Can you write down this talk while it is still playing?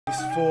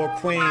Four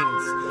queens,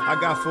 I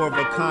got four of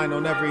a kind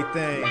on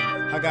everything.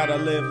 I gotta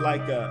live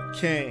like a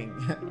king.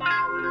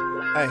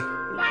 Hey,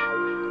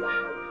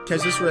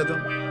 catch this rhythm.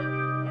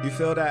 You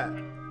feel that?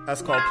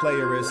 That's called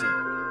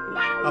playerism.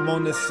 I'm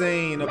on the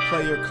scene, a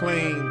player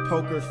clean,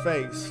 poker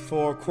face,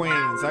 four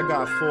queens. I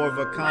got four of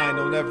a kind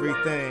on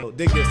everything.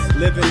 Dig this,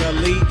 living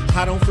elite.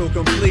 I don't feel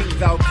complete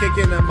without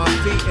kicking at my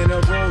feet in a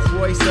Rolls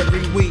Royce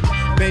every week.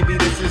 Baby,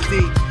 this is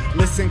deep.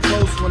 Listen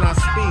close when I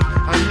speak.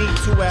 I need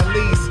to at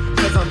least,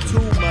 cause I'm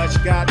too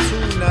much. Got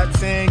two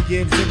nuts and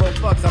give zero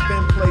fucks. I've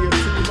been player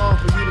too long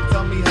for you to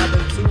tell me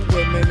having two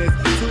women is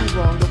too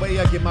wrong. The way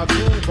I get my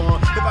groove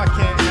on. If I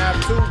can't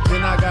have two,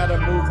 then I gotta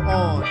move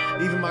on.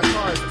 Even my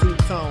car is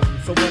two-tone,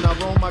 so when I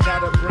roam, I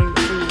gotta bring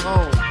two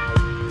home.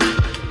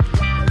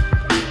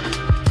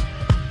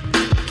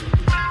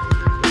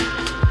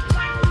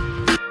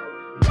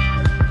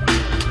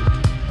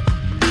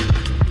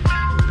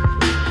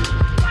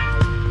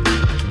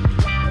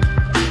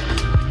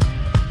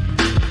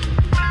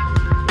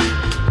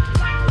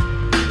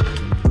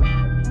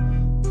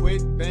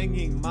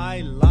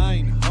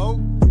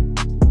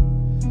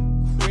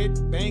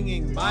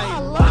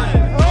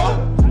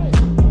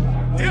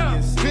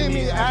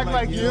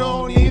 Like you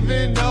don't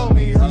even know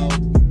me, ho.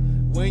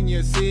 When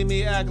you see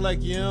me, act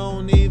like you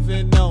don't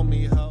even know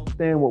me, ho.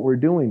 Understand what we're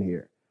doing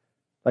here.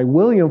 Like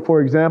William,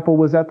 for example,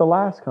 was at the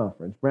last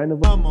conference. Brandon,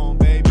 come on,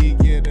 baby,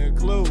 get a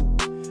clue.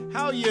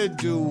 How you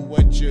do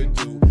what you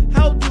do?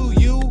 How do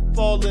you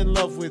fall in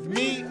love with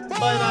me,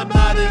 but I'm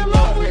not in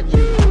love with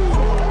you?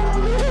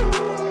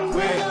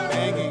 Quit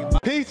banging.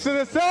 Peace to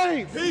the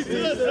saints. Peace to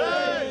the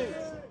saints.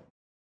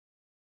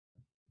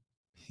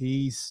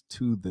 Peace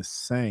to the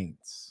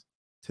saints.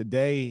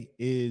 Today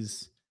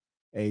is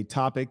a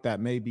topic that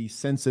may be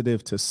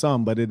sensitive to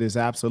some, but it is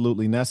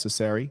absolutely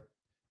necessary.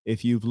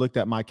 If you've looked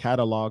at my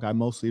catalog, I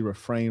mostly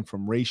refrain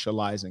from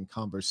racializing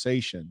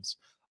conversations.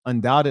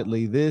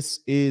 Undoubtedly, this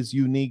is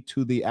unique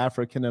to the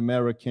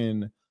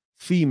African-American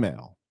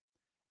female.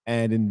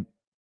 And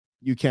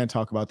you can't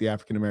talk about the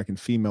African-American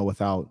female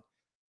without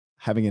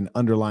having an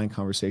underlying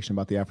conversation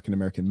about the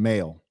African-American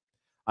male.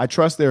 I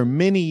trust there are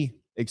many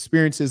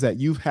experiences that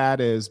you've had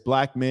as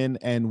Black men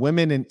and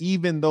women, and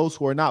even those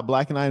who are not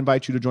Black, and I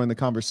invite you to join the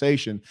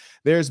conversation.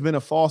 There's been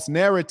a false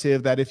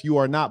narrative that if you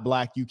are not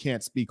Black, you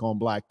can't speak on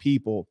Black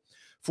people.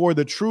 For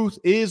the truth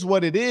is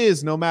what it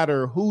is, no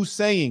matter who's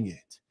saying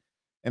it.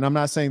 And I'm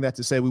not saying that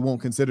to say we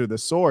won't consider the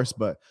source,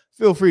 but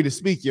feel free to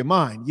speak your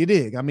mind. You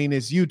dig? I mean,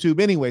 it's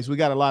YouTube anyways. We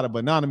got a lot of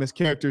anonymous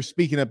characters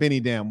speaking up any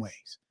damn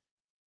ways.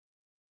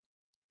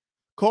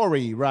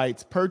 Corey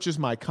writes, purchase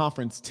my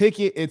conference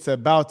ticket. It's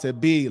about to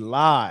be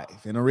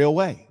live in a real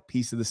way.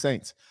 Peace to the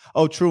saints.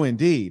 Oh, true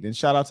indeed. And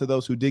shout out to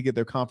those who did get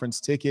their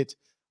conference ticket.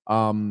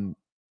 You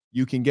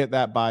can get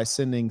that by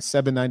sending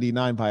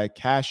 $7.99 via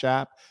Cash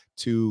App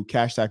to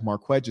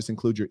 #Marquette. Just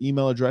include your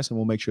email address and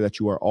we'll make sure that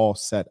you are all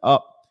set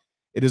up.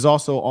 It is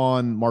also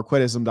on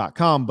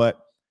marquettism.com, but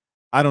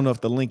I don't know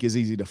if the link is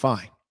easy to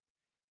find.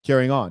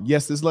 Carrying on.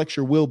 Yes, this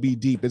lecture will be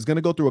deep. It's going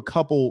to go through a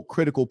couple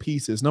critical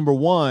pieces. Number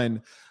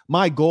one,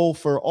 my goal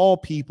for all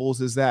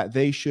peoples is that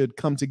they should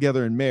come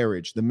together in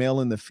marriage, the male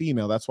and the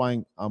female. That's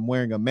why I'm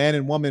wearing a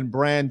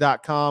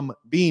manandwomanbrand.com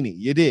beanie.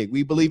 You dig?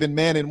 We believe in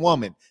man and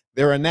woman.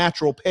 They're a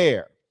natural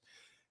pair.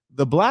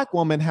 The Black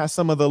woman has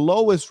some of the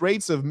lowest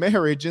rates of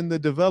marriage in the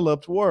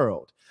developed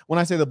world. When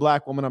I say the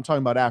Black woman, I'm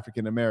talking about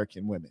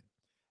African-American women.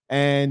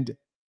 And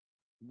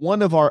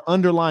one of our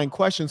underlying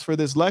questions for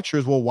this lecture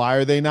is, well, why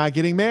are they not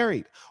getting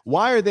married?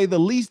 Why are they the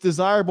least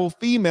desirable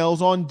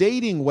females on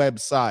dating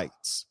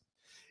websites?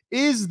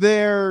 Is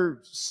their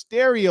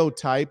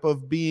stereotype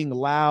of being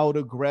loud,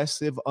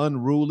 aggressive,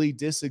 unruly,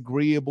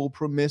 disagreeable,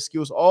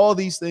 promiscuous, all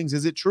these things,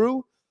 is it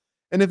true?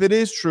 And if it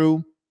is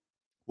true,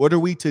 what are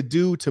we to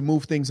do to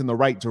move things in the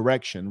right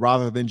direction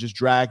rather than just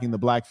dragging the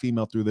Black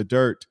female through the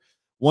dirt?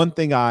 One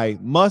thing I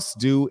must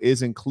do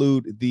is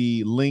include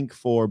the link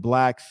for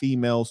Black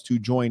females to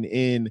join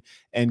in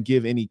and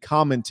give any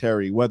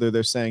commentary, whether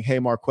they're saying, hey,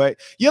 Marquette,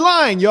 you're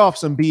lying, you're off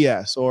some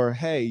BS, or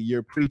hey,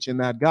 you're preaching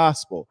that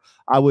gospel.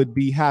 I would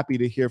be happy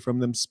to hear from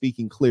them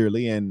speaking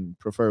clearly and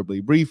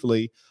preferably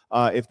briefly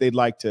if they'd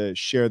like to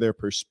share their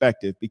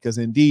perspective, because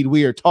indeed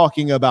we are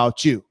talking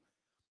about you.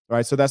 All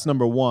right, so that's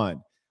number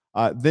one.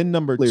 Then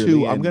number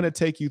two, I'm going to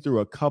take you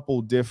through a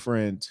couple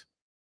different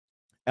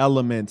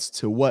elements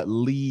to what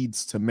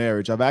leads to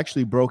marriage. I've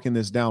actually broken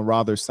this down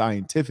rather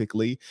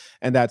scientifically,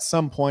 and at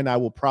some point I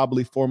will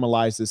probably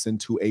formalize this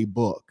into a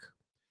book.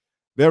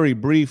 Very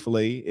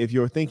briefly, if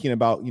you're thinking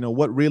about,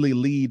 what really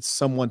leads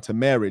someone to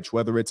marriage,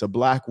 whether it's a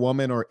Black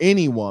woman or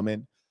any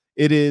woman,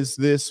 It is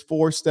this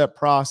four-step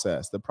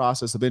process, the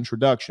process of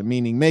introduction,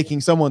 meaning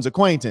making someone's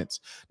acquaintance.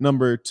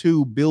 Number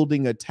two,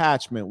 building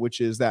attachment,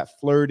 which is that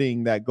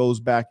flirting that goes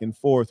back and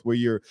forth where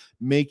you're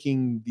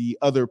making the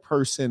other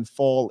person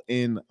fall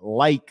in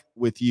like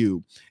with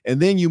you. And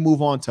then you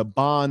move on to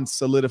bond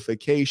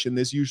solidification.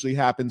 This usually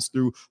happens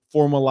through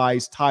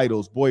formalized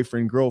titles,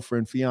 boyfriend,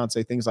 girlfriend,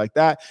 fiance, things like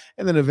that.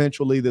 And then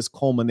eventually this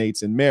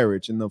culminates in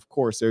marriage. And of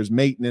course, there's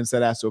maintenance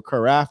that has to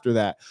occur after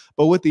that.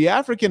 But with the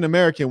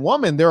African-American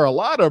woman, there are a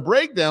lot of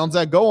breakdowns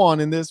that go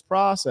on in this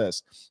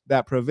process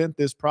that prevent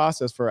this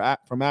process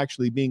from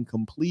actually being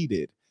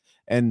completed.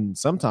 And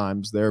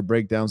sometimes there are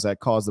breakdowns that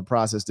cause the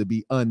process to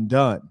be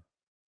undone.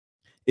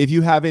 If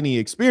you have any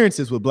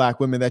experiences with Black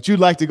women that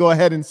you'd like to go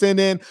ahead and send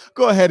in,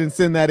 go ahead and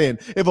send that in.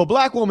 If a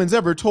Black woman's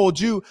ever told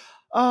you,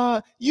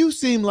 you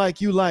seem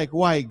like you like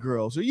white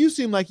girls, or you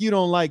seem like you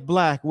don't like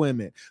Black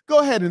women, go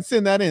ahead and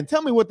send that in.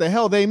 Tell me what the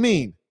hell they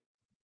mean,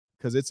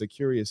 because it's a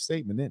curious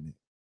statement, isn't it?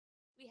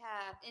 We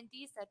have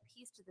Indy said,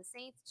 peace to the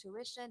saints,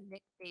 tuition,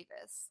 Nick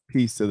Davis.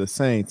 Peace to the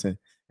saints.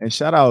 And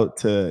shout out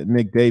to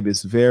Nick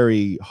Davis,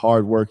 very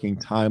hardworking,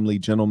 timely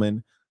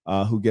gentleman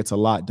who gets a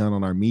lot done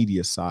on our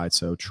media side.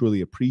 So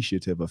truly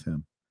appreciative of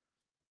him.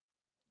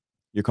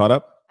 You're caught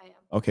up? I am.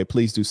 Okay,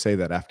 please do say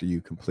that after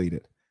you complete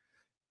it.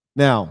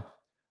 Now,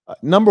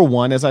 number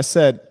one, as I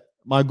said,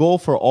 my goal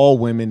for all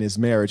women is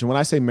marriage. And when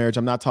I say marriage,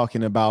 I'm not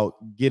talking about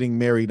getting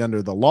married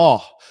under the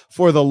law.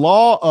 For the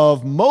law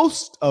of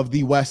most of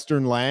the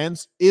Western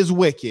lands is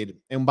wicked.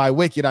 And by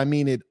wicked, I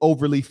mean it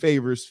overly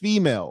favors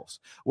females,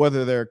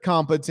 whether they're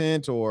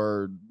competent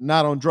or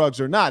not on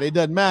drugs or not. It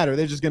doesn't matter.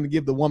 They're just going to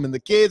give the woman the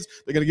kids.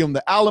 They're going to give them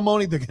the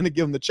alimony. They're going to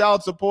give them the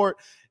child support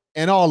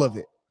and all of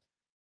it.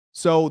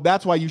 So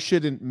that's why you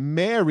shouldn't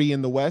marry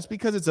in the West,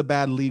 because it's a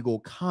bad legal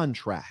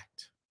contract.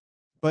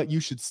 But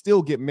you should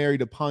still get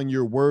married upon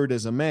your word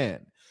as a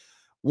man.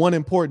 One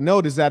important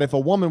note is that if a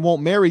woman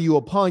won't marry you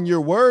upon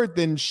your word,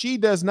 then she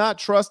does not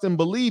trust and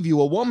believe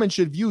you. A woman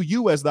should view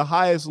you as the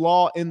highest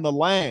law in the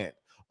land,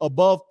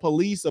 above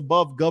police,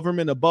 above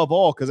government, above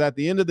all, because at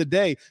the end of the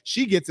day,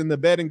 she gets in the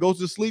bed and goes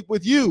to sleep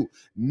with you,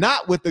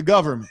 not with the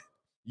government.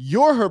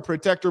 You're her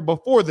protector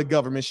before the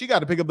government. She got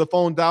to pick up the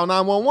phone, dial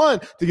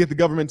 911 to get the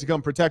government to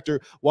come protect her,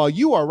 while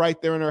you are right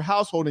there in her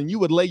household and you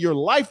would lay your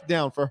life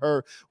down for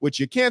her, which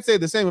you can't say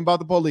the same about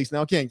the police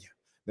now, can you?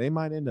 They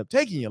might end up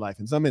taking your life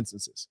in some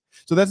instances.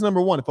 So that's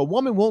number one. If a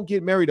woman won't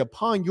get married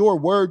upon your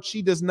word,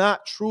 she does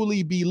not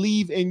truly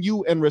believe in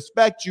you and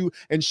respect you,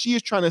 and she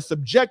is trying to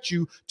subject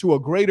you to a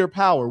greater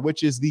power,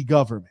 which is the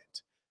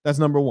government. That's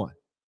number one.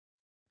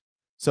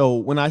 So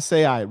when I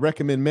say I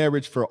recommend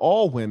marriage for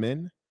all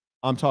women,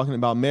 I'm talking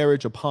about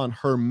marriage upon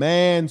her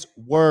man's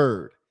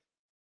word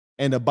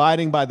and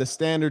abiding by the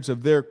standards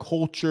of their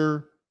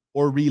culture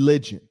or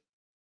religion.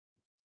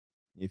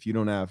 If you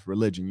don't have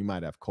religion, you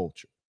might have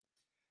culture.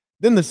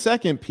 Then the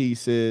second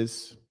piece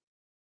is,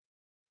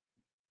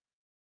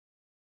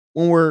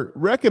 when we're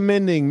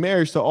recommending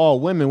marriage to all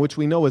women, which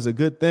we know is a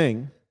good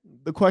thing,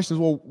 the question is,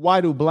 well,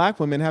 why do Black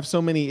women have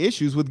so many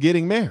issues with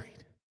getting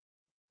married?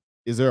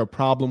 Is there a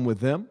problem with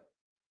them?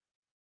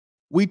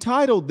 We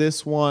titled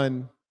this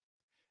one,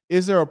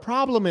 is there a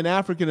problem in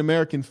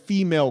African-American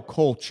female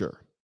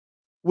culture?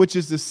 Which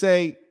is to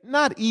say,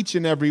 not each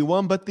and every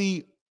one, but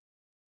the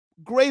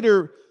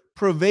greater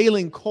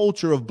prevailing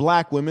culture of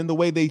Black women, the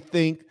way they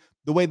think,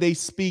 the way they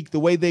speak, the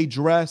way they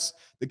dress,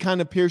 the kind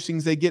of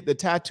piercings they get, the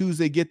tattoos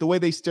they get, the way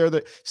they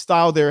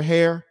style their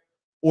hair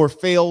or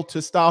fail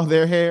to style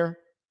their hair.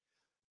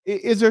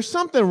 Is there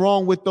something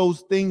wrong with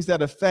those things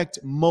that affect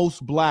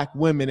most Black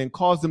women and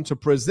cause them to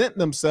present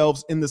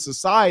themselves in the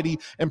society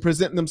and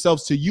present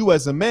themselves to you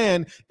as a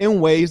man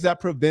in ways that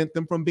prevent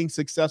them from being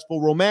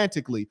successful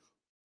romantically,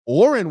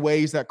 or in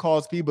ways that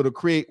cause people to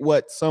create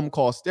what some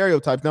call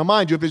stereotypes? Now,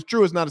 mind you, if it's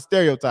true, it's not a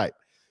stereotype.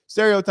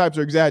 Stereotypes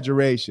are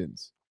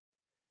exaggerations.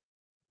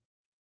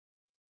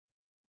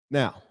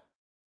 Now,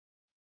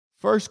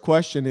 first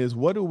question is,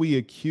 what do we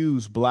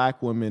accuse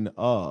Black women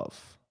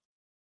of?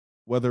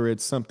 Whether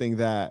it's something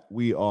that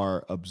we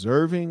are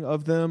observing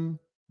of them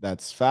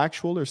that's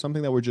factual, or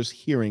something that we're just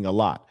hearing a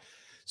lot.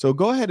 So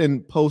go ahead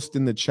and post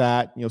in the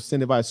chat,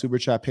 send it via Super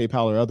Chat,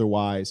 PayPal, or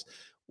otherwise.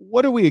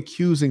 What are we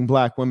accusing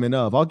Black women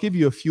of? I'll give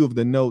you a few of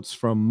the notes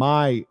from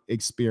my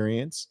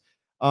experience,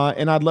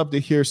 and I'd love to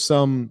hear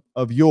some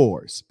of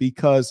yours,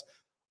 because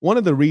one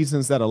of the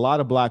reasons that a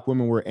lot of Black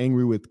women were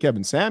angry with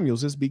Kevin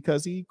Samuels is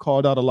because he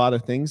called out a lot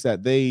of things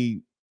that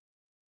they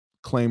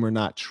claim are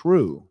not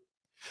true.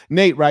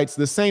 Nate writes,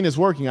 the saint is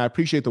working. I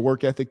appreciate the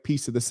work ethic.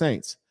 Peace to the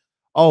saints.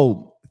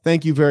 Oh,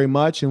 thank you very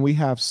much. And we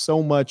have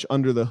so much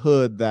under the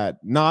hood that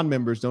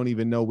non-members don't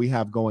even know we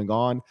have going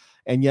on.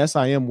 And yes,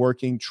 I am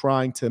working,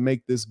 trying to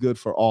make this good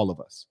for all of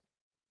us.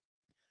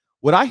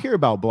 What I hear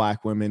about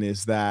Black women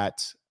is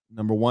that,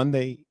 number one,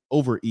 they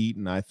overeat.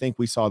 And I think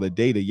we saw the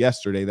data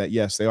yesterday that,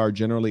 yes, they are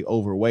generally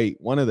overweight.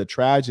 One of the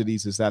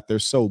tragedies is that they're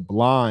so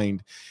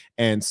blind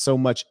and so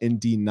much in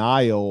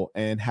denial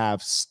and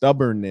have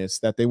stubbornness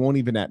that they won't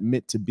even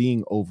admit to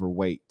being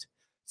overweight.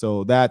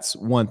 So that's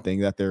one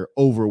thing, that they're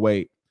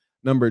overweight.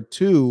 Number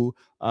two,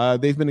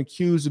 they've been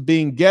accused of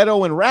being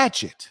ghetto and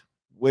ratchet,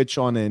 which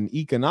on an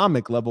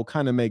economic level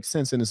kind of makes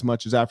sense in as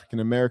much as African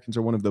Americans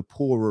are one of the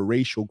poorer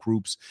racial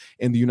groups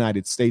in the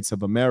United States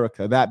of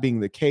America. That being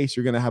the case,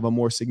 you're going to have a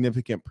more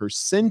significant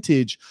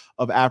percentage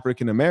of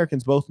African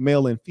Americans, both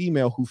male and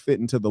female, who fit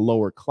into the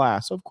lower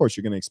class. So of course,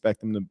 you're going to expect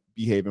them to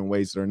behave in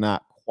ways that are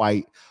not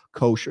quite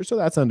kosher. So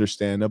that's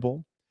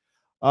understandable.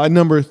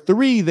 Number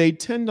three, they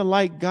tend to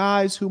like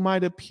guys who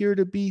might appear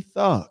to be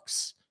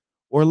thugs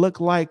or look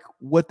like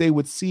what they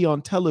would see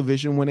on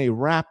television when a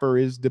rapper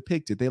is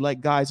depicted. They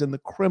like guys in the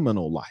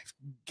criminal life,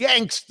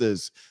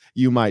 gangsters,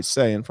 you might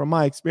say. And from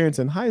my experience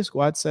in high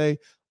school, I'd say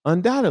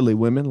undoubtedly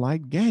women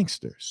like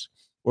gangsters,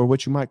 or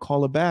what you might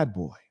call a bad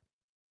boy.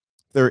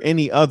 If there are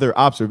any other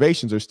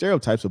observations or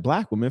stereotypes of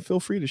Black women, feel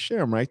free to share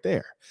them right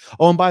there.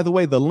 Oh, and by the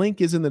way, the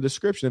link is in the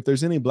description if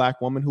there's any Black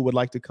woman who would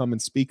like to come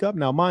and speak up.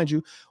 Now, mind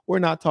you, we're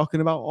not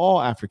talking about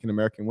all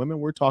African-American women.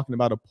 We're talking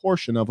about a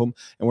portion of them,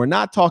 and we're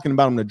not talking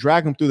about them to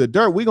drag them through the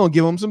dirt. We're going to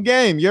give them some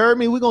game. You heard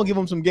me? We're going to give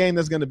them some game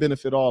that's going to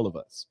benefit all of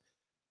us.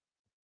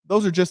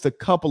 Those are just a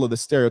couple of the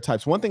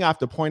stereotypes. One thing I have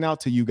to point out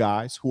to you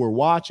guys who are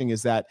watching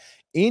is that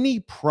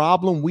any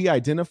problem we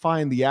identify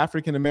in the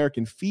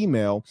African-American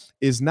female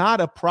is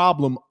not a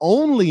problem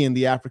only in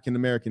the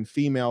African-American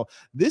female.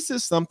 This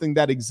is something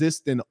that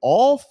exists in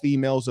all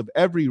females of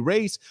every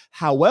race.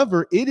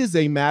 However, it is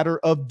a matter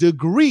of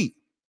degree.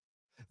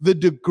 The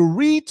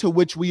degree to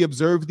which we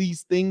observe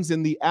these things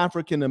in the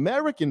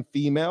African-American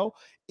female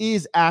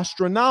is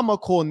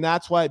astronomical, and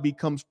that's why it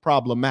becomes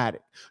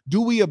problematic.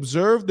 Do we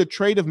observe the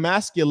trait of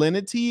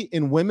masculinity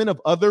in women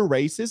of other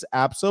races?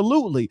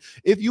 Absolutely.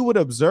 If you would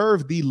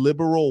observe the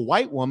liberal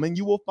white woman,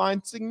 you will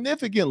find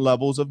significant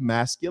levels of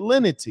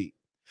masculinity.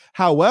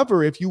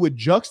 However, if you would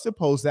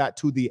juxtapose that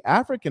to the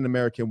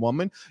African-American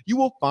woman, you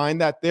will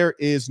find that there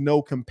is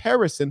no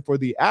comparison, for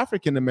the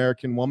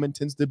African-American woman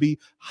tends to be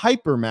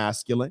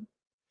hyper-masculine,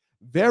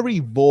 very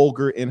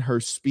vulgar in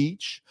her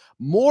speech,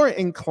 more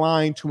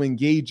inclined to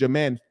engage a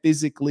man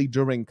physically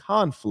during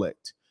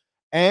conflict.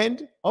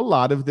 And a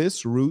lot of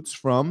this roots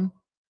from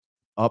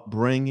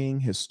upbringing,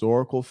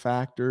 historical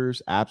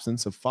factors,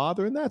 absence of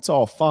father, and that's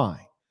all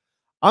fine.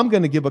 I'm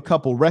going to give a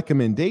couple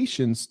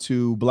recommendations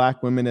to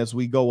Black women as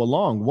we go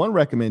along. One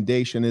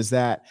recommendation is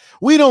that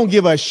we don't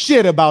give a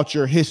shit about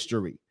your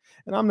history.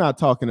 And I'm not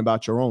talking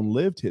about your own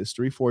lived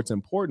history, for it's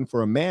important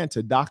for a man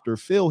to Dr.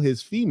 Phil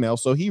his female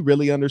so he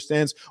really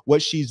understands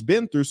what she's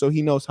been through, so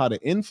he knows how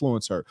to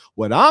influence her.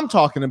 What I'm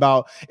talking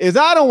about is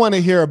I don't want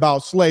to hear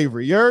about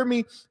slavery. You heard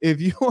me? If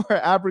you are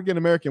an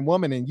African-American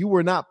woman and you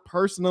were not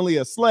personally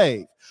a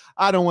slave,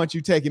 I don't want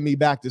you taking me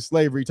back to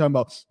slavery, talking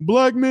about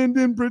Black men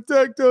didn't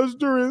protect us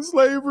during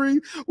slavery.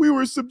 We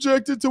were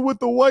subjected to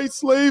what the white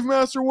slave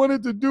master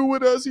wanted to do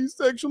with us. He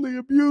sexually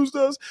abused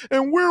us.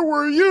 And where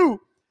were you?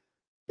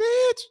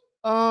 Bitch.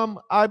 I'm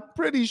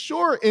pretty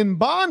sure in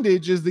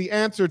bondage is the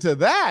answer to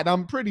that.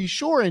 I'm pretty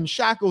sure in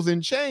shackles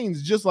and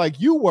chains, just like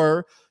you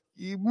were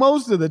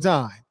most of the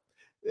time.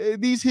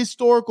 These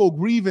historical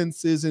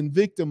grievances and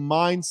victim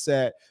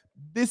mindset,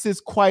 this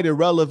is quite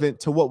irrelevant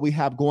to what we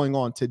have going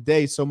on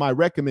today. So my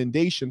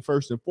recommendation,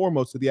 first and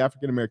foremost, to the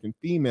African-American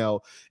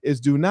female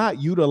is do not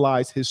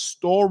utilize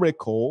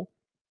historical,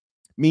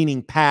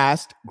 meaning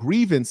past,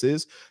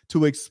 grievances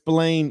to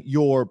explain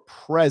your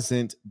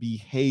present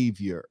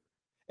behavior.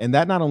 And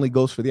that not only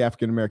goes for the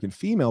African-American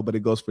female, but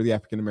it goes for the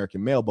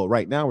African-American male. But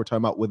right now we're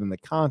talking about within the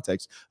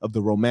context of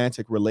the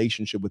romantic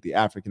relationship with the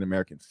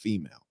African-American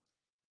female.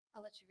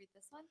 I'll let you read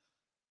this one.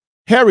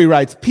 Harry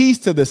writes, peace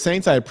to the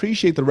saints. I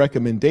appreciate the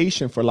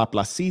recommendation for La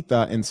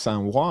Placita in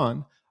San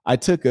Juan. I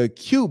took a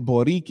cute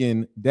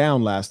Borican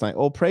down last night.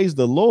 Oh, praise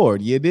the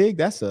Lord. You dig?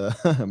 That's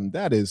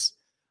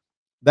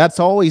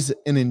always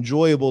an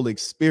enjoyable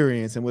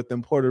experience. And with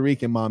them Puerto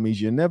Rican mommies,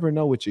 you never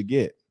know what you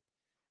get.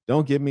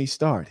 Don't get me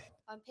started.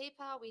 On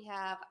PayPal, we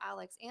have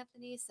Alex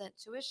Anthony sent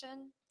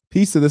tuition.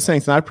 Peace to the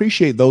saints. And I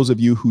appreciate those of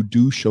you who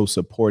do show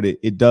support.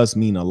 It does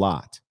mean a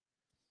lot.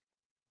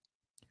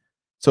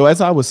 So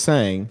as I was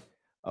saying,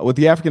 with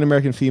the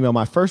African-American female,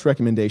 my first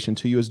recommendation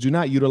to you is do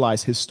not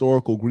utilize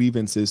historical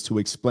grievances to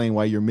explain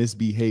why you're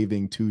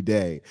misbehaving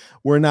today.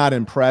 We're not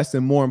impressed.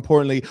 And more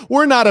importantly,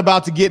 we're not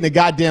about to get in a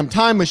goddamn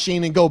time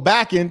machine and go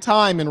back in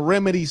time and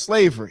remedy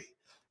slavery.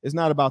 It's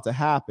not about to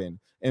happen.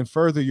 And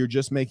further, you're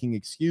just making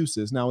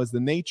excuses. Now, is the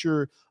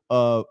nature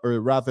or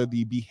rather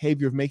the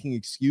behavior of making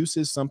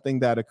excuses something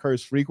that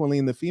occurs frequently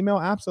in the female?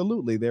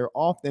 Absolutely. They're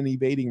often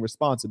evading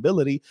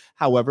responsibility.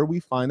 However, we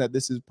find that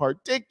this is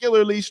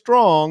particularly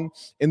strong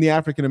in the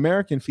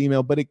African-American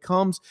female, but it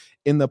comes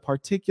in the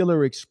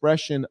particular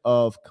expression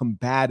of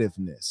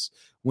combativeness.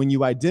 When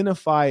you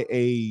identify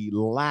a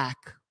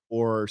lack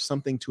or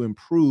something to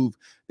improve,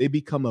 they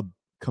become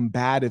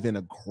combative and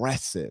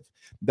aggressive.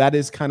 That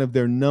is kind of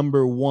their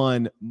number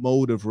one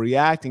mode of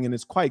reacting. And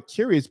it's quite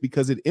curious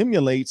because it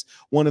emulates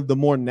one of the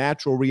more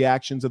natural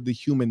reactions of the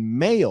human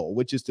male,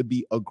 which is to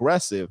be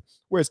aggressive.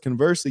 Whereas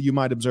conversely, you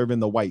might observe in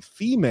the white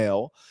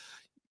female,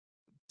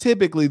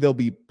 typically they'll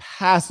be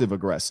passive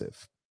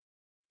aggressive.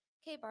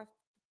 Okay,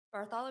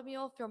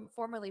 Bartholomew,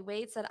 formerly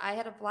Wade, said, I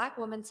had a black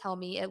woman tell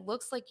me, it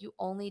looks like you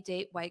only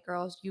date white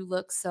girls. You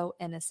look so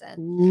innocent.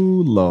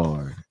 Ooh,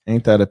 Lord.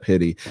 Ain't that a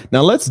pity?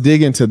 Now let's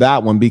dig into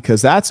that one,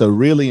 because that's a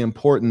really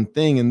important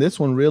thing. And this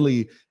one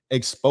really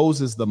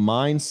exposes the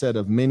mindset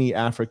of many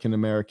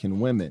African-American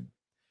women.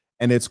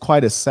 And it's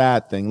quite a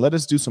sad thing. Let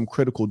us do some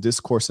critical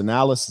discourse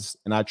analysis.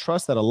 And I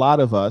trust that a lot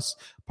of us,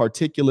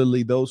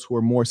 particularly those who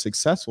are more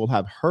successful,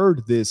 have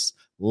heard this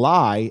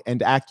lie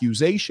and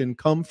accusation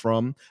come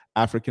from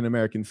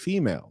African-American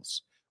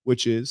females,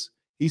 which is,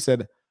 he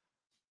said,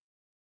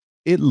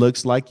 it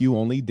looks like you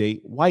only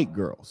date white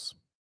girls.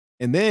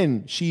 And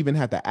then she even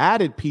had the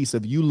added piece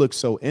of, you look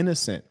so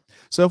innocent.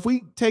 So if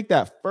we take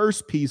that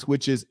first piece,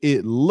 which is,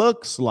 it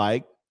looks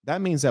like,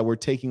 that means that we're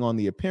taking on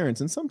the appearance.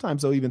 And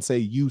sometimes they'll even say,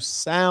 you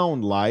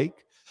sound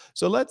like.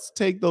 So let's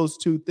take those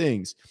two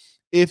things.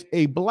 If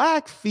a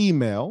black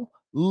female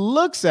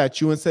looks at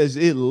you and says,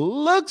 it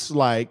looks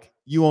like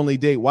you only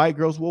date white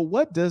girls, well,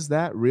 what does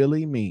that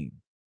really mean?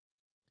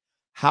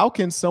 How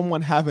can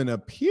someone have an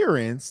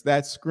appearance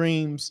that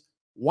screams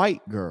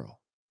white girl?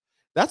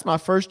 That's my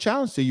first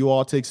challenge to you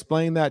all, to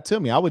explain that to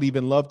me. I would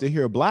even love to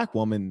hear a black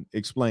woman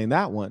explain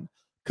that one,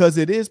 because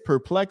it is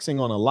perplexing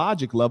on a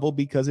logic level,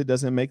 because it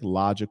doesn't make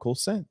logical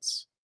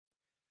sense.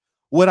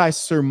 What I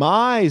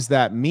surmise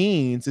that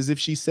means is, if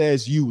she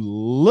says you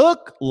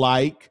look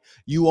like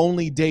you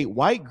only date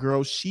white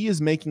girls, she is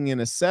making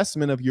an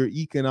assessment of your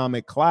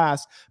economic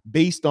class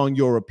based on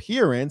your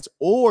appearance,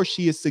 or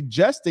she is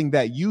suggesting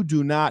that you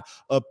do not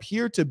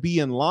appear to be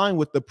in line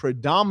with the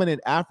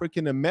predominant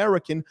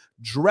African-American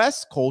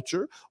dress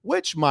culture,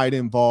 which might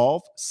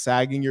involve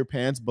sagging your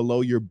pants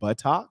below your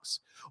buttocks,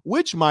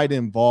 which might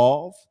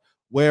involve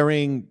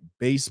wearing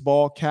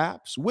baseball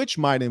caps, which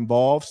might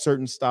involve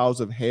certain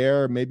styles of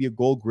hair, maybe a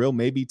gold grill,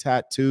 maybe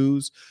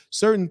tattoos,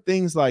 certain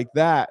things like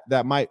that,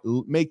 that might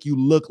make you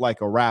look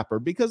like a rapper.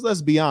 Because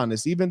let's be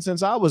honest, even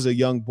since I was a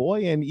young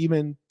boy and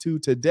even to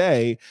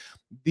today,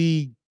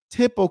 the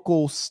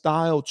typical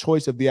style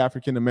choice of the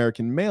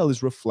African-American male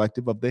is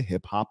reflective of the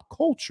hip hop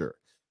culture.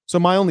 So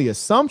my only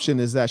assumption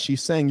is that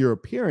she's saying your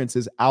appearance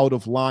is out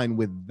of line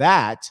with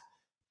that,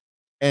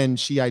 and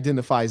she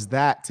identifies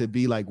that to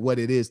be like what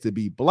it is to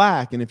be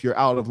black. And if you're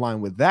out of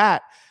line with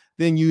that,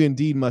 then you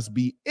indeed must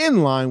be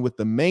in line with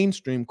the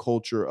mainstream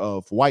culture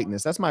of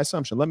whiteness. That's my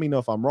assumption. Let me know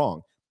if I'm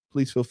wrong.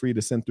 Please feel free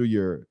to send through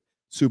your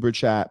super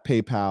chat,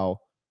 PayPal,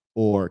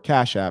 or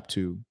Cash App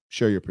to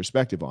share your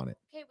perspective on it.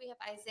 Okay, we have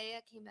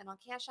Isaiah came in on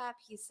Cash App.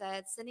 He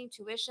said, sending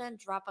tuition,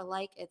 drop a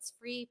like, it's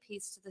free.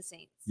 Peace to the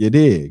saints. You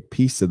dig?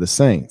 Peace to the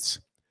saints.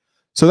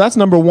 So that's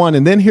number one.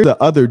 And then here's the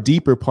other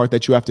deeper part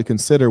that you have to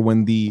consider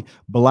when the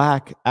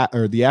black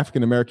or the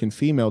African-American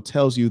female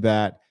tells you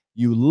that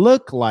you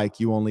look like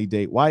you only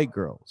date white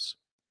girls.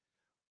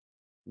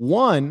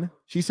 One,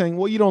 she's saying,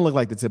 well, you don't look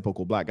like the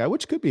typical black guy,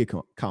 which could be a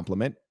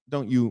compliment.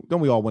 Don't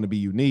we all want to be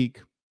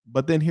unique?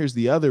 But then here's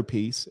the other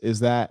piece, is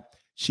that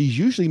she's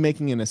usually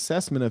making an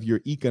assessment of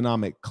your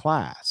economic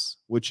class,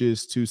 which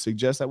is to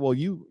suggest that, well,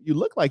 you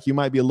look like you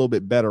might be a little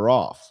bit better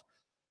off.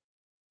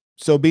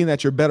 So being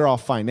that you're better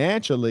off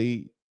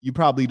financially, you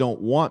probably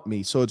don't want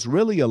me. So it's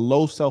really a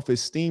low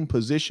self-esteem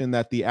position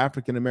that the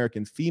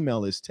African-American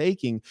female is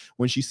taking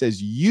when she says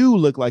you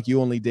look like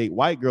you only date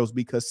white girls,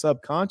 because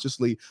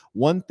subconsciously,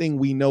 one thing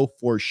we know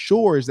for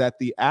sure is that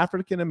the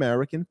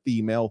African-American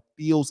female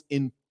feels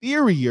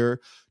inferior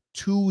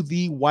to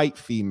the white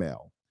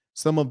female.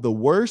 Some of the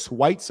worst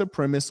white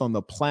supremacists on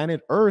the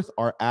planet Earth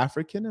are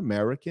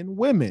African-American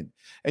women.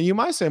 And you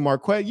might say,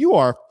 Marquette, you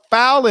are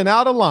fouling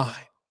out of line.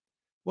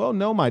 Well,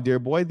 no, my dear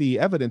boy, the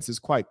evidence is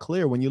quite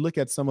clear. When you look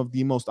at some of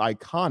the most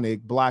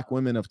iconic black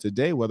women of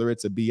today, whether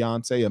it's a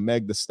Beyonce, a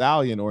Meg Thee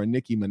Stallion, or a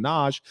Nicki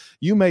Minaj,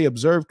 you may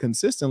observe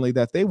consistently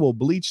that they will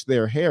bleach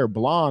their hair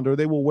blonde, or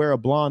they will wear a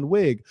blonde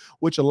wig,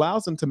 which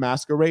allows them to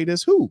masquerade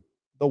as who?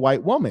 The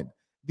white woman.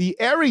 The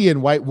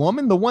Aryan white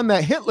woman, the one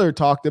that Hitler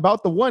talked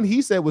about, the one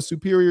he said was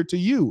superior to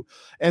you.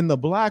 And the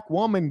black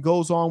woman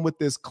goes on with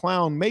this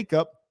clown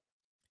makeup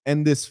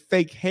and this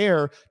fake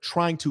hair,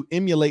 trying to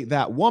emulate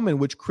that woman,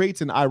 which creates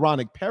an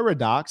ironic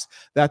paradox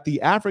that the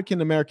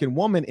African-American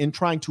woman, in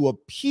trying to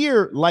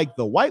appear like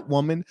the white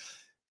woman,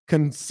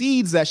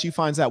 concedes that she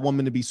finds that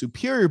woman to be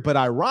superior. But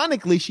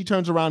ironically, she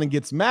turns around and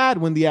gets mad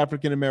when the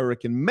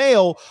African-American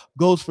male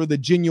goes for the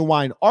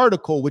genuine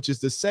article, which is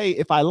to say,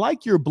 if I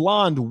like your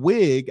blonde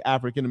wig,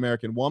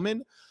 African-American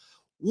woman,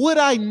 would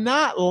I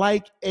not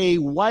like a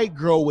white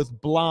girl with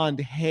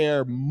blonde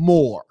hair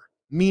more?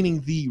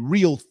 Meaning the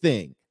real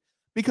thing.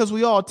 Because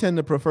we all tend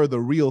to prefer the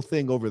real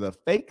thing over the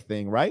fake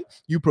thing, right?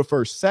 You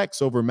prefer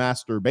sex over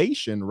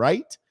masturbation,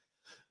 right?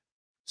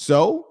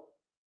 So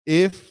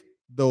if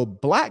the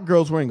black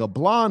girl's wearing a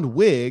blonde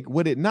wig,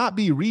 would it not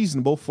be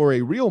reasonable for a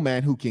real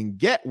man who can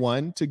get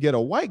one to get a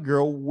white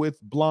girl with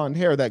blonde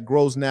hair that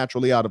grows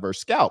naturally out of her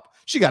scalp?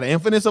 She got an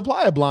infinite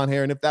supply of blonde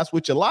hair, and if that's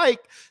what you like,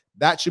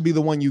 that should be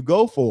the one you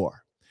go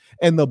for.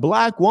 And the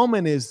black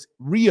woman is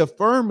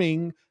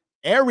reaffirming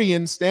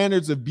Aryan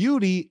standards of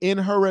beauty in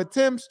her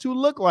attempts to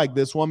look like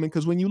this woman.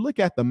 Because when you look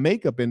at the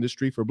makeup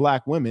industry for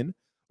black women,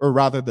 or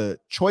rather the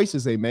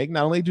choices they make.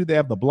 Not only do they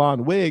have the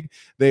blonde wig,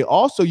 they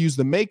also use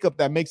the makeup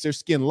that makes their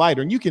skin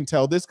lighter. And you can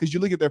tell this because you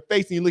look at their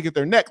face and you look at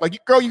their neck.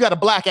 Like, girl, you got a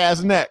black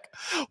ass neck.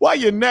 Why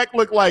your neck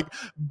look like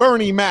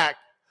Bernie Mac?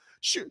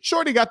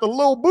 Shorty got the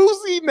little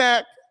boozy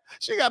neck.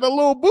 She got a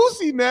little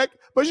boozy neck,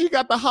 but she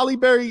got the Halle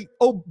Berry,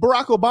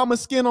 Barack Obama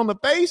skin on the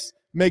face.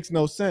 Makes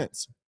no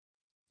sense.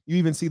 You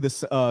even see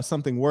this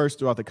something worse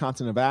throughout the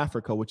continent of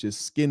Africa, which is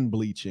skin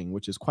bleaching,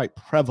 which is quite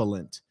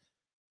prevalent.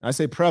 I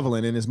say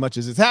prevalent in as much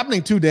as it's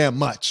happening too damn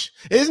much.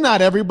 It's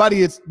not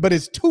everybody, but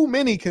it's too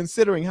many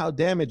considering how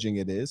damaging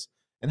it is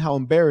and how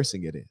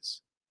embarrassing it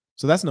is.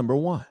 So that's number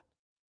one.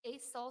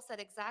 Ace Soul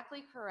said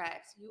exactly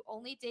correct. You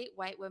only date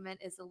white women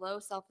is a low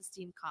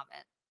self-esteem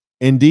comment.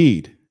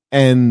 Indeed.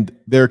 And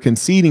they're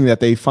conceding that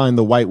they find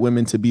the white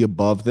women to be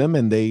above them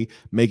and they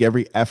make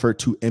every effort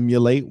to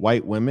emulate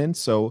white women.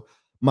 So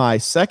my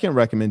second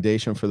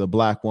recommendation for the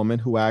black woman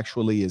who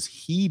actually is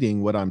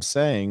heeding what I'm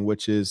saying,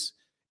 which is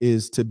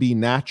to be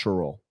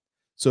natural.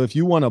 So if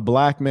you want a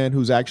black man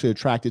who's actually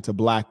attracted to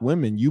black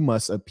women, you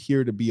must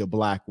appear to be a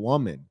black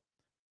woman.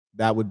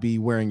 That would be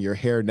wearing your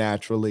hair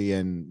naturally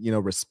and, you know,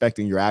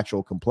 respecting your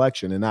actual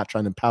complexion and not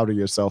trying to powder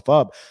yourself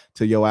up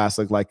till your ass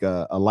look like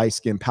a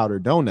light-skinned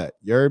powdered donut.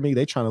 You heard me?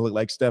 They trying to look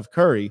like Steph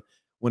Curry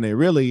when they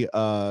really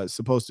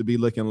supposed to be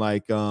looking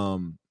like,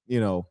 you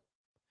know,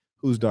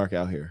 who's dark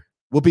out here?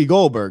 Whoopi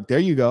Goldberg. There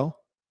you go.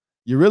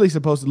 You're really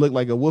supposed to look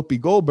like a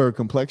Whoopi Goldberg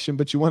complexion,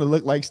 but you want to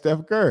look like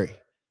Steph Curry.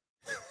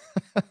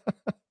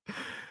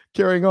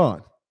 Carrying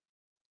on.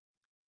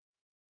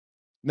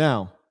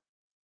 Now,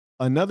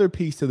 another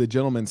piece to the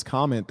gentleman's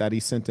comment that he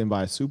sent in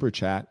via super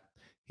chat.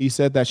 He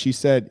said that she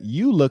said,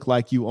 "You look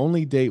like you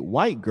only date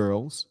white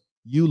girls.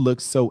 You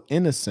look so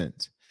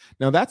innocent."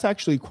 Now, that's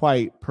actually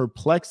quite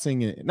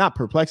perplexing, not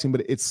perplexing,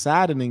 but it's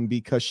saddening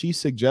because she's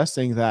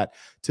suggesting that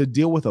to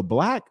deal with a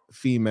black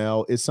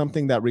female is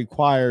something that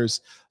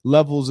requires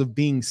levels of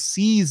being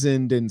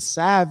seasoned and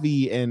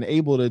savvy and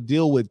able to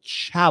deal with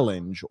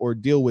challenge or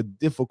deal with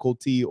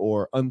difficulty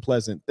or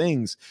unpleasant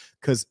things.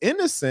 Because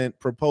innocent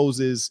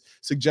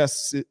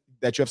suggests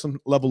that you have some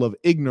level of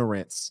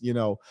ignorance, you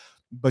know,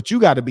 but you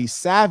got to be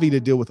savvy to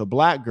deal with a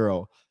black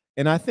girl.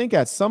 And I think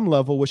at some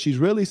level, what she's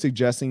really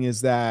suggesting is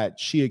that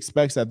she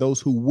expects that those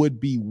who would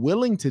be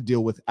willing to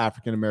deal with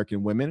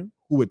African-American women,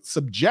 who would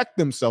subject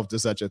themselves to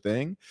such a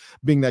thing,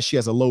 being that she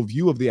has a low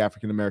view of the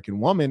African-American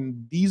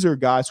woman, these are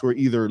guys who are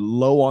either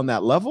low on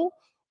that level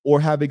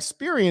or have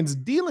experience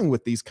dealing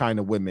with these kind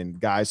of women,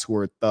 guys who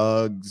are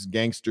thugs,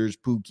 gangsters,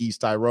 pookies,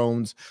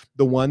 Tyrones,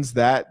 the ones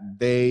that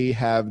they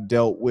have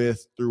dealt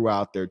with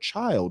throughout their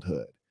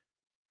childhood.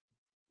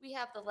 We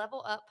have the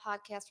Level Up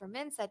podcast for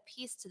men said,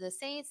 "Peace to the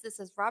saints." This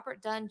is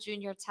Robert Dunn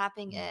Jr.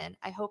 tapping in.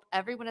 I hope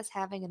everyone is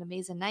having an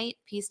amazing night.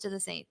 Peace to the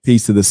saints.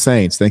 Peace to the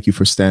saints. Thank you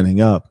for standing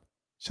up.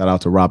 Shout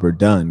out to Robert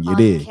Dunn. You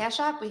did. Cash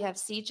App, we have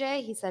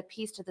CJ. He said,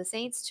 "Peace to the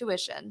saints,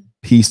 tuition."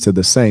 Peace to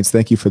the saints.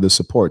 Thank you for the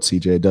support,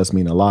 CJ. It does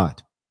mean a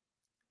lot.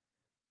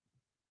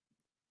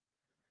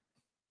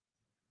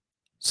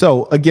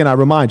 So again, I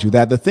remind you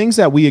that the things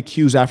that we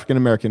accuse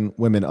African-American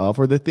women of,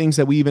 or the things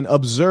that we even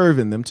observe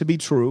in them to be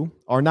true,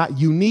 are not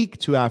unique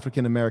to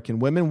African-American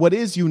women. What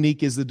is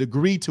unique is the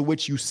degree to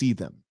which you see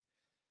them.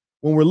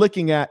 When we're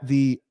looking at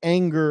the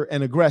anger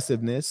and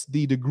aggressiveness,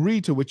 the degree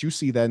to which you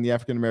see that in the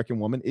African-American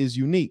woman is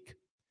unique.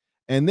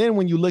 And then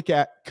when you look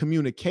at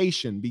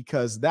communication,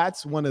 because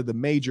that's one of the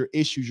major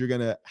issues you're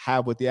going to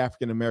have with the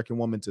African-American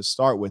woman to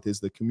start with, is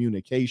the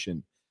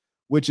communication,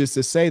 which is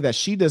to say that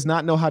she does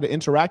not know how to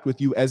interact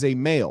with you as a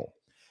male,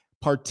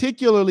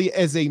 particularly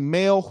as a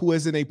male who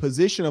is in a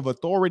position of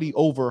authority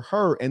over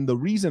her. And the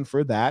reason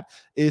for that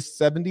is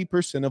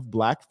 70% of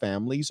black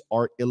families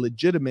are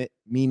illegitimate,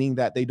 meaning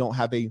that they don't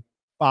have a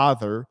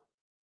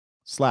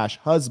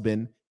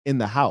father/husband in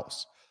the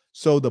house.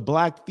 So the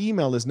black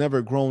female has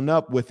never grown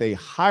up with a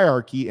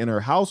hierarchy in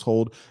her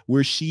household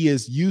where she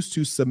is used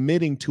to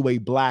submitting to a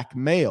black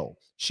male.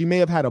 She may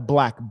have had a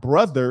black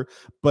brother,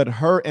 but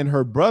her and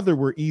her brother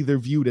were either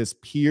viewed as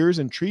peers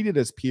and treated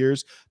as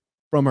peers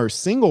from her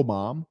single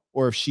mom,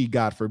 or if she,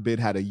 God forbid,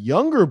 had a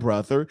younger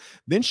brother,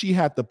 then she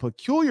had the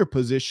peculiar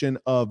position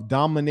of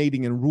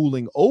dominating and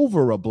ruling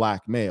over a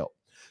black male.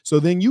 So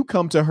then you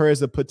come to her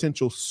as a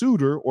potential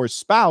suitor or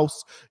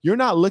spouse. You're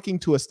not looking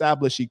to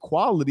establish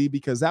equality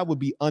because that would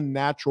be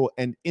unnatural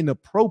and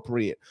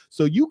inappropriate.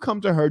 So you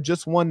come to her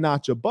just one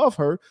notch above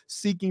her,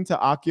 seeking to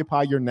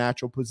occupy your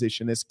natural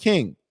position as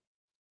king.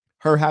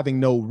 Her having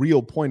no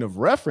real point of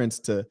reference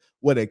to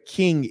what a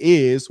king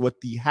is,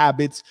 what the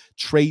habits,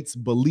 traits,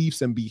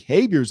 beliefs, and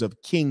behaviors of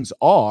kings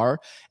are,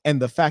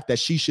 and the fact that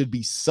she should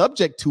be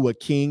subject to a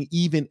king,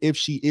 even if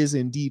she is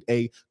indeed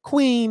a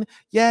queen.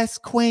 Yes,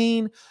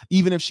 queen.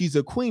 Even if she's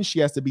a queen, she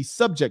has to be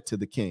subject to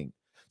the king.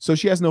 So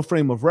she has no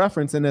frame of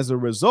reference. And as a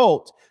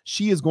result,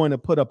 she is going to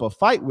put up a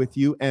fight with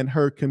you, and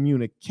her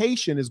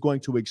communication is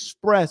going to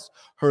express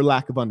her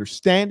lack of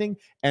understanding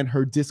and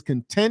her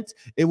discontent.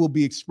 It will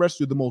be expressed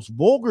through the most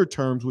vulgar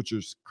terms, which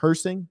is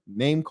cursing,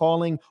 name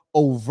calling,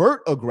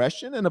 overt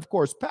aggression, and of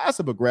course,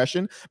 passive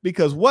aggression,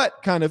 because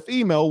what kind of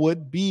female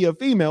would be a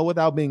female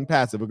without being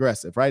passive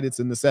aggressive, right? It's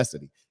a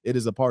necessity. It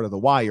is a part of the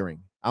wiring.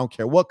 I don't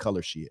care what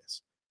color she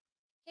is.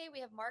 Okay,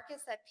 we have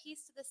Marcus at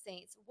Peace to the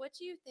Saints. What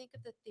do you think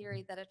of the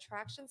theory that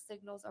attraction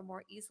signals are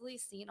more easily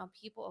seen on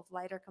people of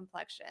lighter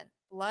complexion?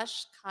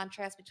 Blush,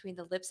 contrast between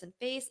the lips and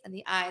face, and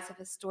the eyes have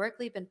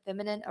historically been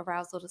feminine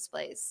arousal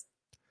displays.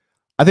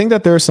 I think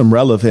that there's some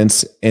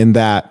relevance in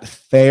that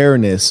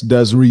fairness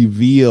does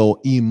reveal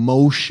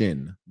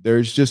emotion.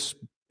 There's just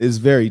is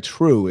very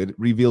true. It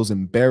reveals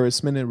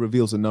embarrassment. It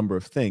reveals a number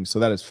of things. So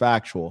that is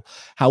factual.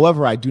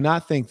 However, I do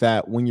not think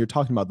that when you're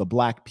talking about the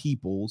Black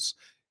peoples,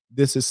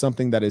 this is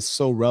something that is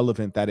so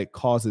relevant that it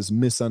causes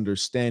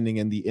misunderstanding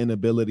and the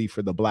inability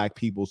for the Black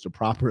peoples to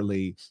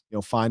properly,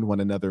 find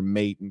one another,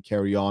 mate, and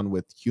carry on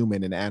with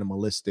human and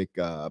animalistic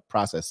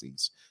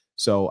processes.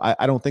 So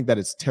I don't think that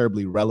it's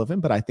terribly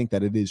relevant, but I think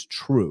that it is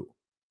true.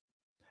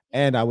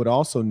 And I would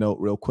also note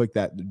real quick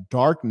that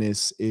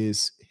darkness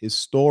is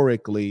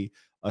historically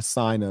a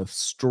sign of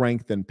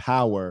strength and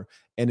power.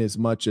 And as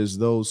much as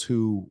those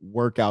who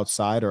work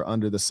outside or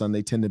under the sun,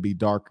 they tend to be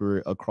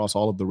darker across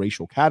all of the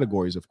racial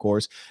categories, of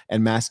course.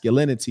 And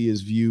masculinity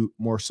is viewed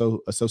more so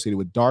associated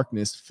with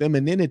darkness.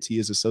 Femininity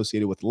is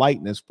associated with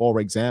lightness. For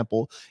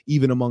example,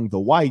 even among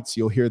the whites,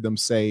 you'll hear them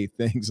say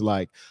things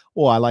like,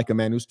 "Oh, I like a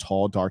man who's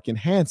tall, dark, and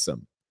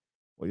handsome."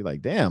 Well, you're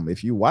like, damn,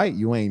 if you white,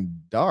 you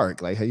ain't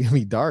dark. Like, how you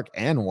be dark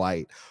and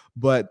white?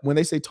 But when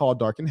they say tall,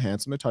 dark, and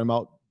handsome, they're talking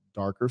about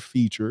darker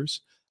features.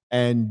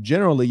 And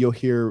generally, you'll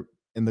hear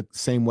in the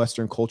same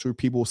Western culture,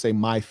 people will say,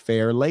 "my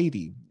fair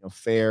lady."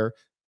 Fair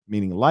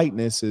meaning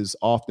lightness has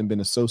often been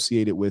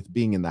associated with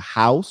being in the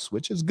house,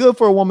 which is good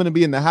for a woman to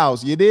be in the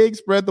house. You dig?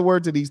 Spread the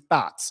word to these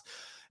thoughts.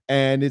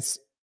 And it's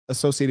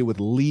associated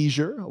with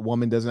leisure. A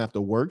woman doesn't have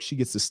to work. She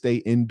gets to stay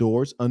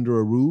indoors under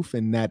a roof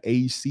in that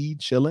AC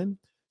chilling.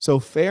 So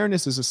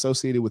fairness is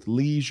associated with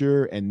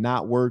leisure and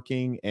not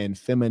working and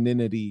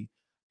femininity.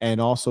 And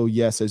also,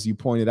 yes, as you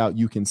pointed out,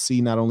 you can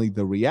see not only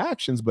the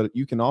reactions, but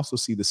you can also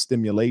see the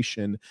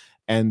stimulation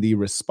and the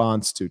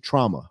response to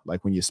trauma.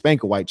 Like when you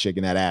spank a white chick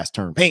and that ass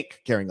turn pink,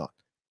 carrying on.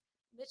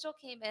 Mitchell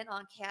came in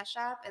on Cash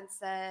App and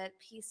said,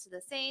 "Peace to the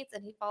Saints."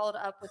 And he followed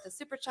up with a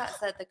super chat,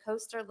 said, "The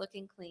coaster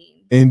looking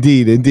clean."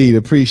 Indeed, indeed.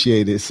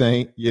 Appreciate it,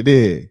 Saint. You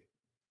did.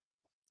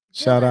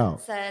 Shout Dylan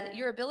out. said,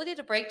 "Your ability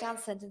to break down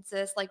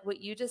sentences like what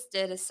you just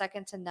did is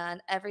second to none.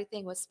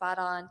 Everything was spot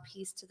on.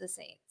 Peace to the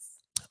Saints."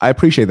 I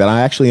appreciate that.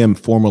 I actually am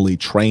formally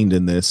trained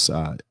in this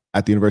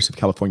at the University of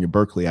California,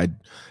 Berkeley. I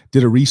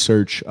did a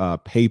research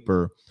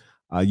paper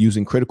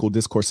using critical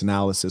discourse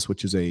analysis,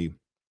 which is a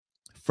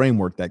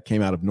framework that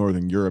came out of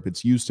Northern Europe.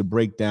 It's used to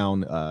break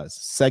down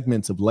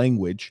segments of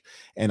language.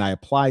 And I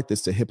applied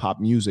this to hip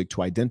hop music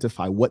to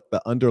identify what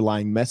the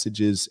underlying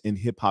messages in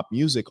hip hop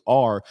music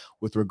are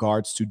with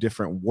regards to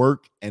different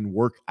work and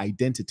work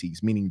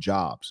identities, meaning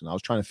jobs. And I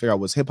was trying to figure out,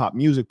 was hip hop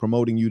music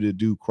promoting you to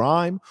do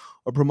crime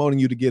or promoting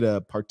you to get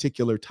a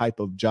particular type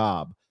of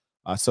job?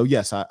 So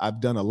yes, I've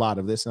done a lot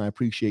of this, and I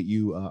appreciate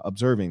you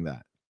observing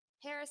that.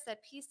 Harris said,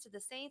 "Peace to the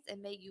Saints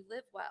and may you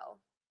live well."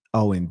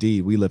 Oh,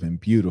 indeed. We live in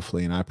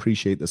beautifully, and I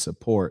appreciate the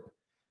support.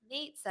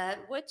 Nate said,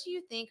 "What do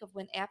you think of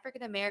when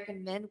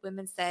African-American men,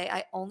 women say,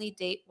 'I only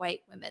date white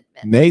women'?"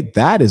 Men. Nate,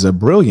 that is a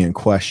brilliant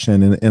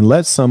question. And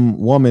let some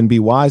woman be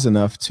wise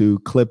enough to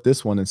clip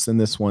this one and send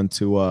this one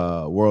to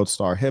World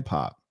Star Hip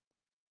Hop,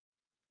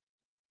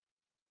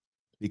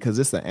 because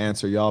it's the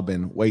answer y'all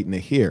been waiting to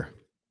hear.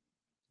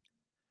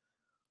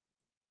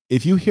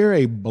 If you hear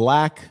a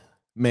Black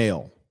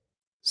male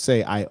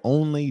say, "I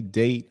only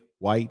date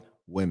white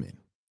women,"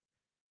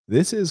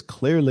 this is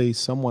clearly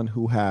someone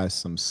who has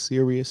some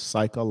serious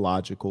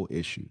psychological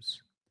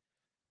issues.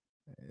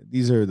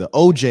 These are the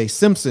O.J.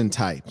 Simpson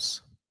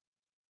types.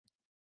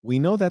 We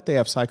know that they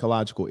have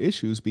psychological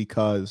issues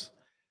because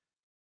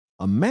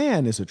a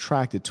man is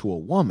attracted to a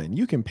woman.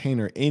 You can paint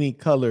her any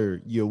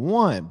color you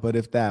want, but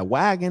if that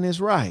wagon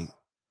is right,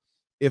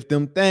 if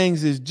them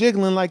things is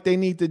jiggling like they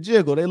need to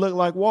jiggle, they look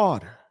like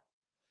water.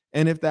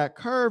 And if that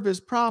curve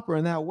is proper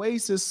and that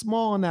waist is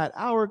small and that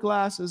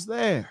hourglass is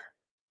there,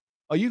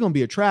 oh, you're going to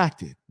be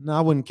attracted. No,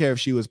 I wouldn't care if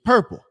she was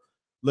purple.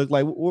 Look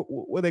like,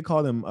 what they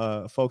call them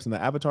folks in the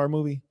Avatar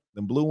movie?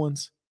 Them blue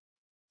ones?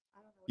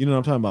 You know what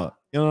I'm talking about?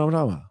 You know what I'm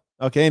talking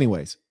about? Okay,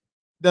 anyways.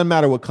 Doesn't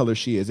matter what color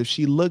she is. If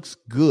she looks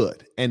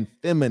good and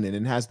feminine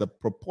and has the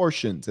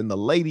proportions and the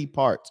lady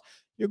parts,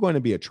 you're going to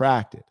be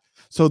attracted.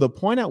 So the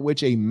point at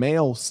which a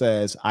male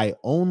says, "I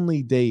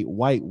only date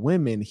white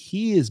women,"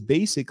 he is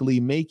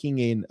basically making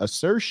an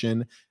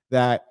assertion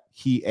that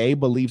he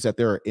believes that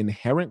there are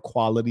inherent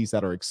qualities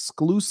that are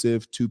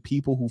exclusive to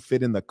people who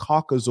fit in the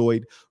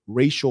Caucasoid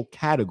racial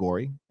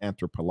category,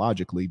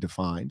 anthropologically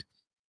defined,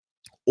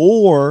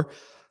 or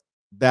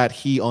that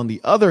he, on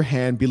the other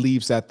hand,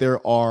 believes that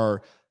there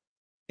are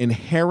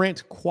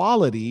inherent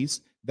qualities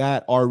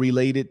that are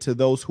related to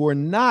those who are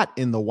not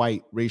in the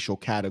white racial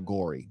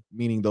category,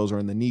 meaning those are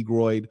in the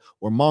Negroid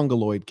or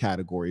Mongoloid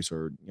categories,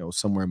 or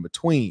somewhere in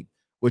between,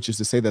 which is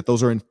to say that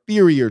those are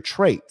inferior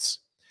traits.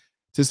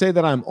 To say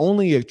that I'm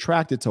only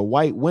attracted to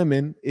white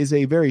women is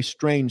a very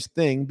strange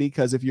thing,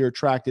 because if you're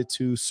attracted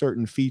to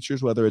certain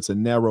features, whether it's a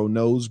narrow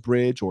nose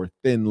bridge or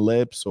thin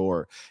lips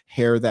or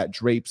hair that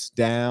drapes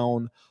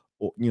down,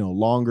 or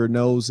longer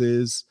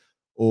noses,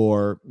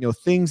 or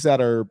things that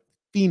are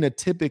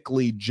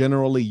phenotypically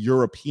generally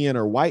European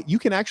or white, you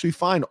can actually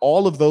find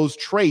all of those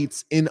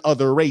traits in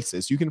other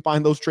races. You can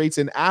find those traits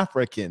in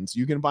Africans.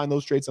 You can find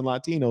those traits in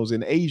Latinos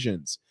and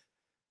Asians,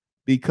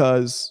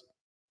 because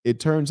it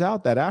turns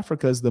out that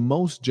Africa is the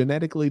most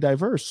genetically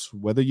diverse,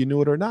 whether you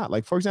knew it or not.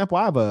 Like, for example,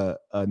 I have a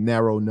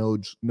narrow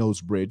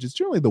nose bridge. It's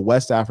generally the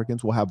West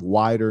Africans will have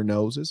wider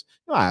noses.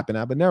 I happen to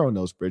have a narrow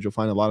nose bridge. You'll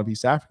find a lot of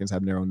East Africans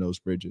have narrow nose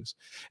bridges.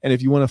 And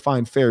if you want to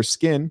find fair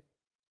skin,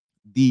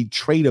 the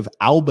trait of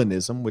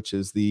albinism, which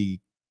is the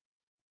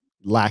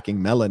lacking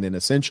melanin,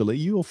 essentially,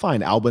 you will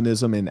find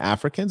albinism in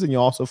Africans, and you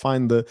also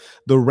find the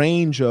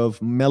range of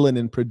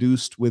melanin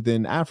produced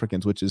within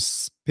Africans, which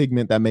is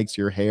pigment that makes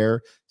your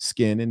hair,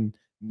 skin, and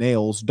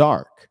nails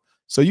dark.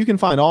 So you can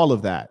find all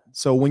of that.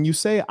 So when you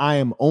say I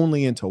am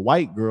only into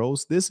white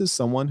girls, this is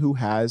someone who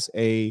has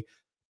a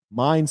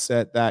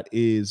mindset that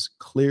is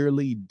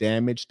clearly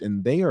damaged,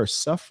 and they are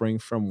suffering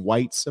from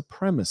white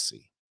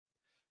supremacy.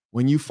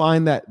 When you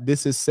find that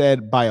this is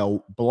said by a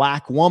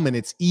black woman,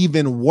 it's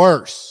even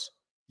worse.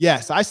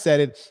 Yes, I said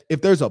it.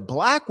 If there's a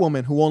black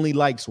woman who only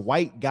likes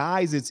white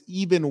guys, it's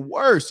even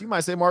worse. You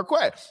might say,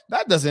 Marquette,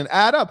 that doesn't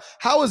add up.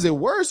 How is it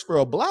worse for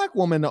a black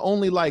woman to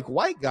only like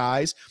white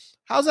guys?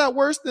 How's that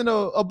worse than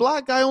a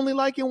black guy only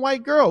liking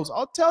white girls?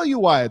 I'll tell you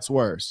why it's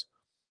worse.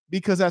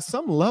 Because at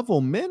some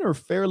level, men are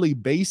fairly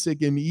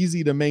basic and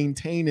easy to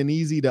maintain and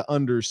easy to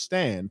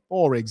understand.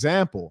 For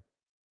example,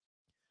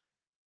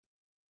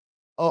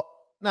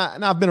 now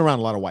I've been around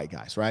a lot of white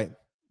guys, right?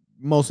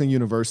 Mostly in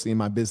university, in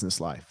my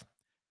business life.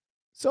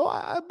 So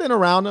I've been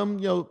around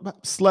them,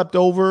 slept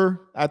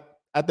over at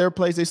their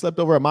place. They slept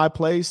over at my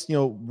place,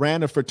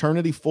 ran a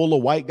fraternity full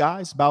of white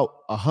guys, about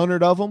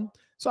 100 of them.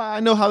 So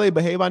I know how they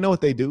behave. I know what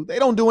they do. They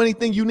don't do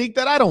anything unique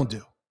that I don't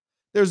do.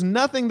 There's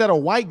nothing that a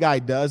white guy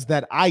does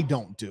that I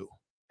don't do,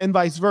 and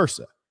vice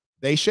versa.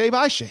 They shave,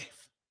 I shave.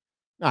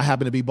 Now, I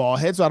happen to be bald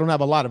head, so I don't have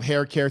a lot of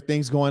hair care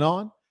things going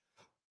on.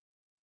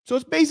 So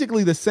it's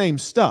basically the same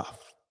stuff.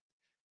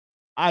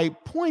 I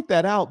point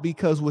that out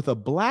because with a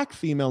black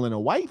female and a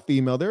white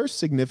female, there are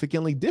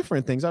significantly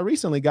different things. I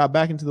recently got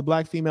back into the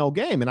black female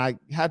game, and I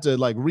had to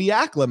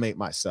reacclimate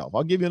myself.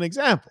 I'll give you an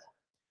example.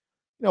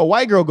 A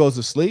white girl goes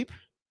to sleep.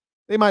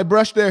 They might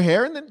brush their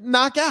hair and then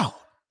knock out.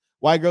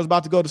 White girl's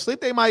about to go to sleep.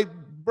 They might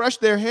brush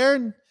their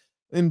hair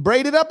and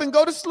braid it up and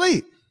go to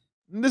sleep.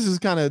 And this is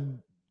kind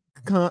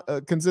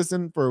of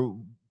consistent for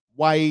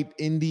white,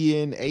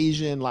 Indian,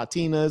 Asian,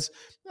 Latinas.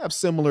 They have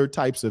similar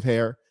types of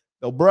hair.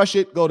 They'll brush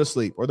it, go to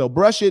sleep. Or they'll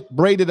brush it,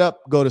 braid it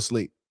up, go to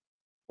sleep.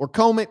 Or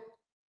comb it,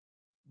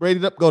 braid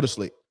it up, go to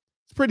sleep.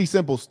 It's pretty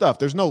simple stuff.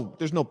 There's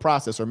no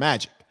process or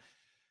magic.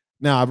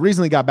 Now, I've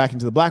recently got back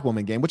into the black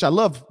woman game, which I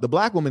love the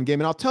black woman game,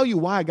 and I'll tell you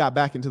why I got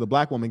back into the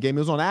black woman game.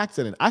 It was on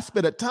accident. I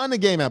spent a ton of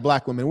game at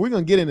black women. We're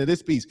going to get into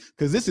this piece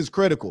because this is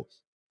critical.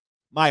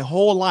 My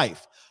whole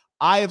life,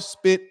 I have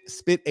spit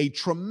a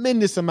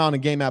tremendous amount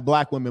of game at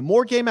black women,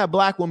 more game at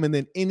black women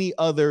than any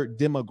other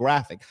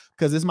demographic,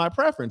 because it's my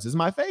preference. It's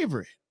my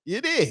favorite.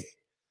 You dig?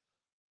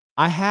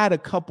 I had a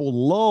couple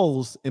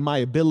lulls in my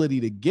ability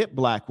to get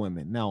black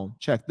women. Now,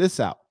 check this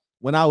out.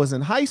 When I was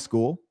in high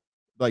school,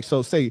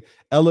 say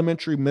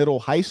elementary, middle,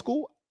 high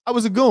school, I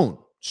was a goon,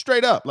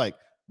 straight up.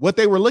 What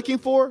they were looking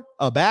for,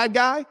 a bad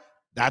guy,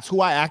 that's who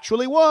I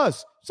actually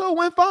was. So it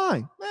went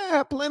fine. I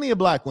had plenty of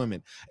black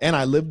women, and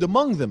I lived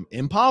among them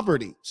in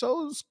poverty.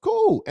 So it was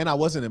cool. And I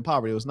wasn't in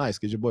poverty. It was nice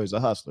because your boy's a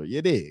hustler.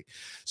 You dig?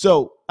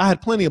 So I had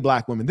plenty of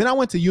black women. Then I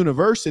went to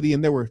university,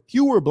 and there were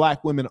fewer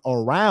black women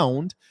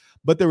around,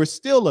 but there was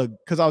still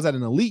because I was at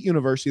an elite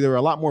university, there were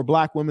a lot more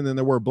black women than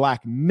there were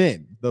black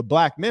men. The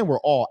black men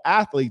were all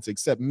athletes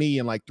except me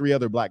and 3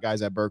 other black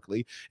guys at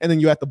Berkeley. And then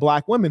you had the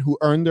black women who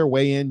earned their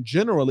way in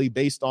generally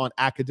based on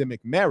academic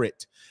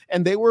merit.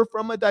 And they were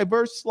from a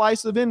diverse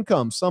slice of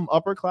income, some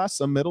upper class,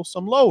 some middle,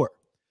 some lower.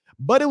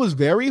 But it was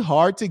very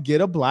hard to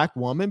get a black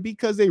woman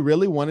because they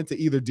really wanted to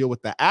either deal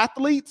with the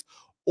athletes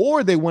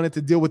or they wanted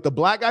to deal with the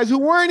black guys who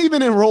weren't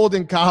even enrolled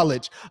in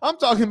college. I'm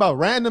talking about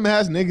random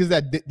ass niggas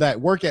that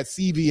work at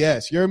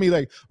CVS. You hear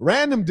me?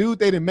 Random dude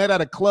they done met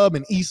at a club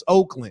in East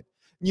Oakland.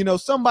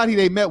 Somebody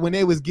they met when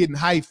they was getting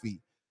hyphy.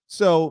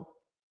 So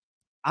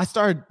I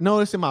started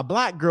noticing my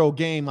black girl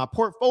game, my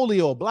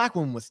portfolio of black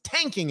women was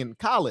tanking in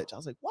college. I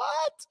was like,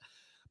 what?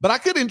 But I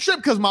couldn't trip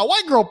because my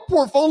white girl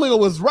portfolio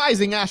was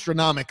rising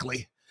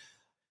astronomically.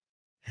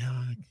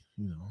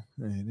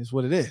 It is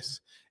what it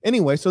is.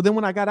 Anyway, so then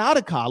when I got out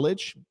of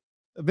college,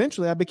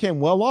 eventually I became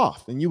well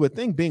off. And you would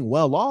think being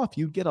well off,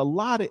 you'd get a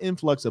lot of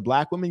influx of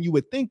black women. You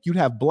would think you'd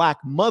have black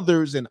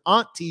mothers and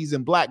aunties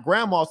and black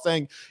grandmas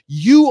saying,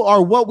 you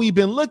are what we've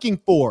been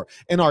looking for.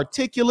 An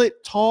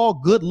articulate, tall,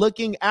 good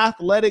looking,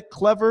 athletic,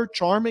 clever,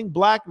 charming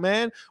black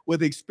man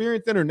with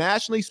experience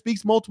internationally,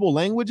 speaks multiple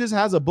languages,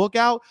 has a book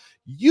out.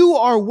 You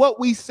are what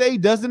we say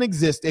doesn't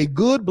exist. A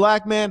good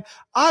black man.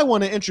 I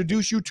want to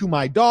introduce you to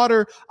my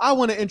daughter. I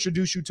want to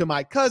introduce you to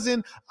my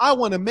cousin. I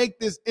want to make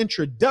this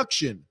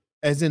introduction.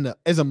 As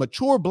a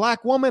mature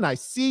black woman, I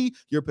see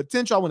your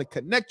potential. I want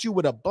to connect you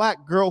with a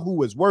black girl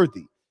who is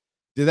worthy.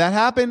 Did that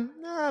happen?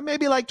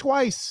 Maybe like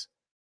twice.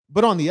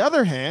 But on the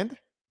other hand,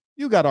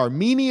 you got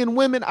Armenian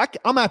women.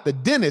 I'm at the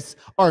dentist.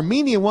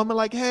 Armenian woman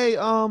like, hey,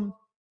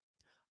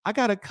 I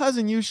got a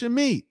cousin you should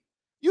meet.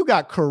 You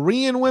got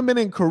Korean women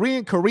and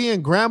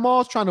Korean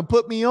grandmas trying to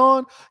put me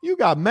on. You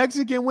got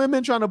Mexican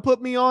women trying to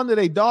put me on to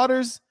their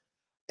daughters.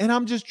 And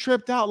I'm just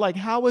tripped out. Like,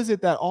 how is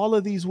it that all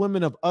of these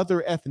women of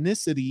other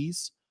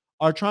ethnicities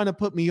are trying to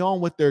put me on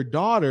with their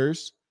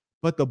daughters,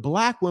 but the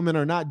black women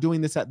are not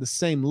doing this at the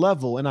same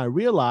level? And I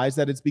realize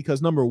that it's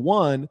because, number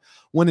one,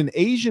 when an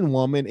Asian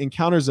woman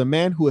encounters a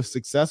man who is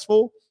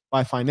successful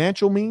by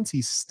financial means,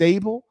 he's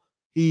stable,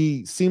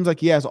 he seems like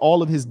he has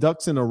all of his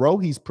ducks in a row,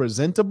 he's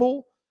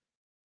presentable,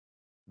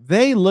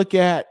 they look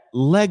at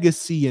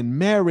legacy and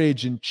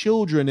marriage and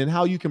children and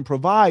how you can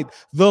provide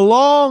the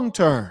long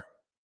term.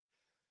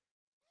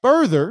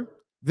 Further,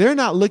 they're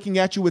not looking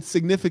at you with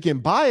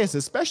significant bias,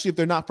 especially if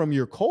they're not from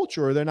your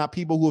culture or they're not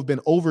people who have been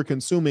over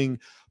consuming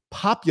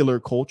popular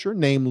culture,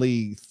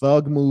 namely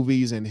thug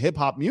movies and hip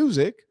hop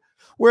music.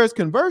 Whereas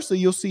conversely,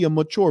 you'll see a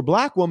mature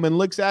black woman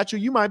looks at you.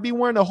 You might be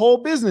wearing a whole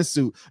business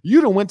suit.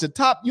 You done went to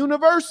top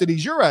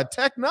universities. You're a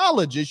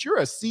technologist. You're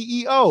a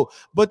CEO.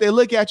 But they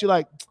look at you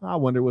like, I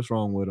wonder what's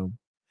wrong with him.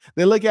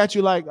 They look at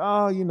you like,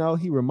 oh, you know,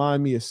 he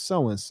remind me of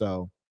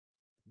so-and-so.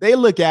 They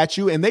look at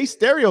you and they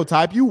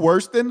stereotype you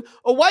worse than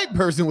a white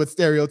person would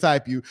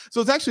stereotype you.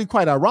 So it's actually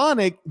quite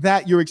ironic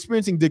that you're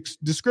experiencing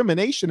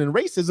discrimination and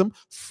racism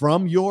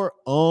from your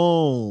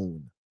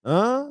own.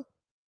 Okay,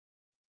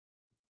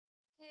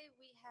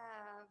 we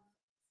have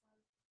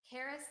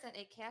Harris sent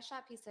a cash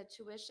app. He said,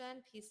 tuition,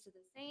 peace to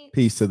the saints.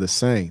 Peace to the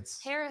saints.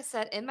 Harris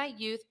said, in my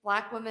youth,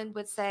 black women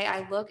would say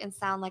I look and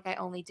sound like I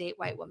only date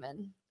white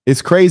women.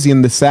 It's crazy.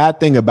 And the sad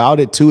thing about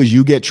it, too, is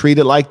you get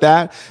treated like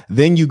that.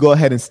 Then you go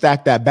ahead and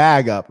stack that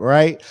bag up,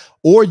 right?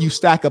 Or you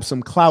stack up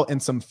some clout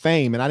and some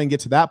fame. And I didn't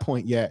get to that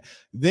point yet.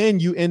 Then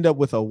you end up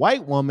with a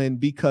white woman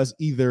because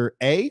either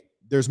A,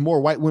 there's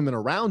more white women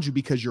around you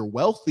because you're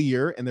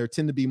wealthier and there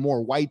tend to be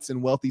more whites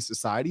in wealthy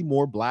society,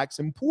 more blacks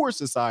in poor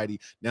society.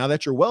 Now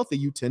that you're wealthy,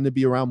 you tend to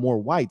be around more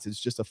whites. It's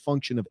just a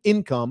function of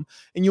income.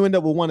 And you end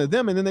up with one of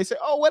them. And then they say,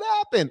 oh, what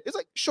happened? It's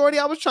like, shorty,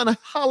 I was trying to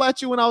holler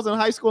at you when I was in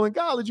high school and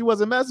college. You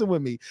wasn't messing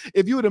with me.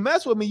 If you would have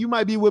messed with me, you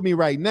might be with me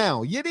right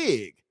now. You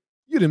dig?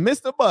 You done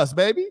missed the bus,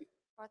 baby.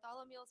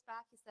 Bartholomew's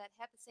back. He said,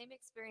 had the same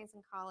experience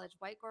in college.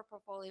 White girl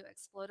portfolio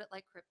exploded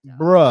like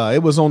crypto. Bruh,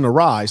 it was on the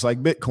rise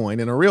like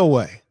Bitcoin in a real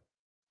way.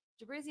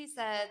 Jabrizi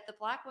said, the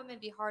black women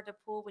be hard to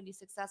pull when you're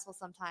successful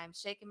sometimes.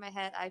 Shaking my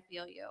head, I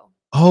feel you.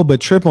 Oh,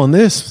 but trip on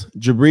this,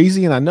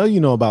 Jabrizi, and I know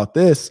you know about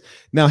this.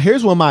 Now,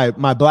 here's when my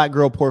black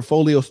girl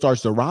portfolio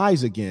starts to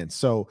rise again.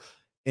 So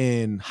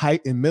in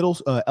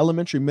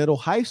elementary, middle,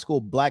 high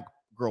school, black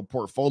girl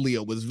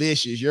portfolio was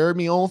vicious. You heard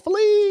me, on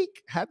fleek,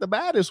 had the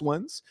baddest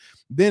ones.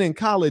 Then in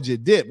college,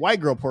 it did. White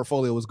girl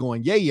portfolio was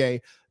going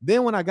yay.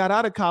 Then when I got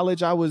out of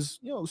college, I was,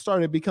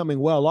 started becoming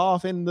well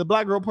off, and the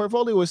black girl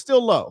portfolio was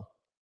still low.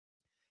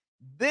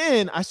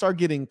 Then I start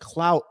getting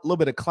clout, a little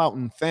bit of clout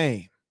and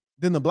fame.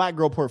 Then the black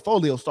girl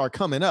portfolio start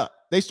coming up.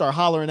 They start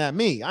hollering at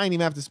me. I ain't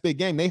even have to spit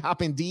game. They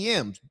hop in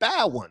DMs,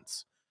 bad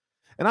ones.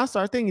 And I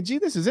start thinking, gee,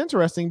 this is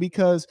interesting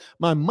because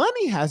my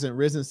money hasn't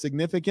risen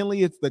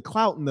significantly. It's the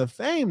clout and the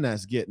fame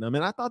that's getting them.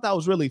 And I thought that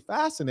was really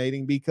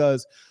fascinating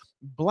because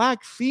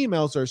black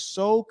females are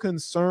so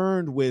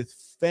concerned with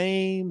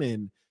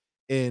fame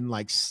and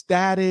like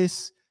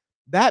status.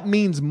 That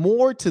means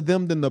more to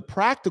them than the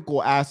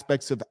practical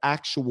aspects of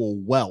actual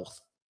wealth.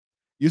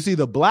 You see,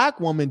 the black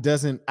woman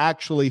doesn't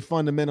actually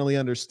fundamentally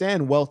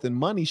understand wealth and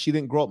money. She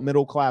didn't grow up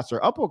middle class or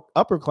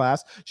upper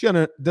class. She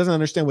doesn't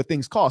understand what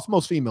things cost.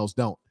 Most females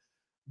don't.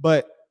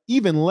 But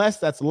even less,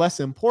 that's less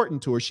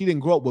important to her. She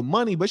didn't grow up with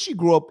money, but she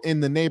grew up in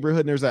the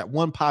neighborhood. And there's that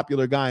one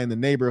popular guy in the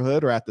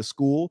neighborhood or at the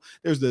school.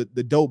 There's the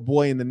dope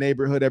boy in the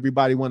neighborhood.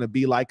 Everybody want to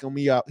be like him.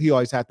 He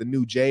always had the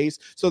new J's.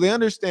 So they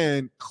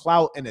understand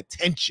clout and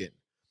attention.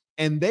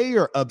 And they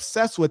are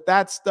obsessed with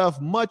that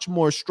stuff much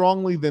more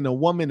strongly than a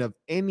woman of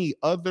any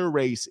other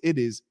race. It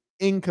is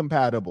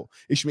incompatible.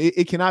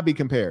 It cannot be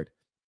compared.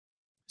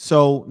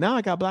 So now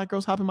I got black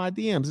girls hopping my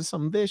DMs. It's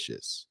something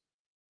vicious.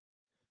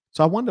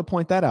 So I wanted to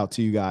point that out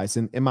to you guys.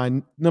 And in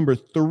my number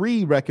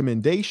 3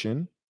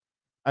 recommendation,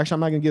 actually, I'm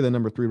not going to give the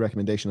number 3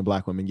 recommendation to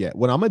black women yet.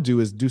 What I'm going to do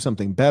is do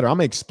something better. I'm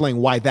going to explain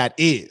why that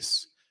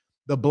is.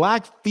 The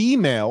black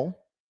female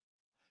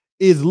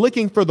is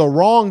looking for the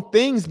wrong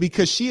things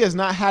because she has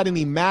not had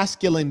any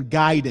masculine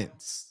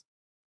guidance.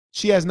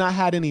 She has not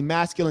had any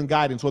masculine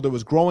guidance, whether it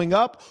was growing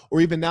up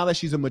or even now that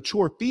she's a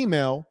mature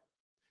female.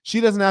 She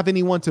doesn't have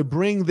anyone to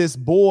bring this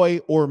boy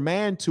or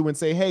man to and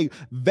say, hey,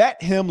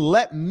 vet him.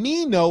 Let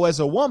me know as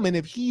a woman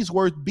if he's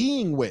worth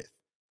being with.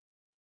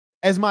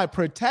 As my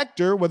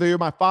protector, whether you're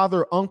my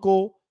father,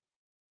 uncle,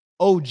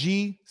 OG,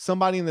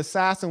 somebody in the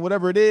SaSn,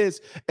 whatever it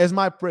is, as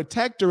my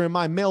protector and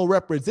my male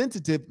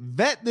representative,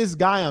 vet this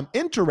guy I'm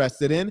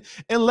interested in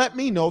and let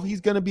me know if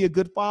he's going to be a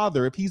good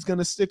father, if he's going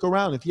to stick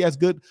around, if he has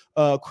good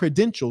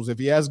credentials, if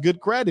he has good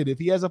credit, if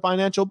he has a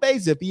financial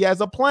base, if he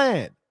has a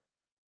plan.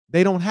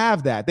 They don't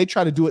have that. They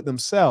try to do it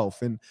themselves.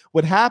 And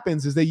what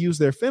happens is they use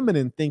their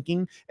feminine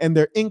thinking and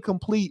their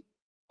incomplete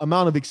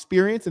amount of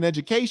experience and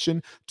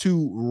education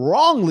to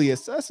wrongly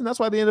assess. And that's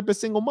why they end up as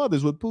single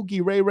mothers with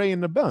Pookie, Ray Ray,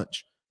 and the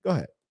bunch. Go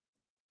ahead.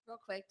 Real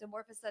quick,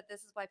 Demorphous said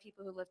this is why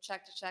people who live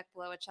check to check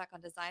below a check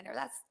on designer.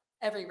 That's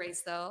every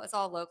race, though. It's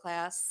all low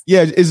class.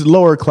 Yeah, it's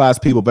lower class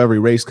people of every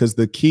race, because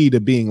the key to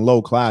being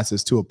low class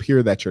is to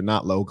appear that you're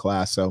not low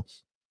class. So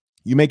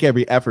you make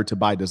every effort to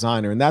buy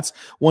designer. And that's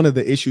one of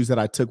the issues that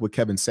I took with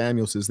Kevin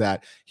Samuels, is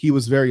that he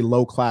was very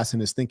low class in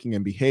his thinking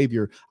and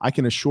behavior. I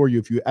can assure you,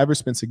 if you ever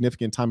spend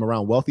significant time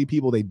around wealthy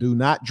people, they do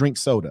not drink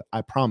soda.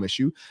 I promise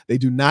you. They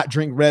do not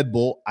drink Red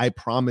Bull. I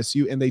promise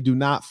you. And they do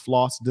not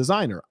floss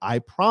designer. I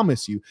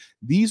promise you.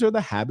 These are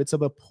the habits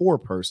of a poor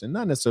person,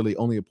 not necessarily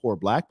only a poor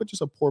black, but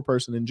just a poor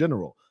person in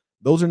general.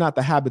 Those are not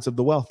the habits of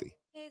the wealthy.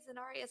 Hey,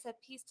 Zenaria said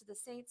peace to the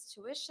saints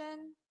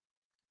tuition.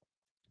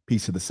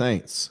 Peace to the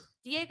saints.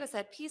 Diego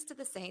said, peace to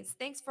the saints.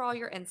 Thanks for all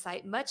your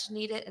insight. Much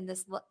needed in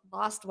this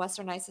lost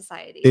westernized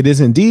society. It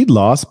is indeed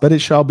lost, but it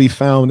shall be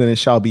found and it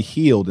shall be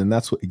healed. And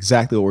that's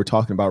exactly what we're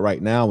talking about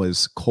right now,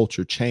 is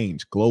culture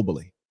change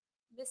globally.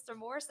 Mr.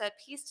 Moore said,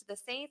 peace to the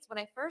saints. When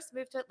I first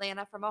moved to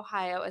Atlanta from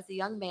Ohio as a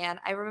young man,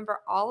 I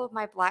remember all of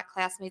my black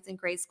classmates in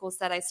grade school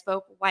said I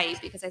spoke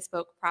white because I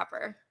spoke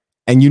proper.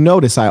 And you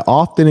notice I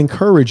often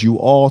encourage you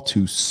all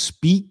to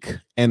speak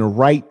and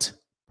write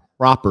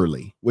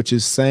properly, which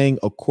is saying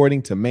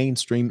according to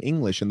mainstream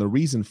English. And the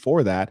reason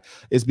for that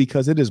is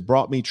because it has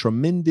brought me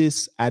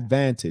tremendous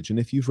advantage. And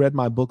if you've read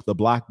my book, The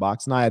Black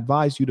Box, and I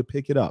advise you to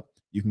pick it up,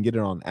 you can get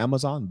it on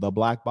Amazon, The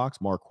Black Box,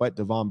 Marquette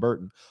Devon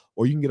Burton,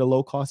 or you can get a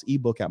low-cost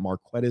ebook at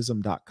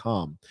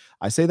marquettism.com.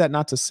 I say that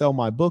not to sell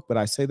my book, but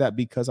I say that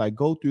because I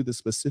go through the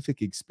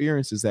specific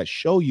experiences that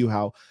show you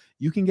how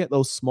you can get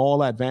those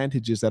small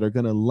advantages that are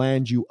going to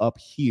land you up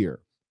here.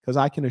 Because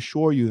I can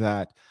assure you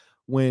that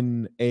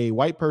when a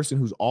white person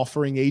who's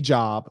offering a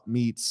job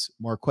meets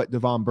Marquette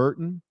Devon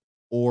Burton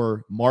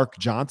or Mark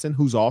Johnson,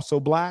 who's also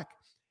black,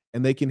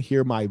 and they can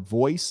hear my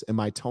voice and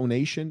my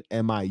tonation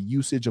and my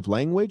usage of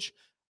language,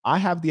 I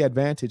have the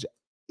advantage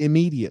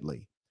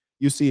immediately.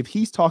 You see, if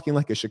he's talking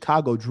like a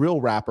Chicago drill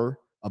rapper,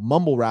 a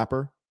mumble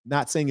rapper,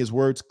 not saying his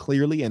words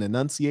clearly and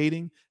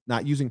enunciating,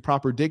 not using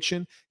proper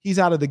diction, he's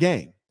out of the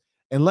game.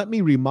 And let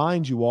me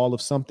remind you all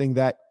of something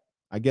that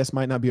I guess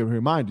might not be a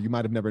reminder. You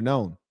might have never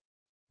known.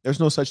 There's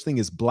no such thing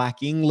as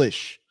black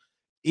English.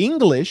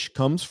 English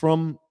comes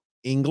from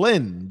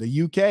England,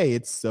 the UK.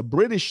 It's a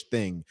British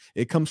thing.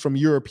 It comes from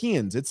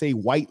Europeans. It's a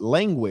white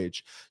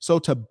language. So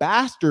to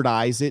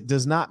bastardize it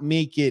does not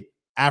make it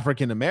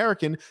African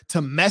American.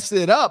 To mess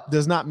it up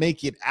does not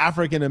make it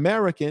African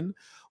American.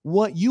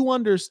 What you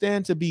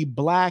understand to be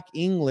black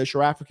English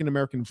or African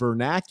American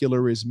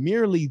vernacular is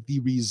merely the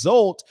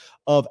result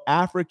of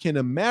African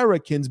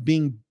Americans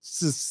being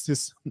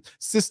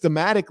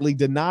systematically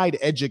denied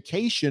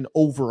education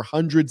over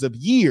hundreds of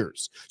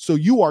years. So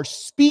you are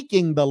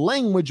speaking the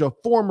language of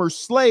former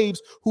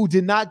slaves who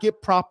did not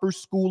get proper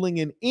schooling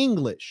in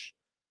English.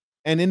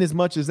 And in as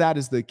much as that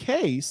is the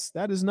case,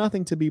 that is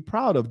nothing to be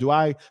proud of. Do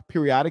I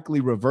periodically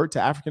revert to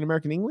African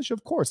American English?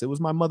 Of course, it was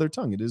my mother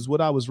tongue. It is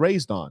what I was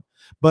raised on.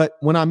 But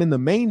when I'm in the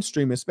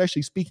mainstream,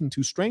 especially speaking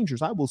to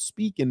strangers, I will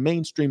speak in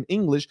mainstream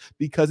English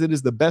because it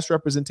is the best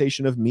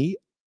representation of me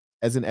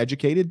as an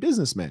educated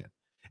businessman.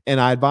 And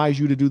I advise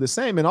you to do the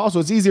same. And also,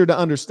 it's easier to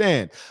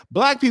understand.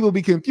 Black people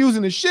be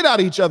confusing the shit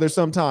out of each other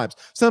sometimes.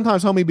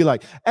 Sometimes homie be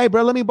like, hey,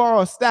 bro, let me borrow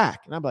a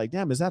stack. And I'm like,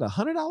 damn, is that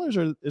 $100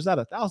 or is that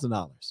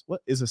 $1,000?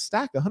 What is a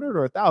stack, 100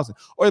 or 1,000?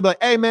 Or they're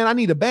like, hey, man, I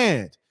need a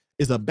band.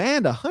 Is a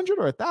band 100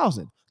 or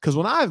 1,000? Because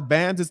when I have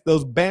bands, it's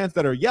those bands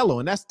that are yellow,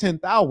 and that's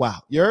 10,000. Wow.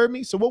 You heard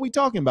me? So what we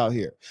talking about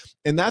here?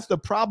 And that's the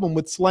problem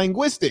with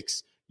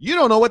slangistics. You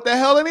don't know what the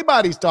hell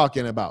anybody's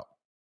talking about.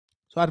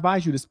 So I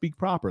advise you to speak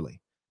properly.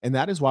 And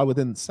that is why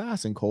within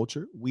SaSn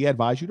culture, we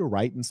advise you to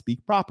write and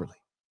speak properly.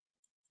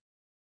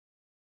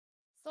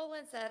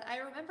 Solon said, I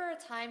remember a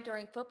time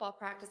during football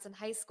practice in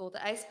high school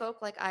that I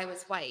spoke like I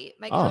was white.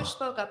 My coach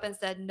spoke up and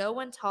said, no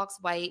one talks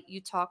white,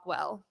 you talk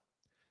well.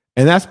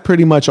 And that's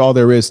pretty much all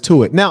there is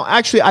to it. Now,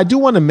 actually, I do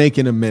want to make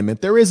an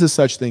amendment. There is a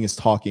such thing as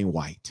talking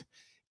white.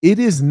 It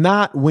is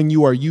not when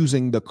you are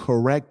using the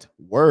correct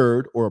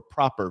word or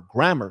proper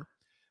grammar,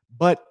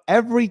 but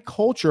every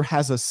culture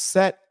has a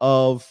set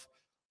of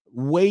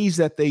ways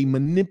that they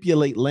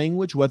manipulate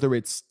language, whether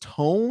it's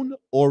tone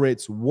or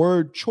it's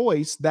word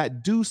choice,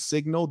 that do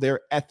signal their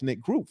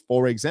ethnic group.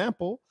 For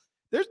example,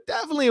 there's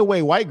definitely a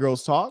way white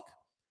girls talk.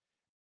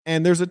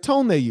 And there's a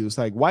tone they use.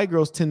 Like white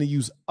girls tend to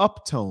use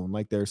uptone,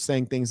 like they're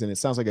saying things and it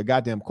sounds like a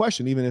goddamn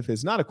question, even if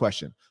it's not a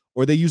question.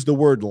 Or they use the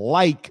word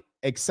like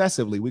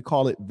excessively. We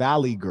call it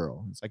valley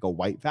girl. It's like a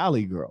white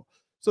valley girl.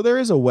 So there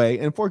is a way.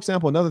 And for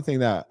example, another thing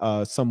that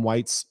some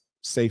whites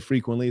say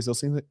frequently is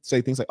they'll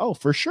say things like, oh,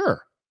 for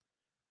sure.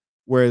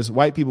 Whereas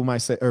white people might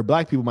say, or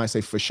black people might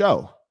say, for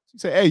sure. You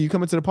say, hey, you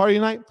coming to the party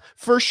tonight?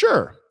 For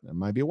sure. That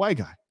might be a white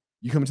guy.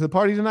 You coming to the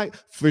party tonight?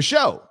 For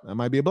sure. That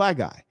might be a black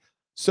guy.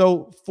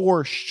 So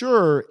for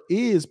sure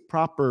is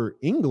proper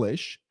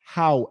English.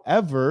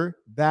 However,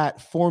 that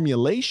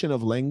formulation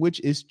of language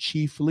is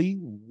chiefly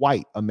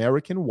white,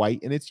 American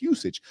white in its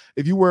usage.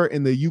 If you were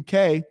in the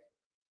UK,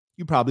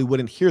 you probably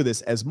wouldn't hear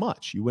this as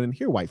much. You wouldn't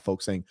hear white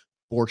folks saying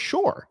for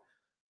sure.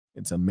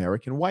 It's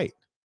American white.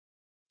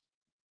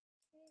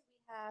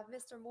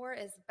 Mr. Moore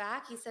is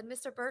back. He said,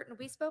 Mr. Burton,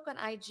 we spoke on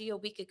IG a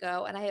week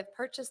ago, and I have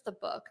purchased the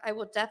book. I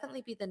will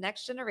definitely be the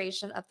next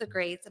generation of the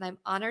greats, and I'm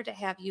honored to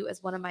have you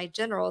as one of my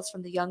generals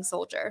from the young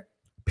soldier.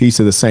 Peace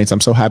to the saints.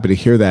 I'm so happy to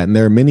hear that. And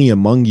there are many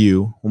among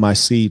you whom I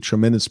see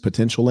tremendous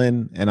potential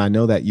in, and I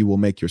know that you will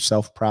make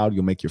yourself proud.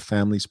 You'll make your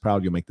families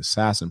proud. You'll make the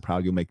SaSn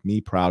proud. You'll make me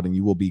proud, and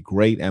you will be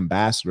great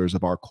ambassadors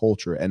of our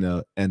culture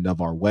and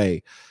of our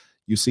way.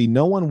 You see,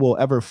 no one will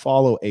ever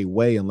follow a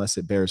way unless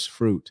it bears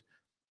fruit.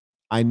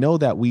 I know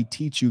that we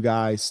teach you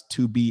guys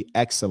to be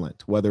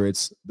excellent, whether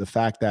it's the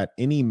fact that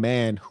any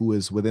man who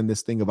is within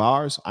this thing of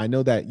ours, I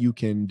know that you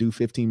can do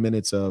 15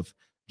 minutes of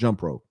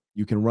jump rope.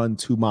 You can run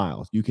 2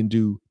 miles. You can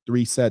do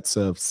 3 sets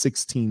of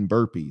 16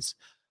 burpees.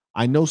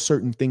 I know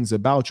certain things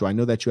about you. I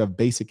know that you have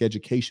basic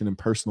education in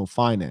personal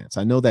finance.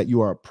 I know that you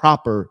are a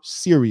proper,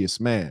 serious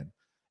man.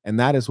 And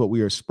that is what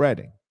we are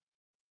spreading.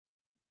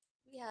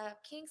 We have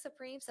King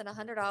Supreme sent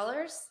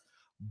 $100.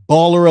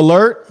 Baller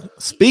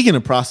alert. Speaking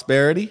of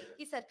prosperity.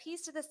 He said,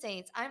 peace to the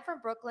saints. I'm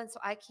from Brooklyn, so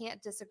I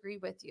can't disagree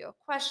with you.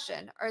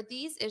 Question, are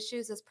these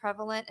issues as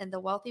prevalent in the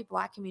wealthy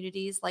Black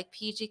communities like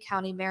PG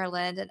County,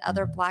 Maryland, and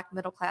other Black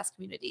middle-class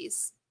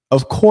communities?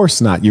 Of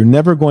course not. You're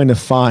never going to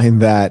find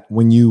that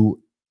when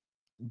you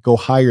go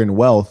higher in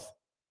wealth,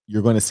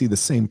 you're going to see the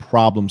same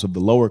problems of the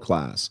lower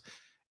class.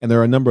 And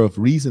there are a number of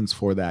reasons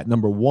for that.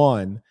 Number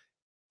one,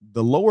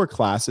 the lower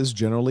classes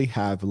generally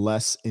have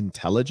less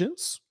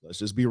intelligence. Let's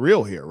just be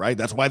real here, right?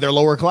 That's why they're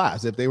lower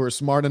class. If they were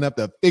smart enough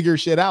to figure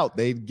shit out,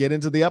 they'd get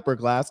into the upper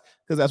class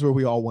because that's where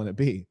we all want to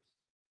be.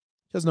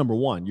 Because number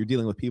one, you're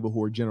dealing with people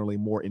who are generally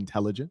more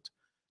intelligent.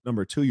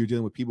 Number two, you're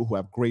dealing with people who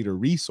have greater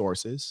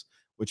resources,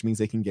 which means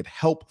they can get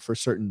help for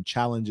certain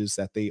challenges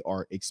that they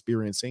are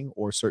experiencing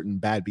or certain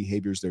bad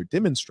behaviors they're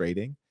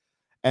demonstrating.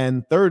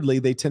 And thirdly,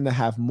 they tend to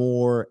have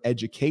more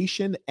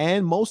education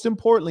and, most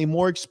importantly,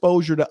 more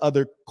exposure to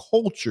other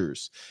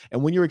cultures.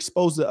 And when you're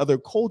exposed to other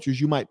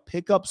cultures, you might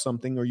pick up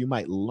something or you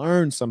might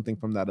learn something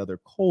from that other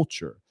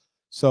culture.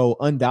 So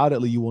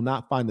undoubtedly, you will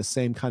not find the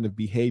same kind of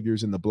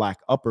behaviors in the Black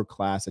upper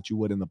class that you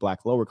would in the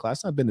Black lower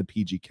class. I've been to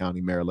PG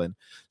County, Maryland,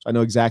 so I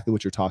know exactly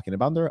what you're talking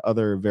about. There are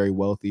other very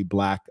wealthy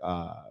Black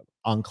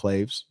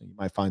enclaves. You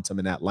might find some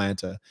in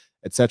Atlanta,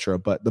 etc.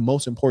 But the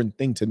most important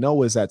thing to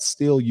know is that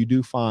still you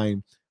do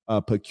find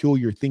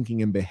peculiar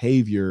thinking and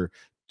behavior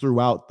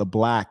throughout the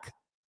Black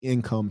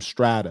income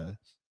strata.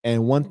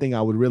 And one thing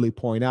I would really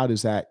point out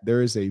is that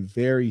there is a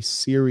very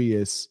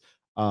serious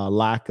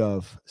lack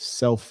of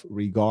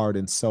self-regard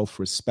and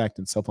self-respect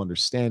and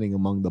self-understanding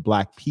among the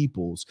Black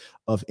peoples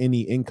of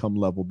any income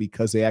level,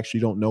 because they actually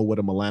don't know what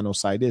a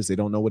melanocyte is. They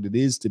don't know what it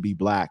is to be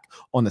Black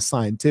on a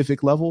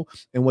scientific level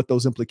and what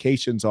those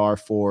implications are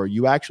for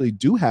you actually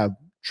do have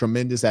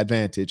tremendous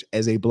advantage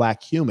as a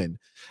Black human.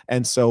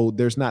 And so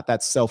there's not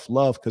that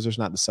self-love because there's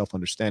not the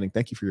self-understanding.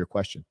 Thank you for your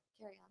question.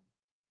 Carry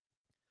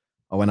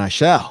on. Oh, and I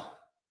shall.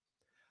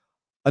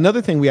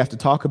 Another thing we have to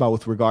talk about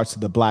with regards to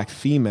the Black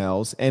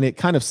females, and it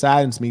kind of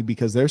saddens me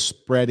because they're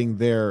spreading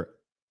their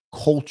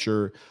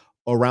culture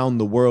around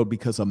the world,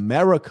 because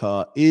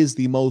America is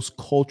the most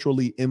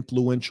culturally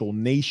influential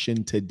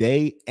nation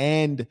today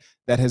and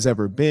that has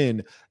ever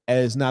been,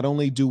 as not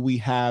only do we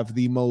have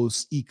the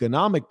most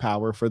economic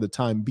power for the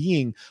time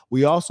being,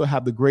 we also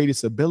have the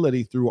greatest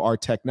ability through our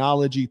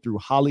technology, through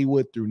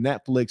Hollywood, through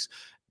Netflix,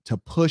 to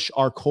push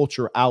our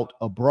culture out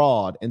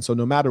abroad. And so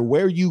no matter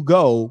where you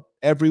go,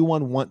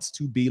 everyone wants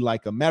to be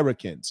like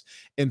Americans.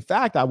 In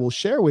fact, I will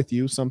share with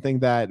you something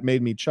that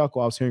made me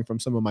chuckle. I was hearing from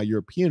some of my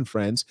European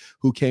friends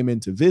who came in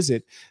to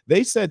visit.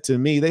 They said to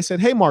me, they said,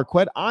 hey,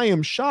 Marquette, I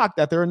am shocked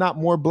that there are not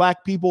more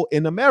Black people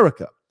in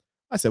America.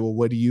 I said, well,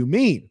 what do you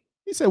mean?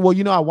 He said, well,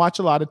 you know, I watch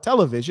a lot of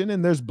television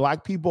and there's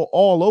Black people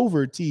all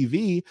over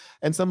TV.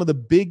 And some of the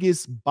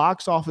biggest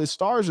box office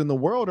stars in the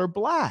world are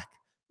Black.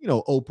 You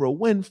know, Oprah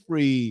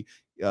Winfrey,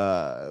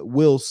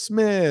 Will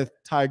Smith,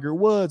 Tiger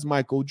Woods,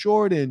 Michael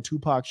Jordan,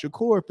 Tupac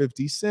Shakur,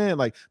 50 Cent.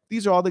 Like,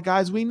 these are all the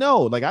guys we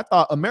know. Like, I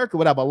thought America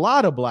would have a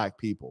lot of Black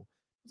people.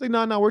 It's like,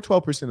 no, we're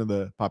 12% of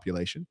the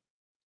population.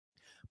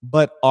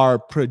 But our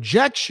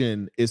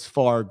projection is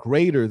far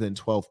greater than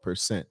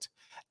 12%.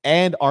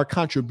 And our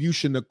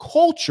contribution to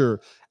culture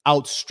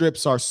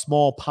outstrips our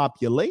small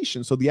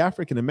population. So the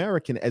African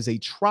American as a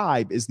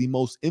tribe is the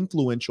most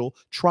influential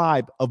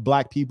tribe of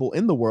Black people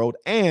in the world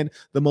and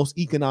the most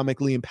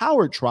economically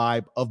empowered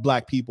tribe of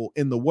Black people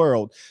in the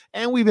world.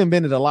 And we've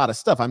invented a lot of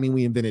stuff. I mean,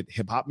 we invented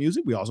hip hop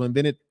music. We also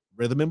invented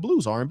rhythm and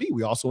blues, R&B.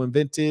 We also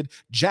invented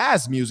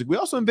jazz music. We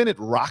also invented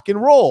rock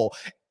and roll,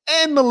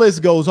 and the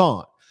list goes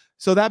on.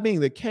 So that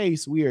being the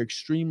case, we are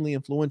extremely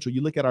influential.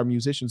 You look at our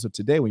musicians of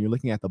today, when you're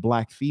looking at the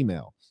Black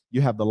female, you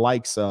have the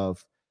likes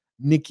of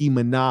Nicki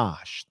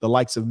Minaj, the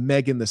likes of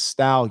Megan Thee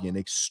Stallion,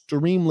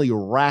 extremely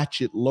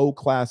ratchet,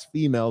 low-class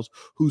females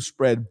who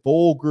spread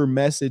vulgar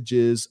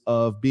messages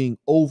of being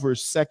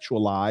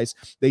over-sexualized.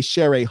 They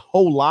share a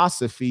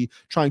holosophy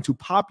trying to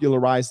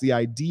popularize the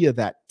idea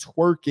that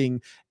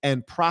twerking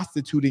and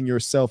prostituting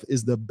yourself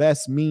is the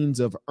best means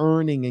of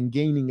earning and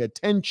gaining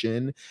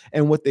attention.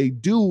 And what they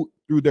do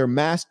through their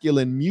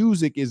masculine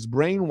music is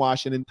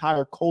brainwash an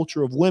entire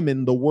culture of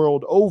women the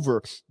world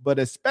over, but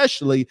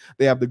especially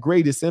they have the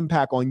greatest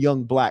impact on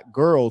young Black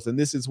girls. And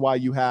this is why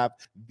you have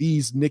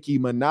these Nicki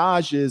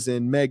Minaj's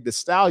and Meg Thee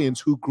Stallions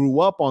who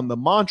grew up on the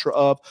mantra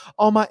of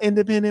all my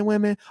independent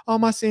women, all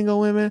my single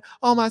women,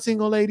 all my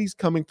single ladies,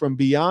 coming from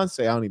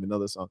Beyonce. I don't even know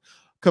the song.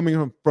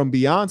 Coming from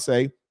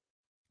Beyonce,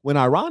 when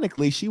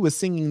ironically she was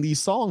singing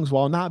these songs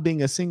while not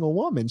being a single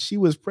woman. She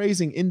was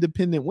praising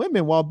independent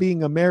women while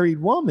being a married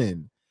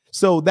woman.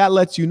 So that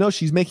lets you know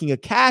she's making a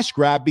cash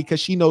grab because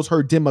she knows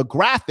her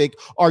demographic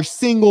are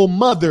single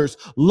mothers,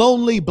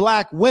 lonely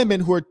Black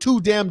women who are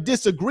too damn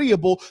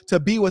disagreeable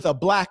to be with a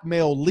Black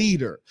male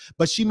leader.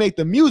 But she made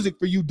the music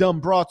for you dumb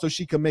broad so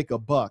she can make a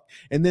buck.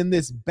 And then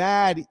this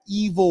bad,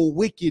 evil,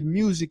 wicked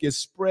music is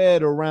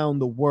spread around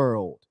the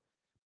world.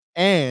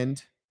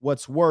 And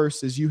what's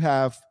worse is you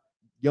have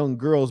young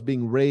girls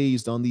being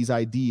raised on these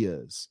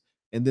ideas,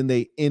 and then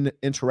they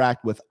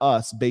interact with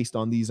us based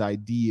on these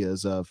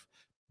ideas of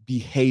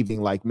behaving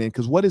like men.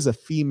 Because what is a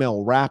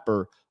female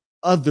rapper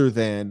other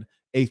than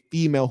a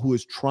female who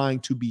is trying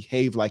to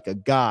behave like a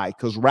guy?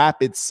 Because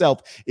rap itself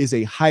is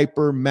a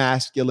hyper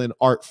masculine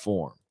art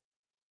form.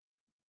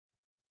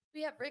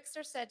 We have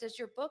Rickster said, does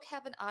your book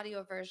have an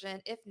audio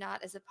version? If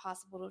not, is it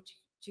possible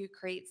to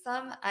create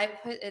some? I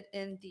put it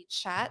in the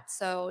chat,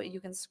 so you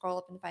can scroll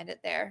up and find it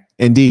there.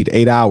 Indeed,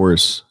 8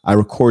 hours. I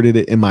recorded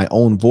it in my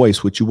own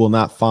voice, which you will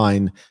not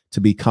find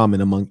to be common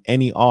among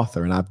any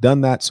author. And I've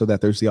done that so that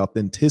there's the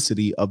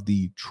authenticity of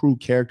the true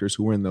characters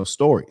who were in those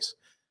stories.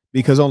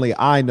 Because only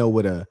I know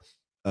what a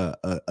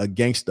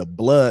gangsta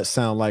blood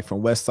sound like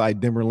from West Side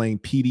Denver Lane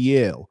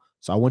PDL.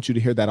 So I want you to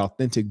hear that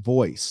authentic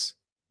voice.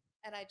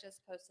 And I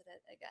just posted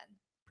it again.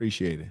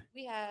 Appreciate it.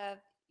 We have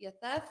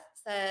Yatheth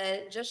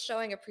said, just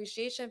showing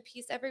appreciation.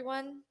 Peace,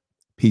 everyone.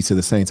 Peace to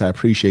the saints. I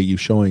appreciate you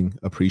showing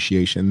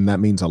appreciation. And that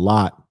means a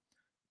lot.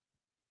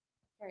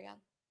 Carry on.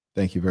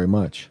 Thank you very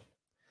much.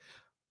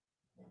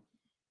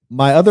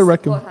 My other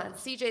recommendation.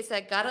 CJ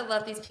said, gotta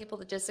love these people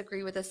that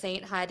disagree with a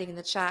saint hiding in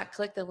the chat.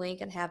 Click the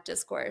link and have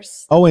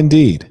discourse. Oh,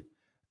 indeed.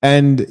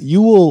 And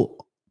you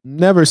will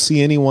never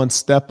see anyone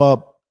step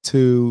up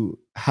to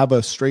have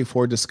a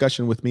straightforward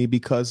discussion with me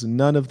because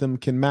none of them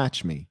can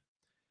match me.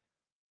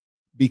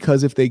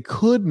 Because if they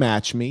could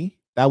match me,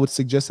 that would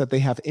suggest that they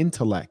have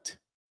intellect.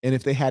 And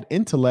if they had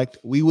intellect,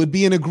 we would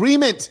be in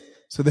agreement.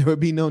 So there would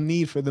be no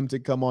need for them to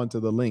come onto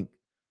the link.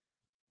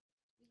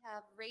 We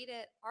have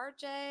Rated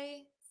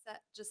RJ,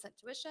 just sent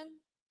tuition.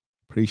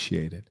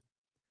 Appreciate it.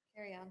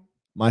 Carry on.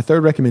 My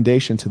third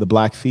recommendation to the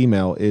Black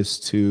female is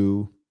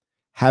to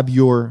have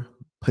your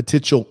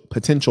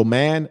potential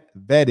man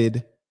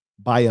vetted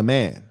by a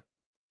man.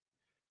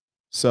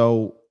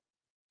 So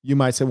you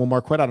might say, well,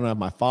 Marquette, I don't have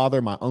my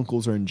father, my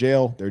uncles are in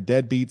jail, they're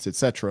deadbeats,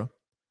 etc.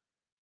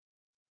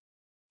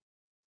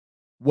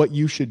 What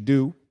you should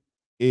do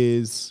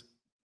is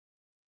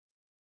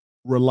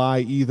rely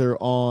either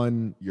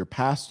on your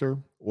pastor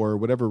or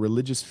whatever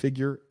religious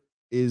figure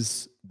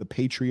is the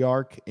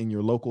patriarch in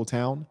your local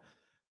town,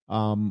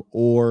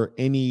 or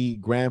any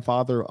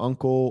grandfather,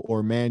 uncle,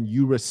 or man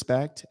you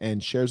respect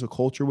and shares a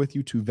culture with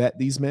you to vet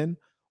these men.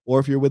 Or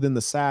if you're within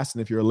the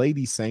SaSn, if you're a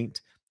lady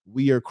saint,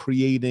 we are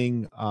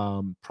creating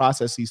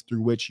processes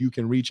through which you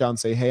can reach out and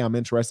say, hey, I'm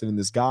interested in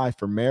this guy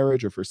for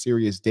marriage or for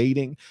serious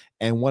dating.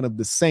 And one of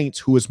the saints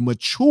who is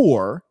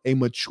mature, a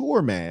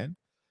mature man,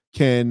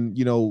 can,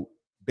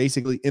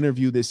 basically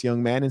interview this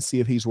young man and see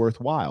if he's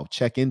worthwhile.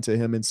 Check into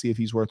him and see if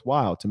he's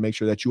worthwhile to make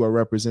sure that you are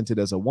represented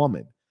as a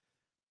woman.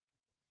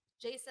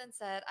 Jason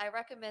said, I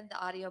recommend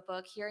the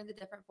audiobook. Hearing the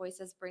different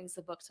voices brings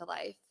the book to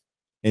life.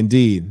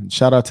 Indeed.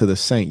 Shout out to the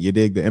saint. You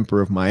dig, the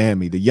Emperor of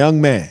Miami, the young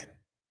man.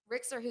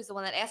 Rickster, who's the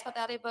one that asked about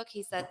the audiobook,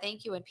 he said,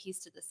 thank you and peace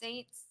to the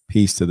saints.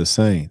 Peace to the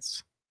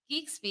saints.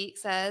 Geek Speak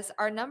says,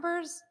 our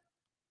numbers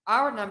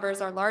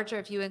are larger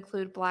if you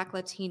include Black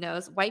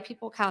Latinos. White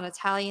people count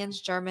Italians,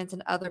 Germans,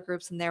 and other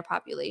groups in their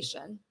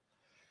population.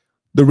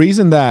 The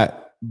reason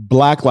that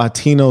Black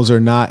Latinos are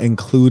not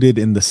included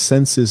in the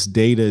census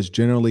data is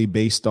generally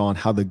based on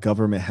how the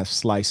government has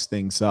sliced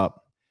things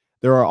up.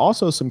 There are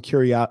also some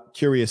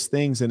curious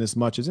things in as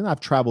much as, and I've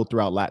traveled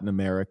throughout Latin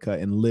America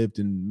and lived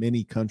in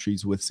many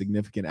countries with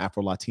significant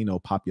Afro-Latino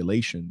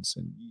populations.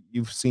 And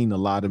you've seen a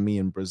lot of me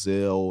in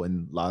Brazil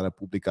and La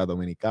República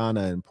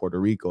Dominicana and Puerto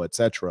Rico,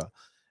 etc.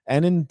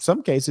 And in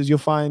some cases, you'll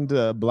find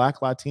Black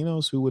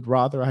Latinos who would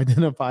rather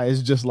identify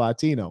as just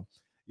Latino.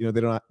 They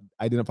don't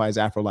identify as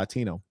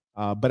Afro-Latino.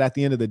 But at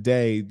the end of the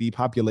day, the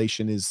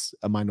population is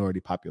a minority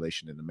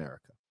population in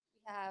America.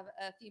 Have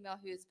a female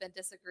who's been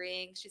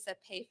disagreeing. She said,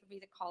 pay for me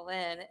to call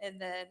in. And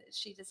then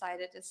she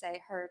decided to say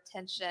her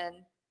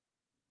attention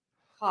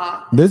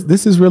cost.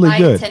 This is really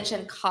good.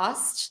 Attention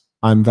cost.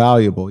 I'm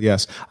valuable.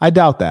 Yes. I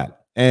doubt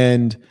that.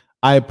 And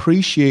I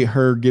appreciate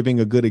her giving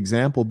a good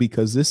example,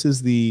 because this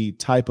is the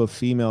type of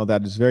female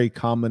that is very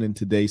common in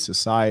today's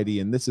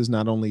society. And this is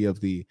not only of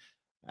the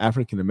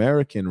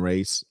African-American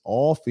race.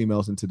 All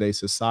females in today's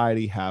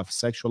society have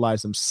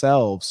sexualized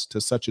themselves to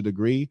such a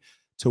degree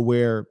to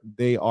where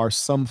they are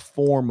some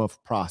form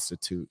of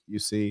prostitute, you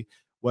see,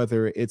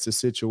 whether it's a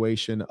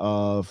situation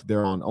of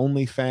they're on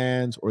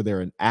OnlyFans or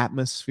they're an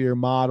atmosphere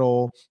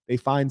model. They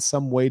find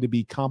some way to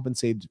be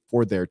compensated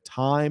for their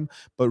time,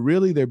 but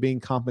really they're being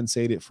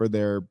compensated for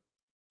their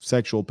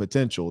sexual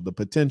potential, the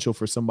potential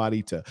for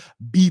somebody to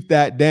beat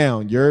that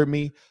down. You heard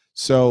me?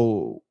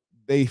 So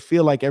they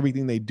feel like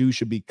everything they do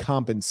should be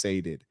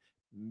compensated.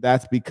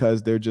 That's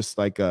because they're just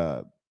like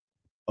a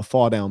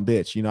fall down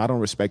bitch. I don't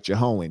respect your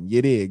hoeing.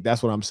 You dig?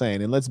 That's what I'm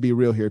saying. And let's be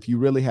real here. If you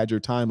really had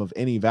your time of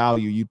any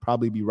value, you'd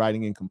probably be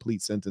writing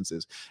incomplete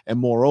sentences. And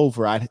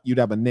moreover, you'd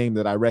have a name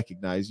that I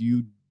recognize.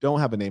 You don't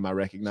have a name I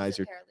recognize.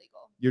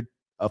 You're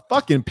a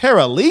fucking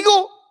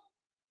paralegal?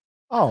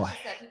 Oh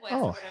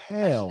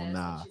hell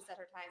nah.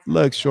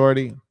 Look,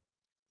 Shorty,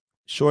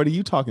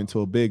 you talking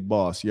to a big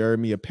boss. You heard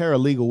me? A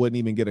paralegal wouldn't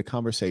even get a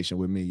conversation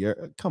with me.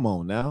 Come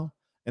on now.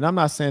 And I'm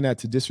not saying that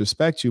to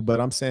disrespect you, but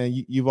I'm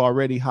saying you've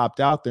already hopped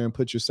out there and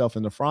put yourself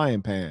in the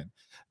frying pan.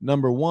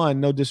 Number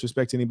one, no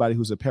disrespect to anybody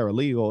who's a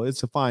paralegal.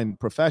 It's a fine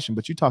profession,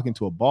 but you're talking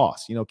to a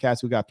boss.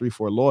 Cats who got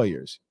 3-4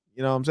 lawyers.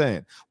 You know what I'm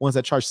saying? Ones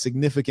that charge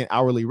significant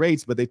hourly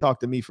rates, but they talk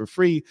to me for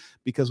free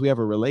because we have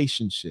a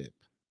relationship.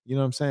 You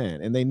know what I'm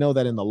saying? And they know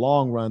that in the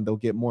long run, they'll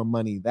get more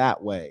money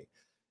that way.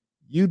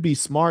 You'd be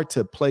smart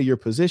to play your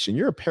position.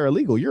 You're a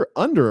paralegal. You're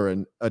under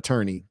an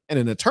attorney, and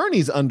an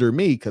attorney's under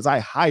me because I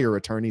hire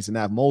attorneys and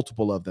have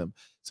multiple of them.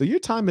 So your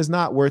time is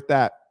not worth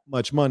that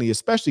much money,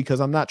 especially because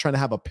I'm not trying to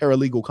have a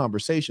paralegal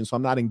conversation. So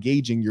I'm not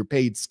engaging your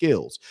paid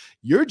skills.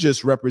 You're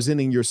just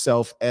representing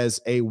yourself as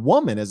a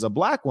woman, as a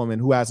Black woman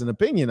who has an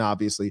opinion,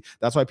 obviously.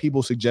 That's why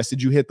people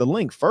suggested you hit the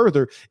link.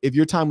 Further, if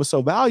your time was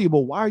so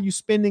valuable, why are you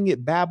spending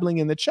it babbling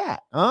in the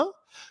chat?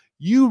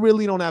 You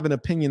really don't have an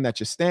opinion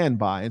that you stand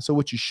by. And so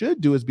what you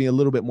should do is be a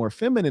little bit more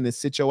feminine and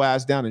sit your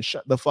ass down and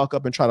shut the fuck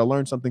up and try to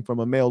learn something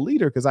from a male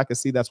leader, because I can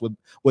see that's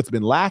what's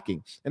been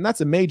lacking. And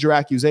that's a major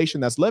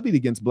accusation that's levied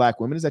against Black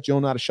women, is that you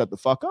don't know how to shut the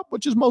fuck up,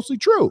 which is mostly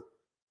true.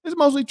 It's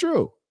mostly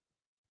true.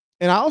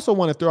 And I also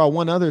want to throw out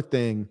one other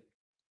thing.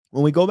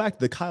 When we go back to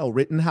the Kyle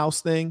Rittenhouse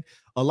thing,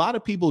 a lot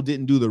of people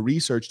didn't do the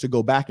research to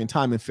go back in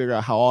time and figure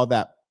out how all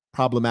that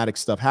problematic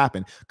stuff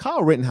happened.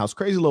 Kyle Rittenhouse,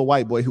 crazy little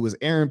white boy who was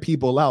airing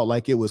people out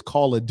like it was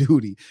Call of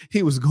Duty.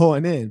 He was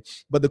going in.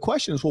 But the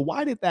question is, well,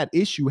 why did that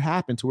issue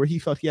happen to where he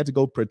felt he had to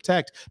go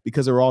protect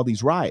because there were all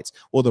these riots?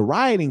 Well, the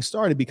rioting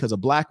started because a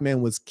Black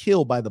man was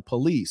killed by the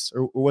police,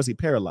 or was he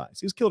paralyzed?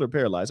 He was killed or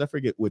paralyzed. I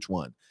forget which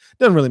one.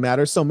 Doesn't really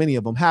matter. So many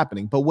of them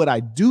happening. But what I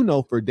do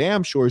know for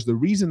damn sure is the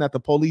reason that the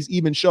police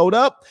even showed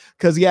up,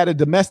 because he had a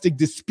domestic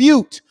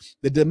dispute.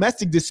 The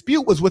domestic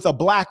dispute was with a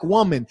Black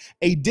woman,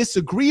 a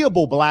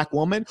disagreeable Black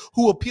woman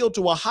who appealed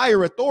to a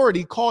higher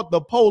authority, called the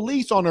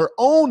police on her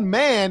own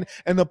man,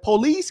 and the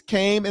police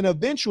came and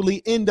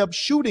eventually end up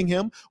shooting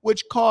him,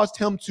 which caused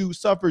him to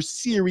suffer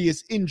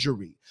serious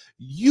injury.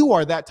 You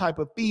are that type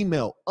of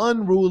female,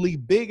 unruly,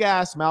 big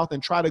ass mouth,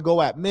 and try to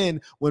go at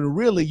men when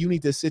really you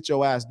need to sit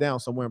your ass down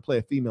somewhere and play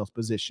a female's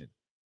position.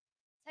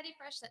 Teddy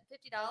Fresh sent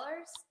 $50.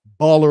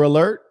 Baller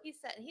alert. He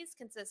said he's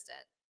consistent.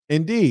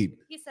 Indeed.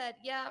 He said,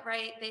 yeah,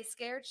 right. They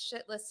scared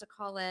shitless to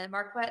call in.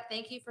 Marquette,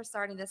 thank you for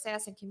starting the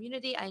SaSn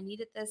community. I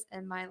needed this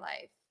in my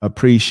life.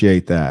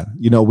 Appreciate that.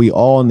 We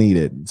all need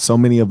it. So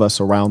many of us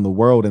around the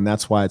world. And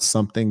that's why it's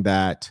something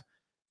that,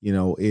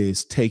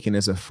 is taken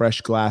as a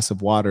fresh glass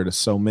of water to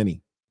so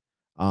many.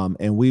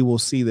 And we will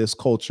see this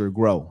culture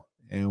grow,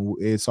 and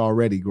it's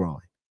already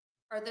growing.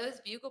 Are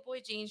those Bugle Boy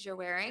jeans you're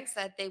wearing?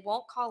 Said they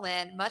won't call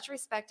in. Much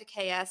respect to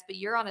KS, but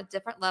you're on a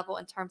different level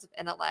in terms of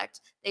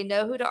intellect. They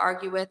know who to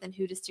argue with and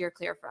who to steer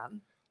clear from.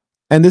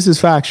 And this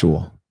is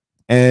factual.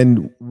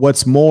 And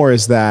what's more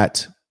is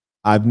that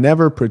I've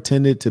never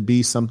pretended to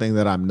be something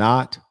that I'm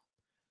not.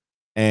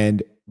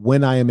 And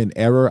when I am in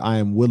error, I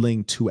am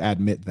willing to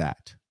admit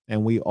that.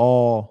 And we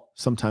all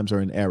sometimes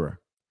are in error.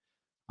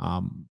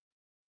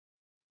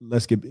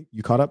 Let's get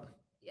you caught up.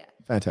 Yeah.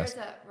 Fantastic.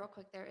 Real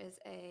quick, there is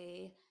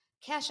a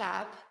Cash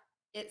App.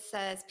 It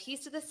says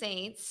Peace to the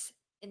Saints,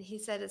 and he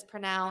said it's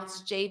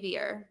pronounced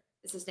Javier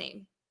is his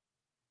name.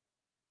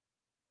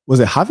 Was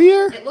it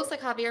Javier? It looks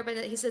like Javier, but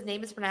his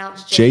name is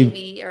pronounced J-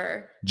 JV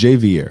or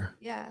Javier.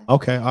 yeah.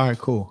 Okay. All right,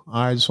 cool. All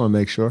right, I just want to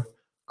make sure.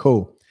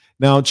 Cool.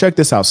 Now check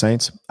this out,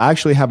 Saints. I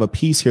actually have a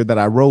piece here that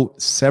I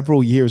wrote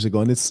several years ago,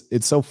 and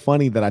it's so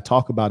funny that I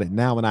talk about it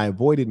now, and I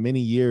avoided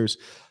many years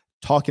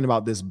talking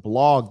about this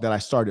blog that I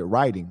started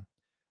writing.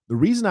 The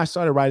reason I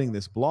started writing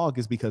this blog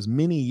is because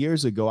many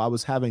years ago I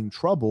was having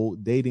trouble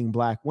dating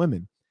Black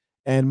women,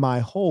 and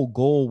my whole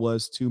goal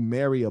was to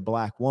marry a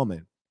Black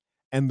woman.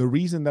 And the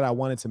reason that I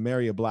wanted to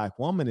marry a Black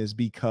woman is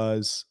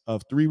because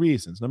of three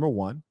reasons. Number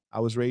one, I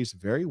was raised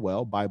very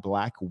well by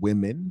Black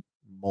women,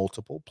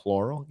 multiple,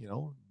 plural,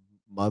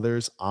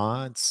 mothers,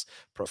 aunts,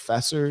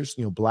 professors,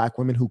 Black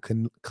women who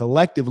can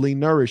collectively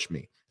nourish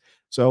me.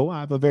 So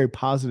I have a very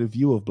positive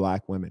view of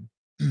Black women.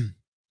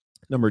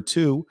 Number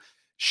two,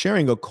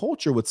 sharing a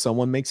culture with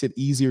someone makes it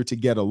easier to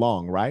get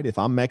along, right? If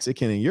I'm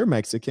Mexican and you're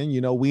Mexican,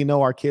 we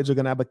know our kids are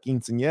going to have a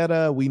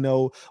quinceañera. We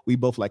know we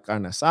both like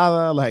carne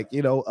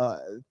asada.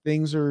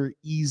 Things are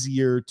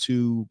easier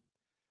to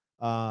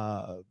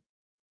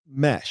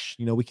mesh.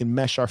 We can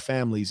mesh our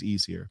families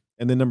easier.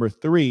 And then number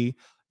three,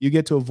 you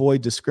get to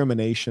avoid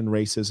discrimination,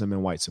 racism,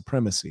 and white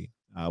supremacy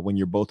when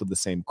you're both of the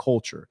same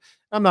culture.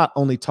 I'm not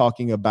only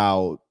talking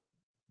about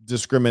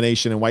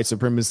discrimination and white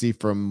supremacy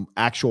from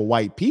actual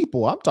white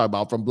people. I'm talking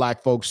about from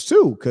Black folks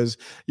too, because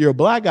you're a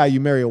Black guy, you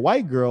marry a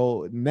white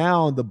girl.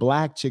 Now the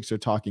Black chicks are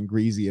talking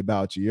greasy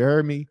about you. You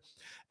heard me?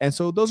 And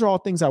so those are all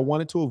things I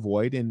wanted to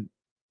avoid. And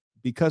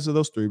because of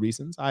those three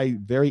reasons, I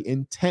very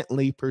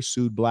intently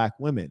pursued Black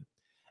women.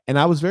 And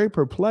I was very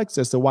perplexed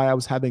as to why I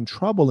was having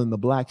trouble in the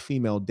Black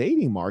female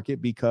dating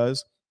market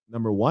because,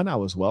 number one, I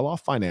was well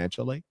off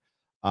financially.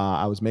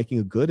 I was making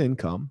a good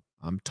income.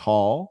 I'm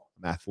tall,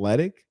 I'm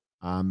athletic,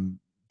 I'm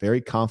very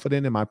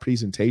confident in my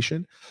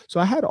presentation. So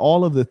I had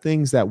all of the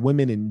things that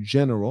women in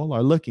general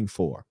are looking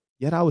for.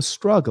 Yet I was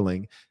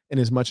struggling in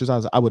as much as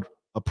I would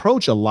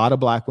approach a lot of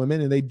Black women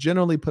and they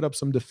generally put up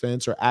some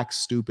defense or act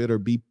stupid or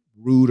be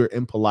rude or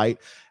impolite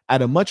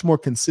at a much more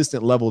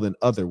consistent level than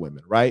other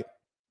women, right?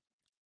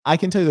 I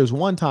can tell you there's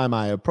one time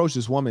I approached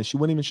this woman, she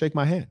wouldn't even shake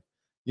my hand.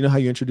 You know how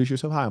you introduce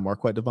yourself? Hi, I'm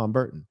Marquette Devon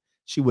Burton.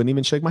 She wouldn't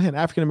even shake my hand.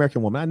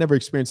 African-American woman. I never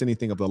experienced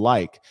anything of the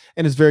like.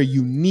 And it's very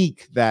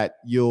unique that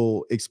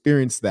you'll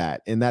experience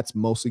that. And that's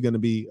mostly going to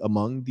be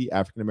among the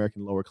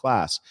African-American lower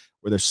class,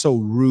 where they're so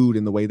rude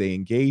in the way they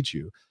engage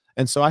you.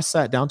 And so I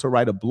sat down to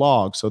write a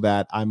blog so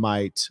that I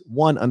might,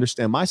 one,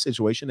 understand my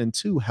situation, and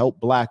two, help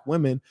Black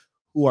women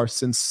who are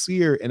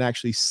sincere in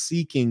actually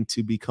seeking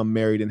to become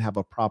married and have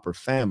a proper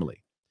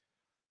family.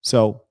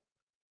 So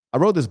I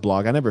wrote this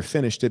blog. I never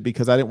finished it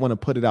because I didn't want to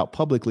put it out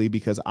publicly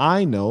because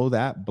I know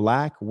that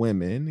Black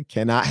women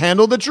cannot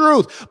handle the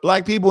truth.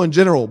 Black people in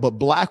general, but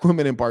Black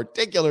women in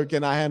particular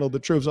cannot handle the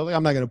truth. So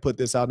I'm not going to put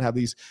this out and have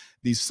these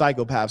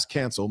psychopaths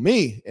cancel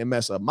me and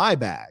mess up my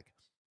bag.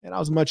 And I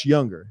was much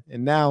younger.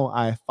 And now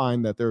I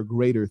find that there are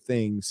greater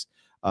things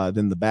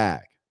than the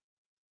bag.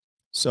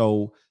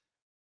 So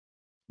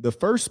the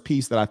first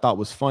piece that I thought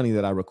was funny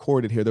that I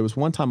recorded here, there was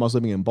one time I was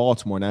living in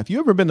Baltimore. Now, if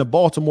you've ever been to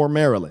Baltimore,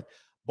 Maryland,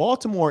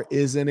 Baltimore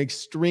is an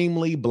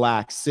extremely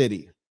Black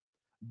city.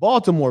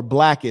 Baltimore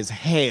Black as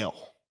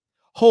hell.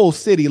 Whole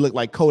city looked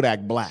like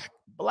Kodak Black.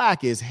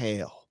 Black as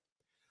hell.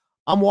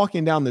 I'm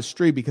walking down the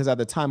street because at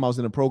the time I was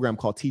in a program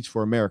called Teach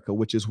for America,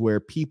 which is where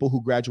people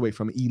who graduate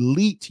from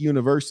elite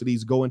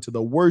universities go into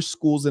the worst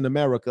schools in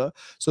America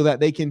so that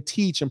they can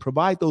teach and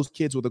provide those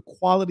kids with a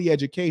quality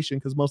education,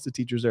 because most of the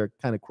teachers are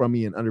kind of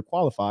crummy and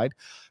underqualified,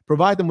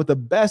 provide them with the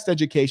best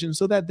education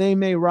so that they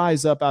may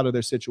rise up out of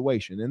their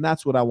situation. And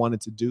that's what I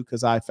wanted to do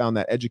because I found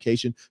that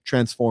education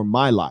transformed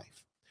my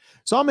life.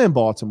 So I'm in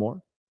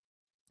Baltimore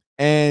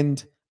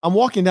and I'm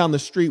walking down the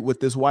street with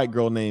this white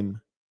girl named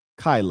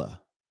Kyla,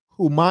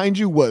 who, mind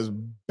you, was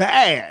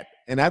bad.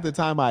 And at the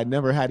time, I had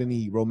never had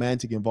any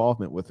romantic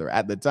involvement with her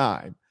at the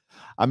time.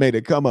 I made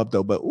it come up,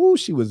 though, but ooh,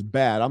 she was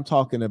bad. I'm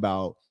talking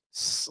about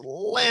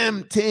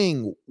slim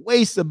ting,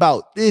 waist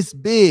about this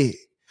big,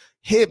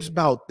 hips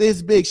about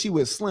this big. She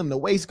was slim, the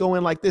waist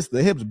going like this,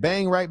 the hips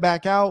bang right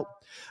back out.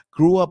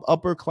 Grew up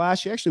upper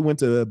class. She actually went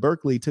to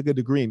Berkeley, took a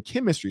degree in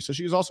chemistry. So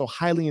she was also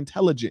highly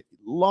intelligent,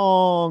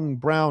 long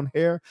brown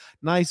hair,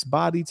 nice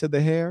body to the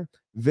hair,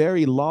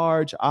 very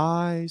large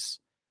eyes.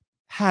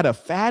 Had a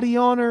fatty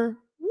on her.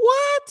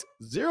 What?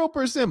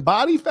 0%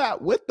 body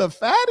fat with the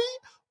fatty?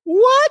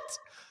 What?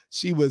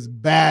 She was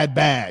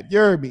bad. You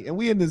heard me. And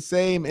we in the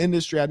same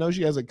industry. I know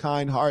she has a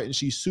kind heart and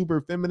she's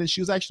super feminine.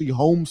 She was actually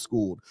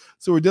homeschooled.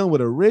 So we're dealing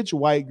with a rich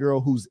white girl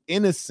who's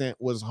innocent,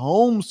 was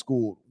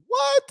homeschooled.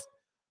 What?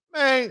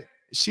 Man,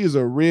 she's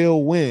a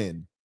real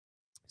win.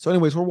 So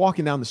anyways, we're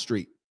walking down the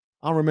street.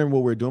 I don't remember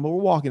what we're doing, but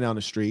we're walking down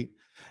the street.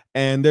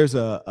 And there's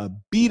a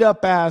beat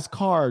up ass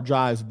car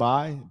drives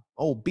by.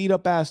 Beat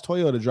up ass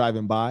Toyota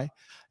driving by,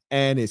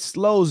 and it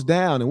slows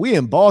down. And we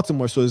in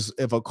Baltimore, so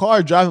if a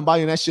car driving by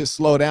you and that shit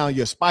slow down,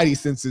 your spidey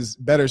senses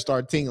better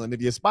start tingling.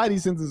 If your spidey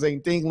senses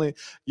ain't tingling,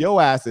 your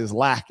ass is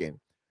lacking.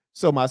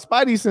 So my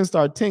spidey sense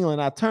start tingling.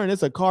 I turn,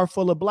 it's a car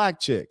full of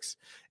Black chicks,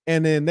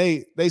 and then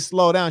they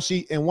slow down.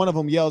 And one of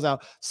them yells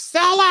out,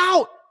 "Sell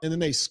out!" and then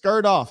they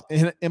skirt off.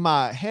 And in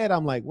my head,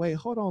 I'm like, wait,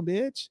 hold on,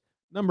 bitch.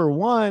 Number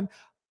one,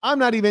 I'm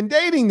not even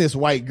dating this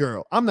white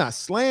girl. I'm not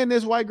slaying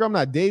this white girl. I'm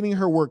not dating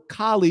her. We're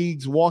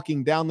colleagues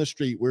walking down the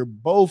street. We're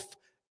both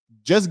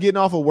just getting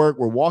off of work.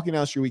 We're walking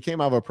down the street. We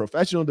came out of a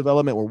professional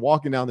development. We're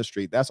walking down the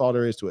street. That's all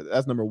there is to it.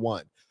 That's number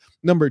one.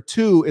 Number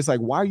two, it's like,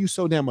 why are you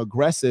so damn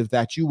aggressive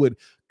that you would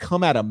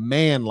come at a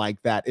man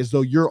like that as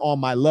though you're on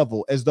my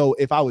level, as though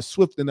if I was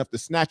swift enough to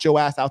snatch your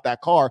ass out that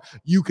car,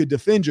 you could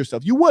defend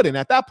yourself? You wouldn't.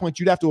 At that point,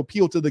 you'd have to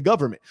appeal to the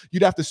government.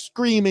 You'd have to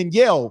scream and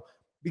yell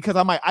because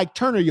I might Ike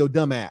Turner your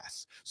dumb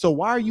ass. So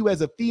why are you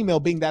as a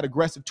female being that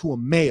aggressive to a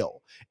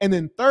male? And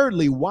then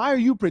thirdly, why are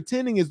you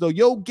pretending as though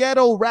your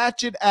ghetto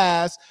ratchet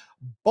ass,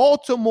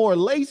 Baltimore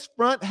lace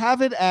front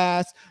having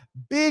ass,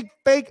 big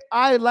fake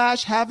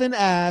eyelash having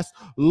ass,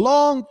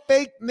 long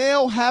fake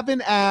nail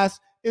having ass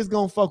is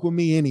gonna fuck with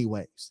me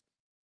anyways?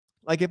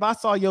 Like if I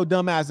saw your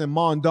dumb ass in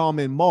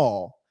Mondawmin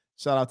Mall,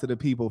 shout out to the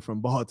people from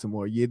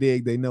Baltimore, you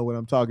dig? They know what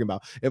I'm talking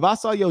about. If I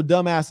saw your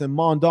dumb ass in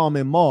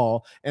Mondawmin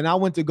Mall and I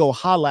went to go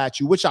holla at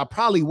you, which I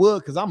probably would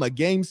because I'm a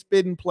game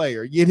spitting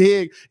player, you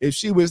dig? If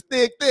she was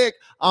thick,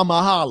 I'm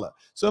a holla.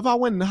 So if I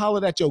went and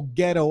hollered at your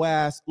ghetto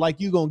ass, like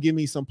you gonna give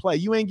me some play,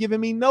 you ain't giving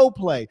me no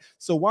play.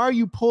 So why are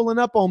you pulling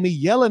up on me,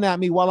 yelling at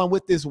me while I'm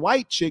with this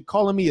white chick,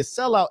 calling me a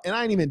sellout, and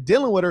I ain't even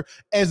dealing with her,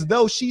 as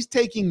though she's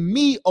taking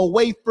me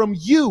away from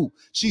you?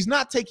 She's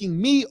not taking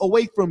me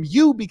away from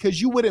you because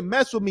you wouldn't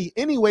mess with me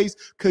anyways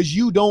because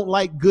you don't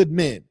like good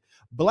men.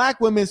 Black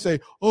women say,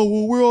 oh,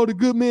 well, where are all the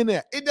good men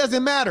at? It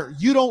doesn't matter.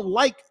 You don't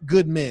like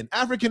good men.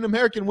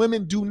 African-American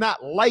women do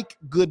not like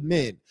good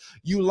men.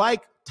 You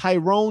like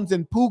Tyrones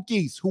and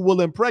Pookies who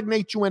will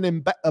impregnate you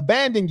and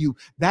abandon you.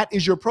 That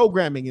is your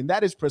programming. And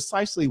that is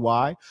precisely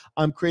why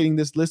I'm creating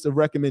this list of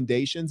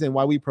recommendations and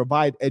why we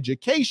provide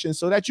education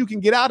so that you can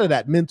get out of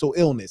that mental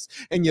illness.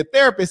 And your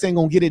therapist ain't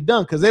going to get it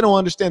done because they don't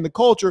understand the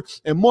culture.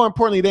 And more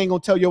importantly, they ain't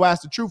going to tell your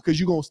ass the truth because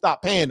you're going to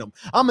stop paying them.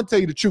 I'm going to tell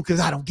you the truth because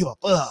I don't give a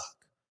fuck.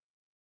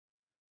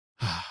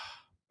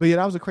 But yeah,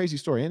 that was a crazy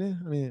story, ain't it?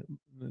 I mean,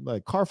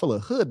 like car full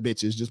of hood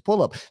bitches just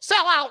pull up,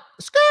 sell out,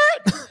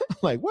 skirt.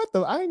 Like, what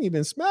the? I ain't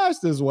even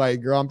smashed this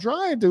white girl. I'm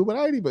trying to, but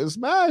I ain't even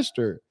smashed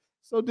her.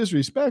 So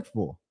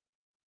disrespectful.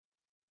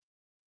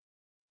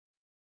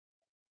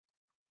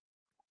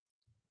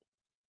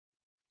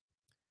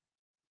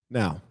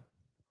 Now,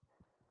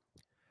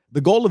 the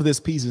goal of this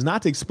piece is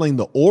not to explain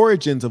the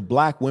origins of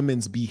Black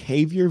women's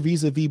behavior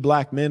vis-a-vis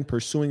Black men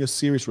pursuing a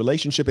serious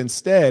relationship.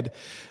 Instead,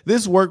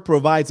 this work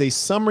provides a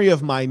summary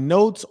of my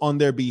notes on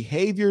their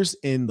behaviors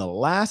in the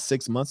last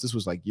 6 months. This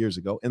was like years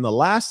ago. In the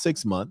last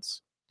 6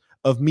 months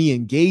of me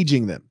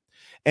engaging them.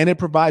 And it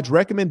provides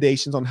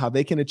recommendations on how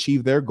they can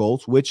achieve their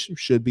goals, which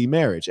should be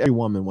marriage. Every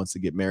woman wants to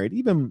get married,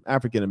 even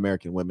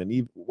African-American women,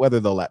 even whether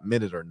they'll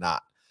admit it or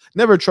not.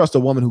 Never trust a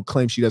woman who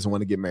claims she doesn't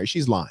want to get married.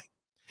 She's lying.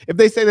 If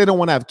they say they don't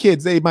want to have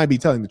kids, they might be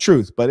telling the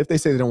truth. But if they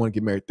say they don't want to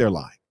get married, they're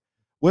lying.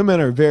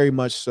 Women are very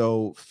much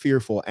so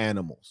fearful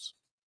animals.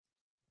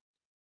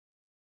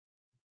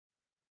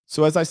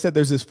 So as I said,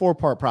 there's this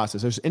 4-part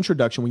process. There's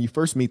introduction when you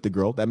first meet the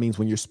girl. That means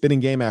when you're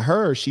spitting game at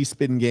her or she's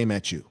spitting game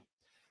at you.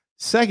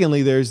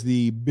 Secondly, there's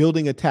the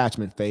building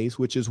attachment phase,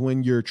 which is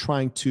when you're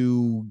trying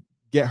to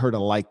get her to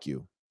like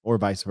you or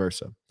vice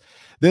versa.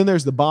 Then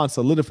there's the bond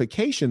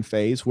solidification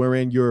phase,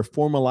 wherein you're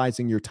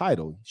formalizing your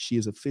title. She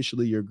is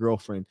officially your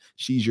girlfriend.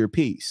 She's your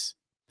piece.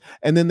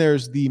 And then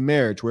there's the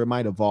marriage, where it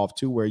might evolve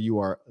to where you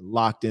are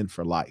locked in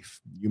for life.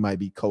 You might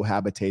be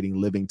cohabitating,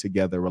 living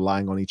together,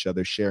 relying on each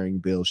other, sharing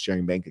bills,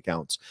 sharing bank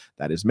accounts.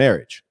 That is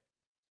marriage.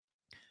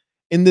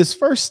 In this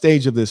first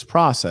stage of this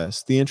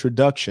process, the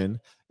introduction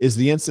is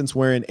the instance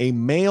wherein a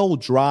male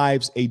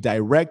drives a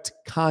direct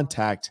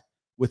contact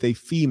with a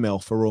female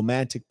for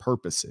romantic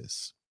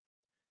purposes.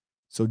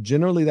 So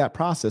generally that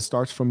process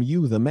starts from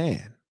you, the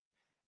man.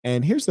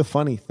 And here's the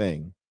funny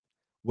thing.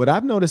 What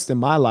I've noticed in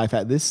my life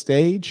at this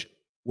stage,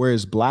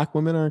 whereas Black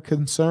women are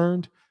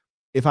concerned,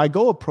 if I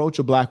go approach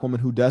a Black woman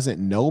who doesn't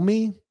know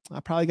me,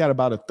 I probably got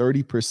about a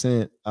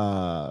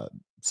 30%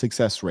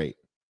 success rate,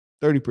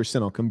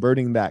 30% on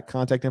converting that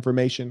contact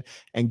information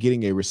and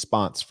getting a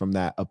response from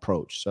that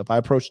approach. So if I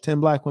approach 10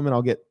 Black women,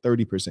 I'll get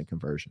 30%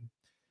 conversion.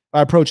 If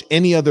I approach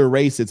any other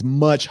race, it's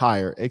much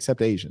higher,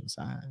 except Asians.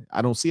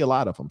 I don't see a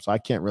lot of them, so I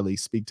can't really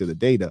speak to the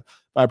data.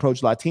 If I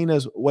approach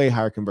Latinas, way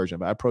higher conversion.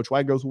 If I approach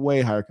white girls,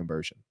 way higher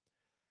conversion.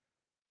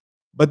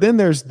 But then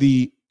there's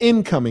the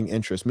incoming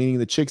interest, meaning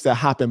the chicks that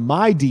hop in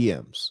my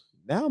DMs.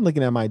 Now I'm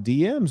looking at my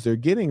DMs. They're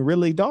getting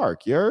really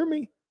dark. You heard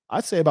me?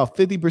 I'd say about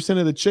 50%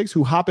 of the chicks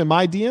who hop in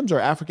my DMs are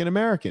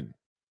African-American.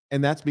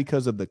 And that's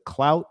because of the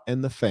clout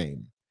and the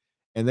fame.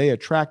 And they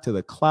attract to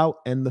the clout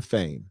and the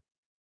fame.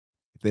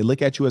 If they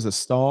look at you as a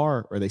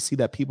star or they see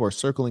that people are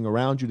circling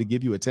around you to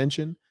give you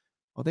attention,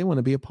 well, they want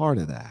to be a part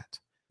of that.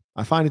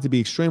 I find it to be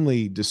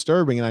extremely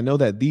disturbing. And I know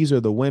that these are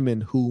the women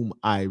whom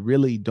I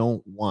really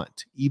don't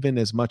want. Even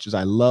as much as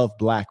I love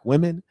Black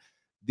women,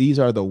 these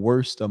are the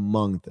worst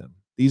among them.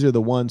 These are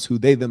the ones who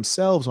they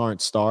themselves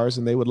aren't stars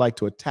and they would like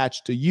to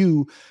attach to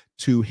you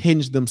to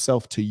hinge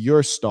themselves to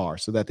your star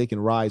so that they can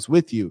rise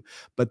with you.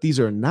 But these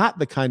are not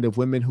the kind of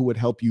women who would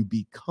help you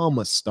become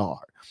a star.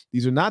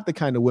 These are not the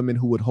kind of women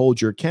who would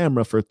hold your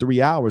camera for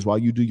 3 hours while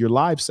you do your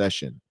live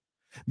session.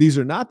 These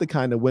are not the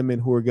kind of women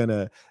who are going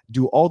to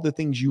do all the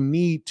things you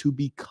need to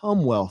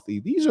become wealthy.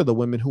 These are the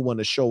women who want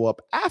to show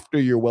up after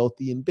you're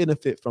wealthy and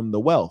benefit from the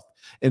wealth.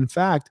 In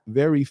fact,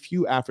 very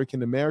few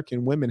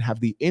African-American women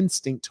have the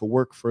instinct to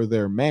work for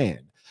their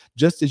man.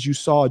 Just as you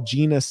saw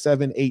Gina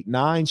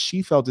 789,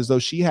 she felt as though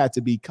she had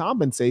to be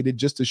compensated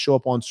just to show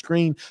up on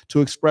screen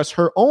to express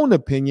her own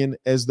opinion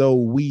as though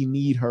we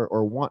need her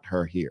or want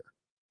her here.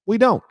 We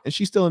don't. And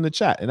she's still in the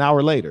chat an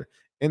hour later.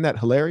 Isn't that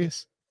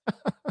hilarious?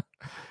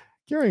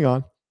 Carrying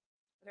on.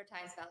 Her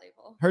time's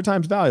valuable. Her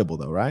time's valuable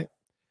though, right?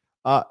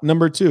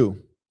 Number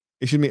two,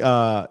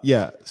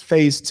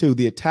 phase two,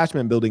 the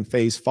attachment building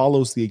phase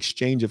follows the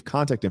exchange of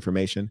contact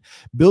information.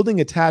 Building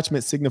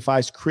attachment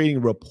signifies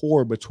creating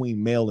rapport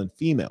between male and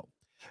female.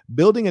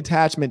 Building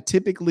attachment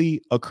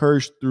typically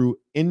occurs through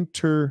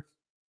interaction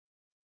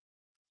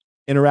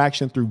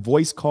through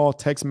voice call,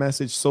 text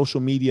message, social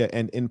media,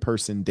 and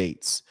in-person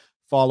dates.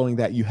 Following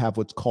that, you have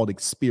what's called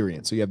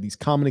experience. So you have these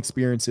common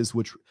experiences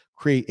which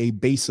create a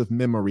base of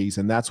memories,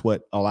 and that's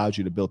what allows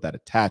you to build that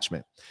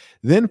attachment.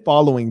 Then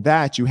following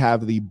that, you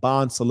have the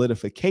bond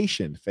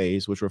solidification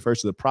phase, which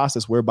refers to the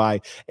process whereby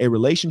a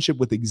relationship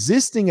with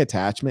existing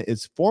attachment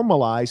is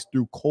formalized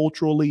through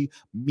culturally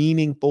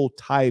meaningful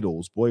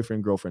titles,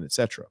 boyfriend, girlfriend,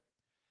 etc.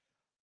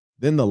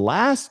 Then the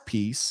last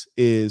piece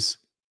is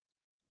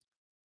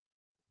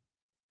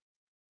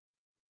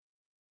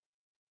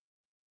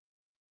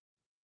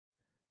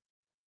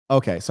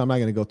okay, so I'm not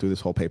going to go through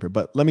this whole paper,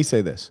 but let me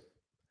say this.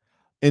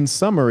 In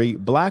summary,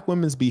 Black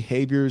women's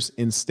behaviors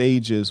in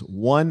stages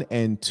 1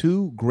 and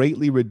 2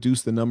 greatly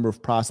reduce the number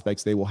of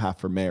prospects they will have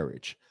for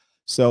marriage.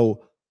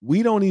 So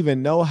we don't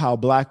even know how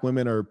Black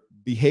women are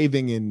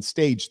behaving in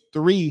stage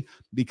 3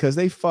 because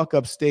they fuck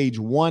up stage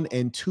 1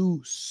 and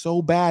 2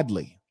 so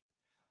badly.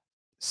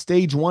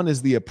 Stage 1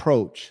 is the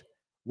approach.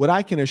 What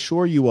I can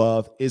assure you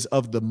of is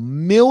of the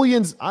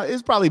millions,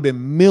 it's probably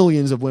been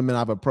millions of women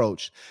I've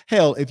approached.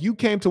 Hell, if you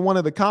came to one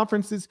of the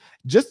conferences,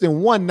 just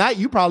in one night,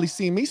 you probably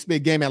seen me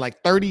spit game at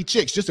like 30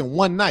 chicks just in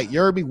one night.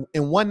 You heard me?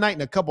 In one night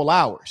in a couple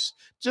hours.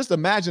 Just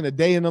imagine a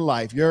day in the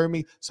life. You heard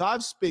me? So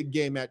I've spit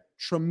game at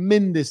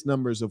tremendous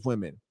numbers of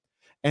women.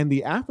 And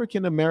the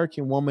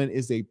African-American woman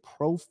is a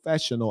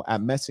professional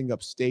at messing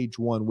up stage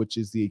 1, which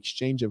is the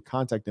exchange of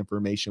contact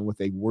information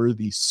with a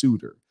worthy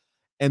suitor.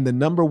 And the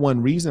number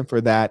one reason for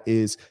that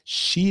is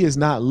she is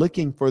not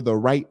looking for the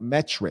right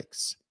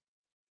metrics.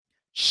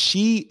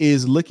 She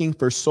is looking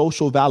for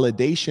social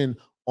validation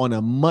on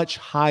a much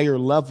higher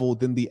level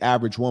than the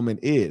average woman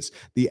is.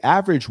 The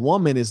average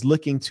woman is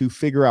looking to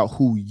figure out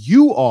who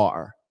you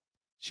are.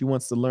 She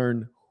wants to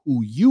learn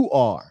who you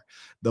are.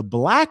 The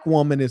Black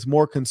woman is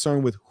more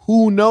concerned with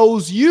who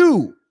knows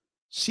you.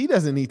 She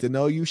doesn't need to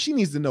know you. She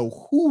needs to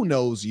know who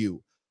knows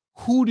you.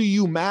 Who do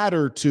you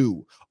matter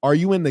to? Are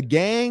you in the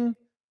gang?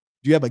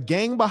 Do you have a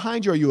gang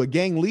behind you? Are you a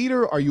gang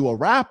leader? Are you a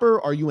rapper?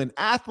 Are you an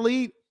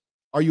athlete?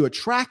 Are you a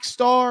track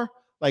star?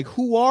 Like,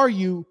 who are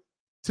you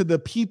to the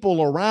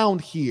people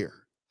around here?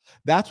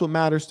 That's what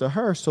matters to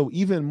her. So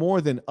even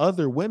more than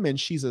other women,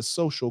 she's a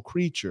social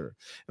creature.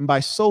 And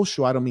by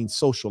social, I don't mean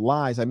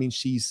socialize. I mean,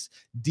 she's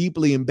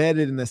deeply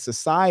embedded in a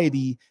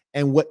society,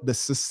 and what the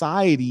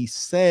society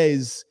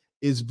says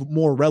is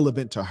more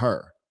relevant to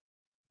her.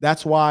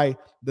 That's why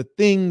the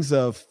things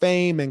of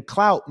fame and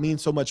clout mean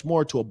so much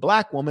more to a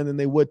Black woman than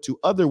they would to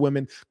other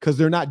women, because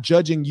they're not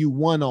judging you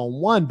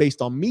one-on-one based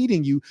on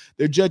meeting you.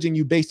 They're judging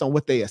you based on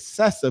what they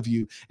assess of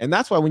you. And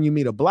that's why when you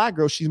meet a Black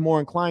girl, she's more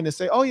inclined to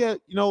say, oh yeah,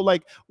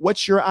 like,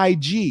 what's your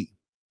IG?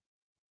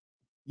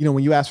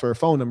 When you ask for her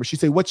phone number, she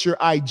say, what's your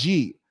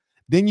IG?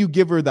 Then you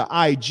give her the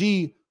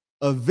IG.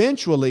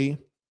 Eventually,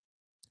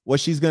 what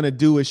she's going to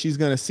do is she's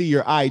going to see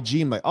your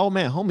IG and like, oh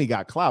man, homie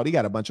got clout. He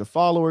got a bunch of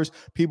followers.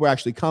 People are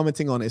actually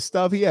commenting on his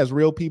stuff. He has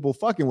real people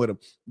fucking with him.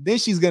 Then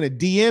she's going to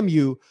DM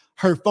you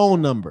her phone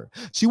number.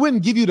 She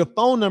wouldn't give you the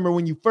phone number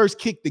when you first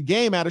kicked the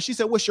game at her. She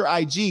said, what's your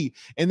IG?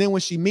 And then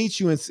when she meets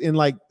you and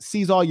like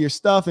sees all your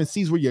stuff and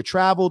sees where you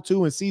travel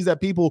to and sees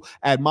that people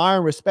admire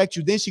and respect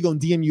you, then she going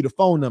to DM you the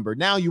phone number.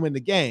 Now you in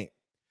the game.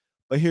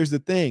 But here's the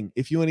thing.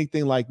 If you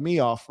anything like me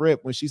off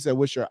rip, when she said,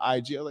 what's your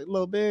IG? I was like,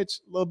 little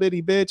bitch, little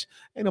bitty bitch.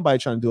 Ain't nobody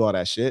trying to do all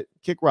that shit.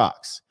 Kick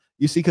rocks.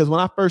 You see, because when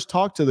I first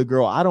talked to the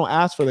girl, I don't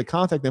ask for the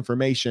contact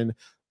information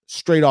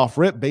straight off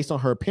rip based on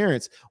her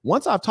appearance.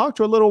 Once I've talked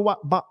to her a little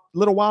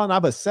while and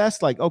I've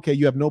assessed like, okay,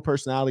 you have no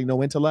personality,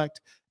 no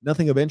intellect,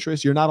 nothing of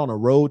interest. You're not on a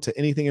road to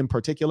anything in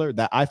particular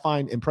that I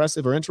find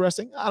impressive or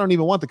interesting. I don't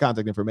even want the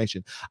contact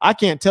information. I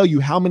can't tell you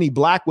how many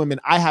Black women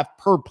I have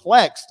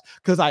perplexed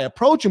because I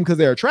approach them because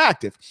they're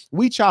attractive.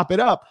 We chop it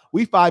up.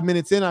 We 5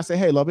 minutes in, I say,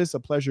 hey, love, it's a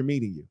pleasure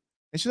meeting you.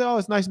 And she said, oh,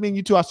 it's nice meeting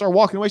you too. I start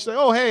walking away. She's like,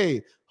 oh,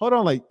 hey, hold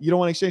on. Like, you don't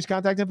want to exchange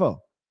contact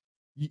info?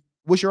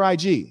 What's your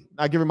IG?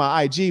 I give her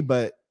my IG,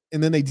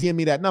 and then they DM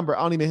me that number.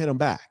 I don't even hit them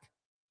back.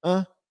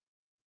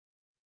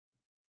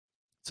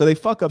 So they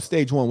fuck up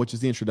stage one, which is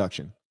the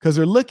introduction, because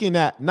they're looking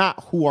at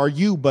not who are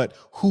you, but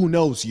who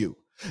knows you.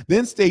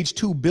 Then stage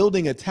two,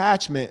 building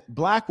attachment.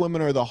 Black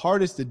women are the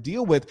hardest to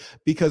deal with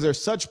because they're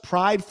such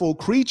prideful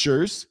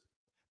creatures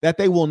that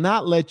they will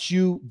not let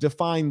you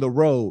define the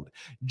road.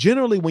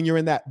 Generally, when you're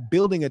in that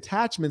building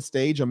attachment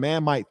stage, a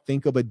man might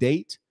think of a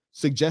date,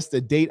 suggest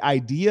a date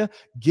idea,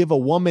 give a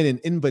woman an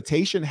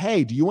invitation.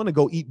 Hey, do you want to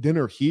go eat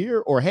dinner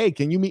here? Or, hey,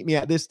 can you meet me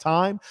at this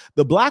time?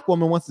 The Black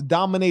woman wants to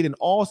dominate in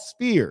all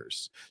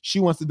spheres.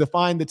 She wants to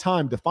define the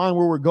time, define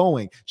where we're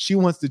going. She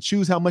wants to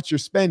choose how much you're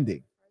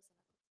spending.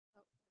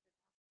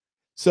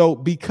 So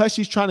because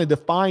she's trying to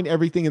define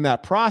everything in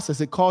that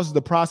process, it causes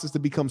the process to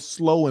become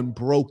slow and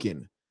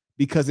broken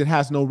because it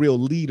has no real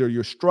leader.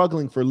 You're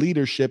struggling for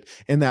leadership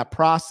in that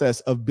process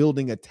of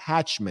building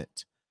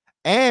attachment.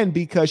 And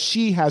because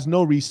she has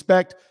no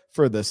respect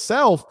for the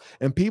self,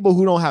 and people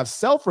who don't have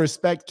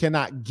self-respect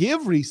cannot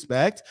give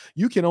respect.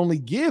 You can only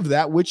give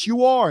that which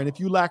you are. And if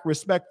you lack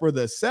respect for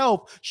the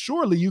self,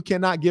 surely you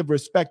cannot give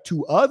respect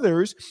to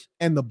others.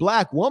 And the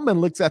Black woman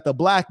looks at the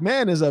Black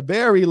man as a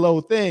very low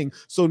thing.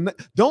 So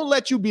don't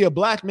let you be a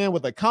Black man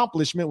with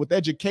accomplishment, with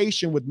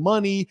education, with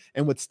money,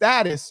 and with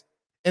status,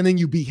 and then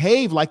you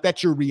behave like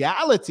that's your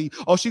reality.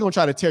 Oh, she's going to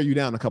try to tear you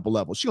down a couple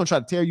levels. She's going to try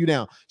to tear you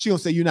down. She's going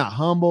to say you're not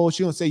humble.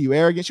 She's going to say you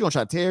arrogant. She's going to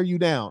try to tear you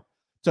down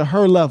to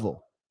her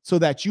level so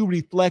that you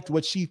reflect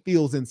what she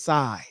feels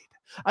inside.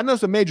 I know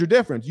it's a major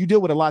difference. You deal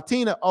with a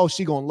Latina, oh,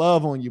 she's going to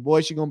love on you,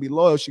 boy. She's going to be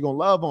loyal. She's going to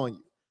love on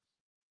you.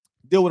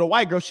 Deal with a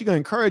white girl, she's going to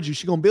encourage you.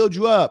 She's going to build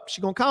you up.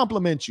 She's going to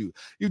compliment you.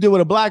 You deal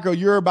with a Black girl,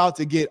 you're about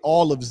to get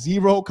all of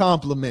 0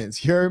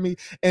 compliments. You hear me?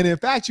 And in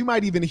fact, you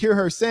might even hear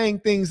her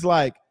saying things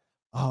like,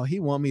 oh, he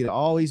want me to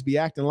always be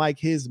acting like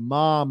his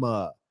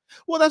mama.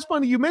 Well, that's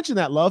funny you mentioned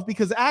that, love,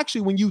 because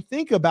actually when you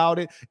think about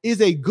it,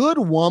 is a good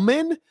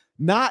woman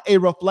not a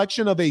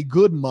reflection of a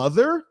good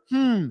mother?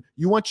 You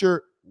want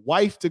your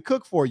wife to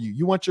cook for you.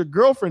 You want your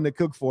girlfriend to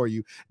cook for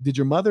you. Did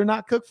your mother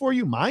not cook for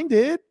you? Mine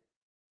did.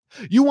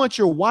 You want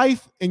your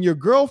wife and your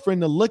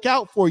girlfriend to look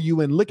out for you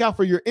and look out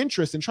for your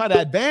interests and try to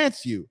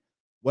advance you.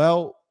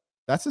 Well,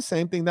 that's the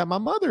same thing that my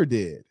mother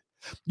did.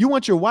 You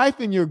want your wife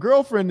and your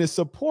girlfriend to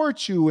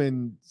support you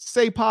and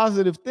say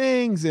positive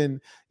things and,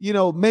 you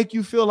know, make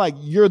you feel like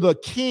you're the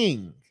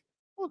king.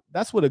 Well,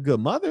 that's what a good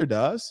mother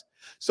does.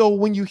 So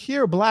when you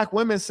hear Black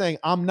women saying,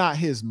 I'm not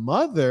his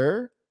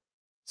mother,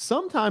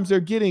 sometimes they're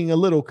getting a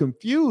little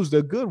confused.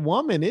 A good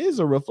woman is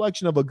a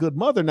reflection of a good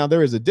mother. Now,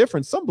 there is a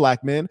difference. Some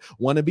Black men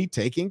want to be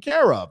taken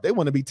care of. They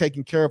want to be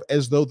taken care of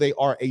as though they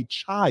are a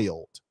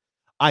child.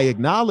 I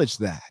acknowledge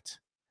that.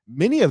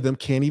 Many of them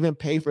can't even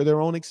pay for their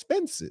own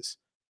expenses.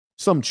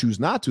 Some choose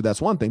not to.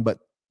 That's one thing, but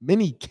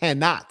many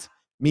cannot,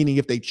 meaning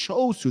if they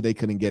chose to, they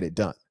couldn't get it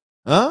done.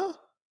 Huh?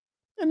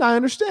 And I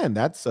understand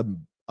that's a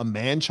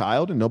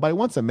man-child, and nobody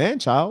wants a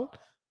man-child.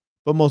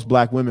 But most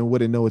Black women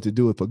wouldn't know what to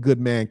do if a good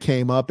man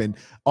came up and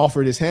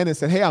offered his hand and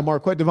said, hey, I'm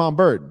Marquette Devon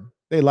Burton.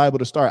 They're liable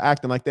to start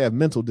acting like they have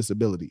mental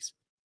disabilities,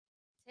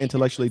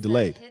 intellectually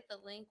delayed. Hit the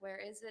link. Where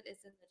is it?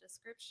 It's in the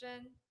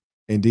description.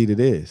 Indeed it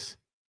is.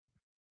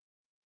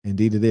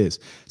 Indeed it is.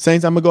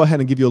 Saints, I'm going to go ahead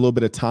and give you a little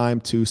bit of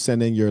time to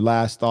send in your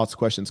last thoughts,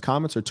 questions,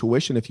 comments, or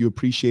tuition if you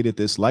appreciated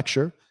this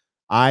lecture.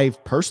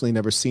 I've personally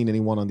never seen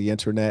anyone on the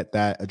internet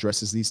that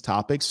addresses these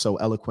topics so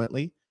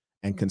eloquently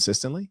and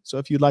consistently. So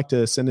if you'd like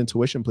to send in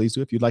tuition, please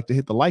do. If you'd like to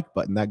hit the like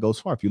button, that goes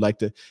far. If you'd like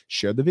to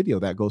share the video,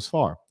 that goes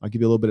far. I'll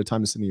give you a little bit of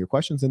time to send in your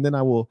questions, and then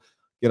I will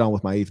get on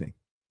with my evening.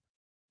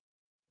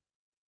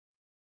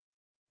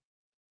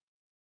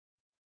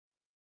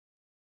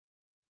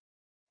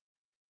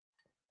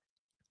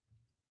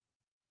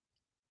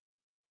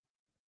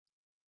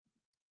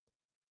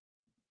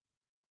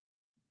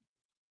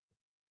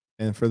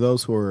 And for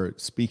those who are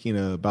speaking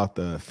about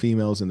the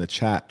females in the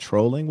chat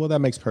trolling, well, that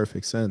makes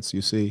perfect sense.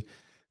 You see,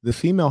 the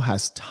female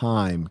has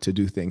time to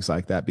do things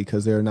like that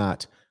because they're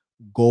not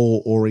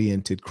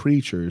goal-oriented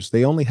creatures.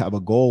 They only have a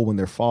goal when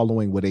they're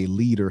following what a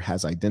leader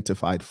has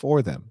identified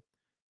for them.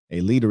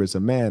 A leader is a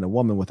man. A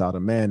woman without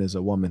a man is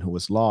a woman who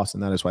is lost.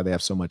 And that is why they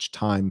have so much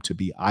time to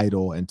be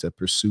idle and to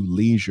pursue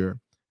leisure,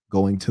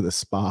 going to the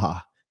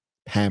spa,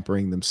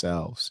 pampering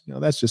themselves. You know,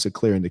 that's just a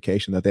clear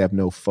indication that they have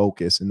no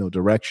focus and no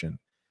direction.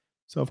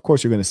 So, of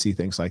course, you're going to see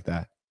things like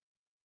that.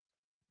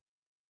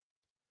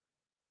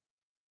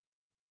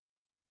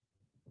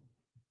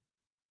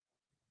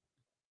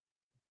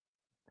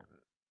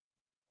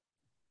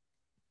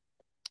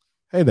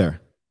 Hey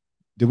there.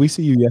 Did we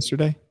see you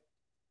yesterday?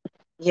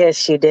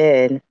 Yes, you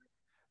did.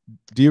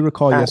 Do you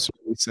recall yesterday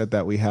we said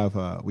that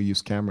we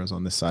use cameras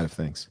on this side of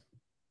things?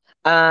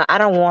 I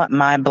don't want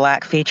my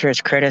Black features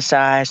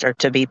criticized or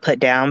to be put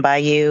down by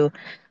you,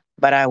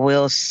 but I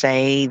will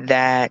say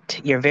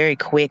that you're very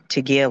quick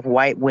to give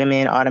white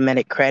women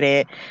automatic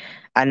credit.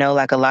 I know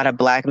like a lot of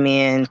Black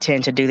men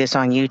tend to do this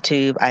on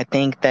YouTube. I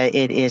think that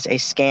it is a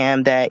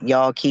scam that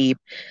y'all keep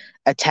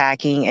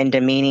attacking and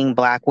demeaning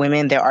Black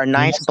women. There are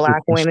nice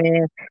Black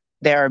women.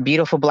 There are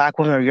beautiful Black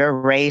women of your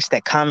race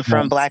that come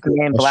from Black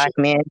men. Black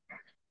men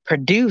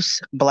produce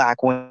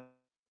Black women.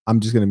 I'm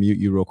just going to mute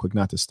you real quick,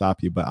 not to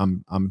stop you, but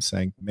I'm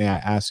saying, may I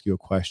ask you a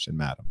question,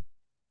 madam?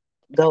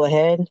 Go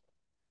ahead.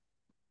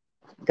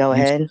 Go You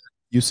ahead.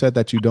 you said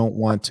that you don't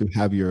want to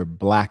have your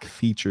black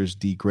features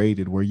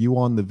degraded. Were you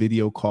on the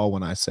video call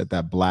when I said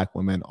that black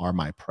women are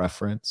my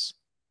preference?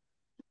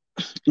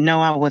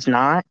 No, I was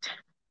not.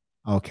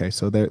 Okay,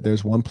 so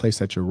there's one place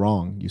that you're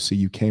wrong. You see,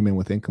 you came in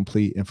with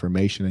incomplete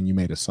information and you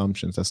made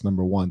assumptions. That's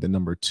number one. Then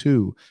number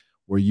two,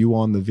 were you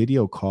on the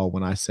video call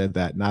when I said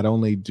that not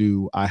only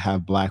do I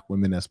have black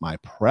women as my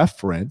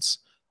preference,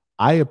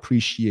 I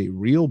appreciate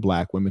real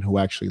black women who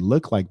actually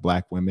look like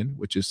black women,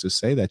 which is to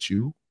say that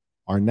you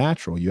are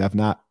natural. You have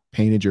not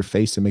painted your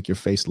face to make your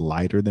face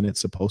lighter than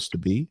it's supposed to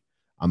be.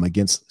 I'm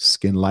against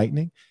skin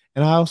lightening.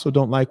 And I also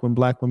don't like when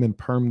black women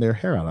perm their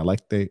hair out. I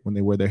like when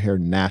they wear their hair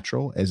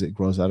natural as it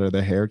grows out of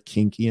their hair,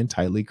 kinky and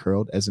tightly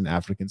curled as an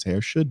African's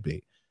hair should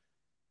be.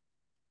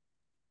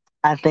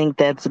 I think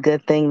that's a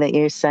good thing that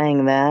you're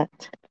saying that.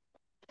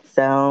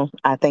 So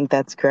I think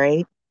that's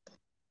great.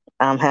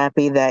 I'm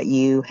happy that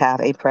you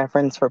have a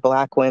preference for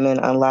black women,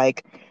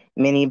 unlike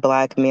many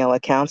black male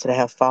accounts that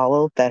have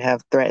followed, that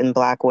have threatened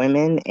black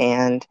women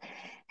and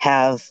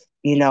have,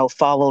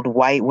 followed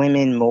white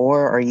women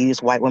more or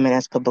used white women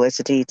as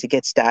publicity to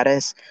get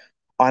status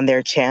on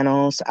their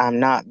channels. I'm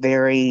not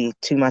very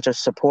too much of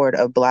support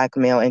of black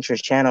male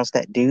interest channels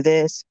that do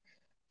this.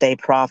 They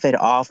profit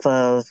off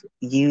of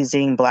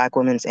using black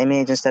women's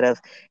image instead of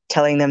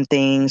telling them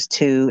things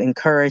to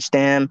encourage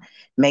them,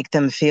 make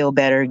them feel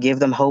better, give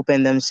them hope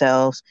in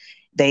themselves.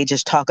 They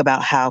just talk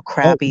about how Oh,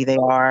 crappy they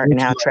are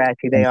and how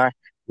trashy they are.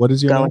 what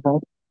is your Go name?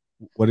 ahead.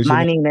 What is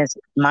your name?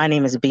 My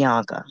name is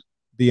Bianca.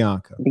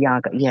 Bianca.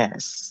 Bianca,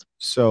 yes.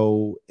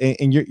 So,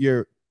 and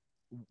you're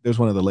there's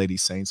one of the lady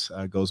saints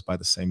goes by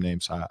the same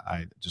name. So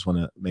I just want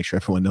to make sure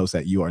everyone knows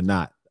that you are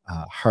not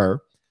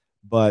her.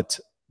 But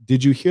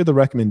did you hear the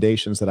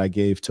recommendations that I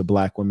gave to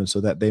black women so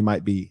that they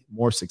might be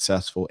more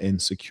successful in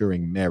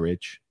securing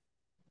marriage?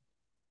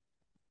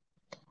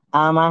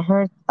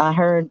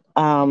 I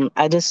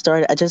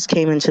just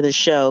came into the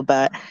show,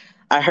 but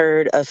I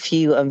heard a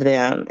few of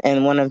them.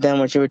 And one of them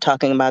was you were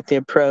talking about the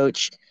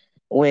approach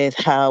with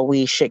how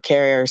we should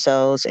carry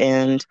ourselves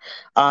and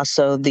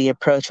also the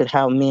approach with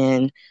how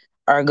men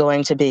are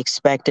going to be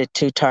expected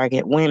to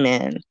target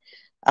women.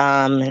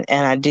 And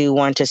I do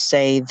want to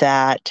say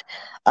that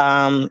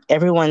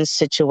everyone's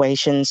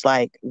situation's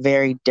like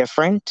very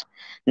different.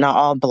 Not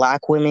all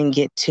black women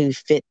get to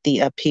fit the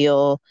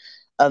appeal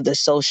of the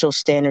social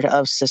standard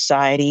of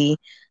society.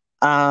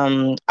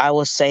 I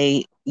will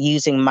say,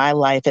 using my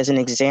life as an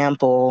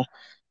example,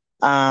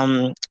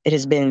 it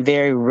has been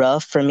very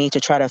rough for me to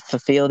try to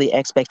fulfill the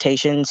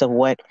expectations of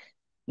what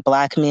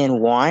black men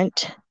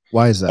want.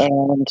 Why is that?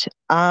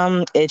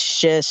 And it's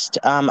just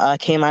I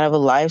came out of a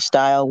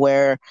lifestyle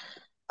where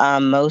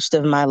most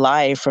of my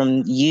life,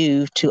 from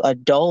youth to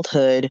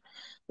adulthood,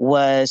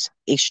 was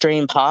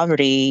extreme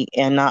poverty.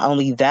 And not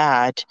only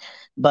that,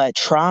 but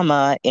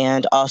trauma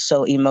and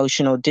also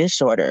emotional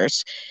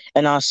disorders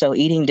and also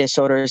eating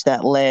disorders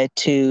that led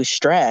to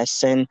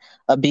stress and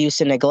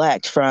abuse and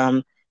neglect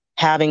from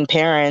having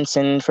parents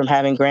and from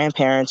having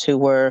grandparents who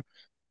were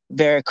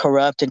very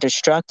corrupt and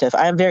destructive.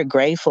 I'm very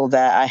grateful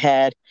that I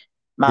had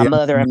my Bianca,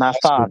 mother may and I my ask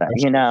you a father,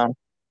 question?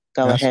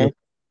 Go Ask you, ahead. do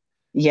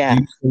Yeah.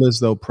 you feel as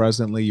though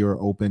presently you're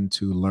open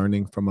to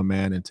learning from a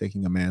man and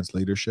taking a man's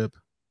leadership?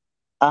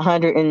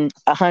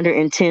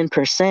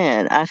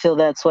 110%. I feel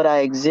that's what I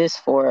exist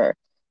for,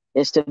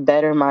 is to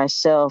better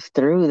myself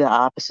through the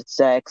opposite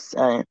sex.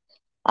 I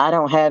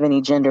don't have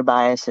any gender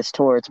biases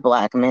towards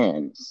black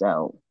men.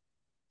 So,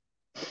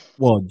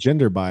 Well,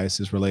 gender bias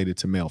is related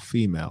to male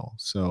female.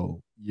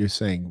 So you're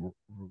saying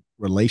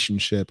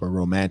relationship or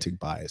romantic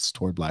bias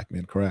toward black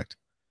men, correct?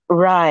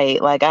 right.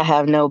 Like, I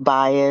have no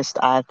bias.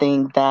 I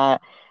think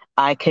that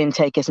I can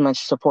take as much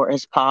support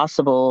as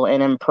possible.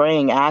 And I'm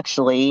praying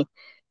actually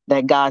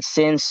that God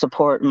sends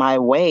support my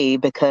way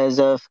because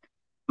of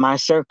my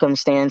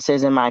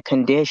circumstances and my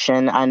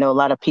condition. I know a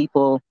lot of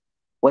people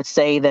would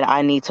say that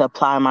I need to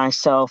apply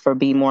myself or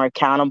be more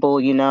accountable,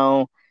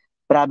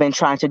 but I've been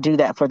trying to do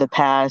that for the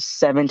past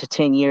 7 to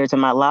 10 years of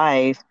my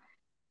life.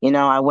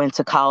 I went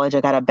to college,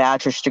 I got a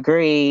bachelor's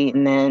degree,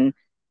 and then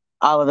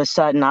all of a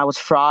sudden I was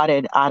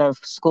frauded out of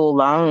school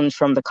loans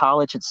from the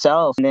college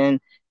itself. And then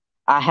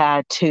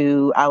I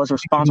was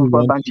responsible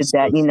for a bunch of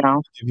debt.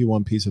 Give you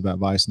one piece of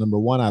advice. Number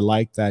one, I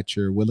like that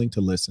you're willing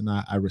to listen.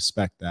 I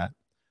respect that.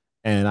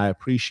 And I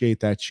appreciate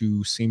that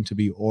you seem to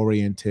be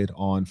oriented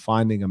on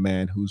finding a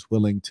man who's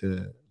willing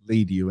to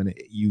lead you. And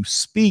you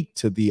speak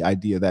to the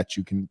idea that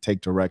you can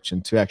take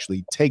direction. To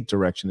actually take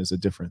direction is a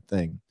different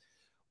thing.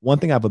 One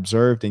thing I've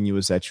observed in you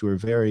is that you are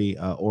very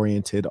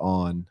oriented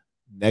on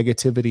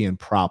negativity and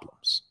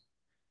problems.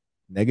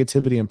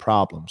 Negativity and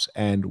problems.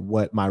 And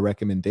what my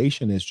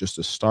recommendation is, just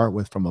to start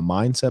with from a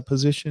mindset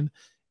position,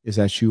 is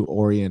that you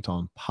orient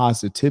on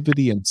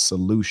positivity and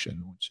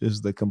solution, which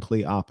is the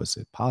complete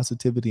opposite.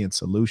 Positivity and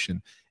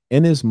solution,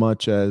 in as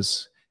much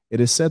as it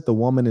is said the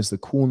woman is the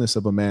coolness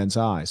of a man's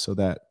eye, so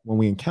that when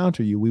we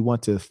encounter you, we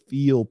want to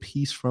feel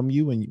peace from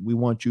you and we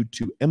want you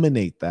to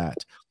emanate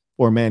that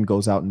or a man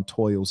goes out and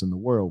toils in the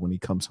world. When he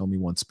comes home, he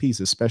wants peace.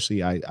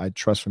 Especially, I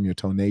trust from your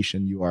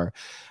tonation, you are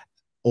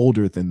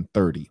older than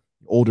 30,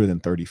 older than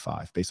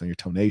 35, based on your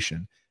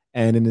tonation.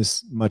 And in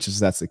as much as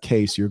that's the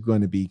case, you're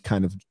going to be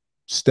kind of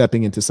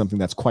stepping into something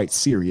that's quite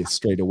serious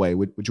straight away.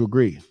 Would you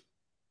agree?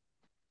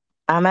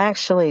 I'm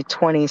actually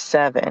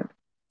 27.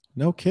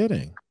 No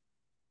kidding.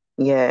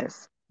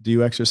 Yes. Do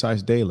you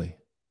exercise daily?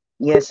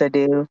 Yes, I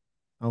do.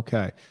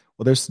 Okay.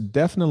 Well, there's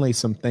definitely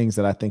some things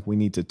that I think we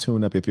need to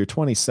tune up. If you're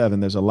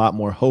 27, there's a lot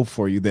more hope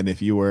for you than if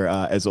you were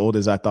as old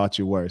as I thought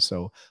you were.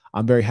 So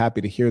I'm very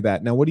happy to hear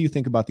that. Now, what do you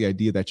think about the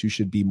idea that you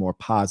should be more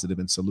positive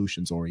and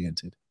solutions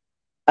oriented?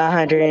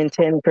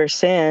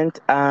 110%.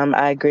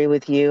 I agree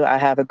with you. I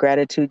have a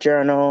gratitude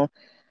journal.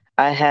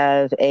 I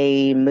have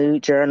a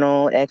mood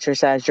journal,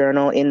 exercise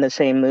journal. In the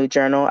same mood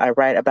journal, I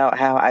write about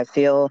how I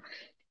feel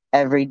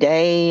every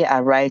day.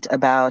 I write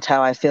about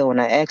how I feel when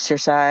I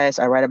exercise.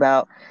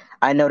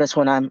 I notice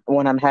when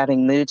I'm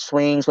having mood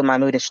swings, when my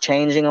mood is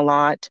changing a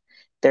lot.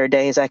 There are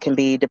days I can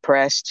be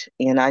depressed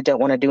and I don't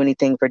want to do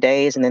anything for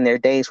days. And then there are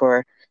days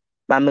where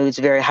my mood's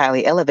very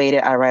highly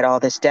elevated. I write all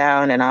this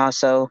down, and I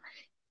also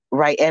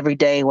write every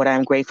day what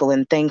I'm grateful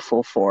and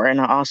thankful for. And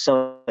I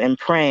also am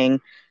praying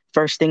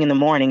first thing in the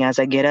morning as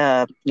I get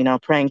up,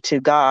 praying to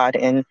God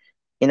and,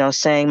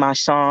 saying my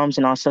Psalms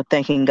and also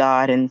thanking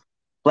God and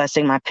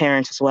blessing my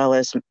parents as well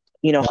as,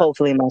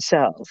 hopefully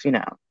myself.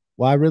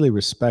 Well, I really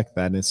respect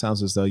that. And it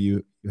sounds as though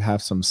you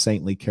have some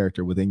saintly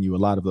character within you. A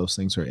lot of those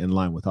things are in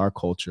line with our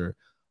culture.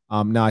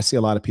 Now, I see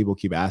a lot of people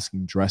keep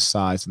asking dress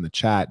size in the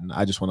chat, and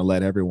I just want to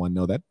let everyone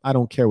know that I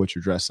don't care what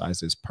your dress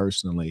size is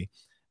personally,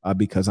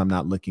 because I'm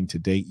not looking to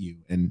date you,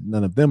 and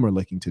none of them are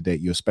looking to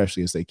date you,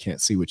 especially as they can't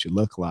see what you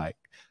look like.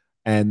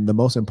 And the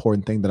most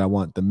important thing that I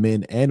want the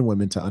men and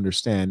women to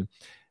understand,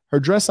 her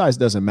dress size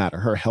doesn't matter.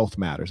 Her health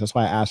matters. That's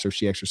why I asked her if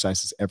she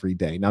exercises every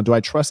day. Now, do I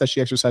trust that she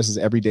exercises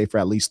every day for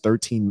at least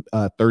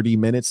 30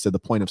 minutes to the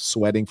point of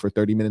sweating for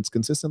 30 minutes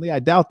consistently? I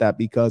doubt that,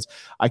 because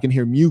I can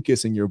hear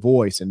mucus in your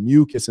voice, and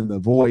mucus in the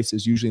voice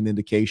is usually an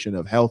indication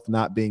of health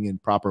not being in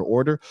proper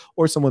order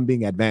or someone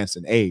being advanced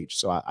in age.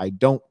 So I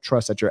don't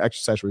trust that your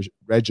exercise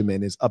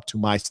regimen is up to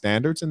my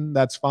standards, and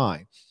that's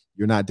fine.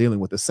 You're not dealing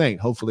with a saint.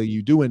 Hopefully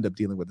you do end up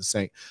dealing with a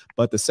saint.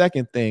 But the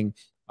second thing,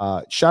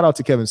 shout out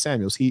to Kevin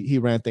Samuels. He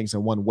ran things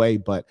in one way,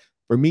 but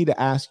for me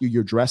to ask you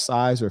your dress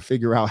size or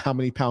figure out how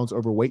many pounds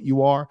overweight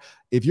you are,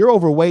 if you're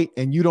overweight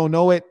and you don't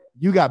know it,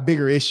 you got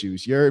bigger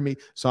issues. You hear me?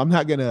 So I'm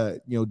not gonna,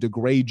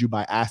 degrade you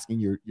by asking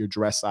your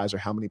dress size or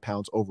how many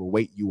pounds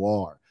overweight you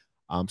are.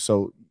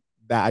 So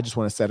that I just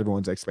want to set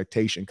everyone's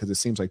expectation, because it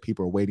seems like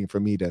people are waiting for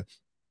me to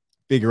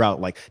figure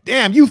out, like,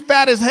 damn, you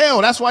fat as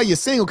hell. That's why you're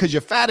single, because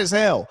you're fat as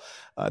hell.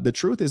 The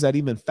truth is that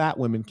even fat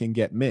women can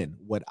get men.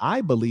 What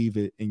I believe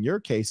in your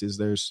case is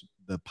there's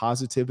the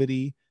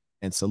positivity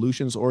and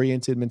solutions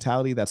oriented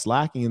mentality that's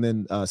lacking. And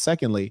then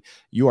secondly,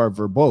 you are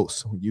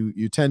verbose.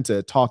 You tend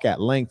to talk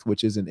at length,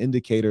 which is an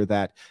indicator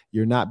that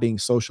you're not being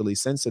socially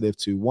sensitive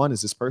to, one,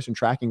 is this person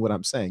tracking what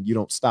I'm saying? You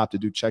don't stop to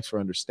do checks for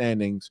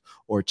understandings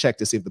or check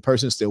to see if the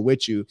person's still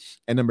with you.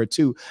 And number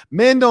two,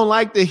 men don't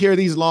like to hear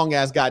these long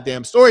ass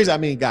goddamn stories. I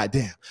mean,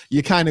 goddamn,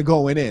 you're kind of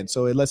going in.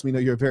 So it lets me know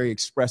you're a very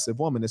expressive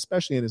woman,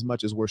 especially in as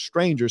much as we're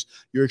strangers,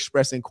 you're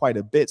expressing quite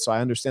a bit. So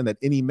I understand that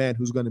any man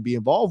who's going to be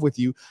involved with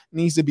you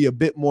needs to be a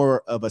bit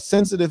more of a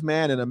sensitive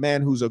man and a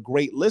man who's a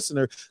great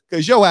listener,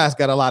 because your ass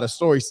got a lot of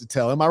stories to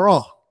tell. Am I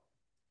wrong?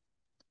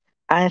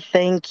 I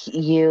thank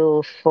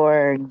you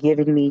for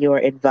giving me your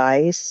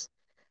advice.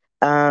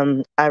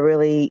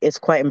 It's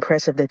quite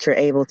impressive that you're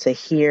able to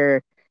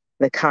hear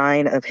the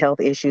kind of health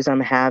issues I'm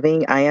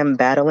having. I am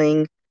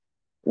battling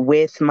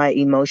with my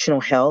emotional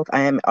health.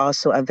 I am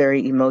also a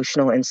very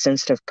emotional and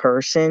sensitive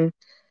person.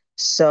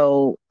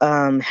 So,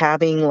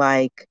 having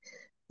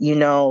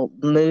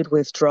mood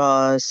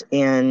withdrawals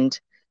and,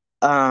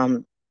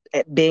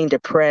 being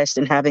depressed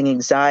and having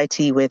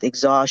anxiety with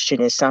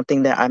exhaustion is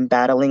something that I'm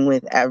battling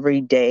with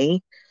every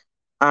day.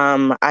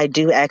 I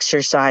do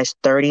exercise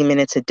 30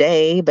 minutes a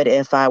day, but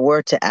if I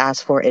were to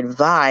ask for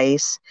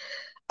advice,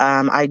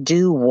 I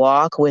do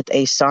walk with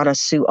a sauna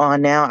suit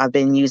on now. I've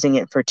been using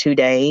it for 2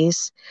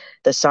 days.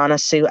 The sauna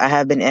suit, I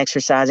have been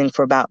exercising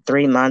for about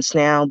 3 months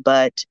now,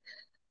 but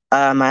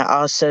I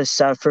also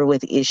suffer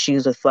with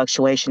issues with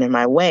fluctuation in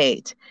my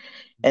weight.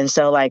 And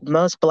so, like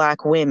most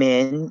Black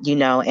women,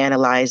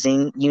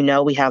 analyzing,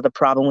 we have the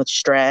problem with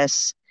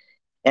stress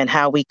and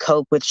how we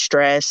cope with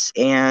stress.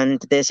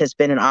 And this has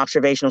been an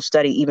observational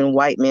study. Even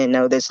white men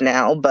know this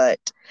now, but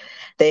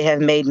they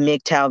have made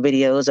MGTOW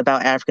videos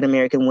about African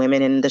American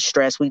women and the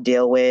stress we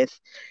deal with,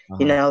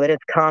 that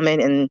it's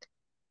common. And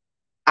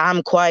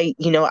I'm quite,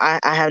 I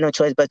have no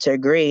choice but to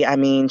agree. I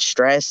mean,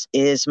 stress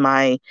is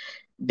my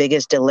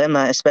biggest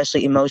dilemma,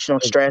 especially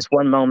emotional stress.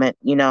 One moment,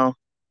 go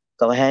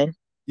ahead.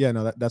 Yeah,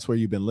 no, that's where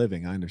you've been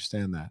living. I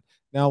understand that.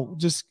 Now,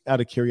 just out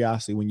of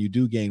curiosity, when you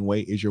do gain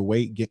weight, is your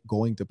weight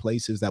going to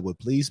places that would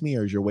please me,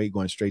 or is your weight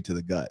going straight to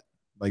the gut?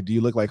 Like, do you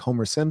look like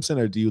Homer Simpson,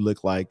 or do you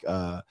look like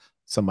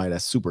somebody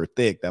that's super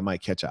thick that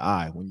might catch an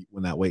eye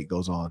when that weight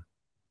goes on?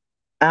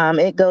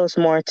 It goes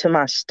more to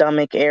my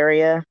stomach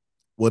area.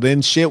 Well,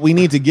 then shit, we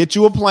need to get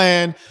you a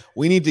plan.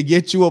 We need to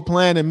get you a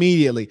plan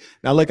immediately.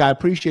 Now, look, I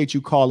appreciate you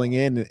calling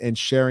in and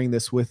sharing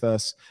this with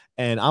us.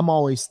 And I'm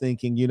always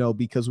thinking, you know,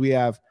 because we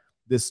have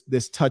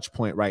this touch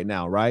point right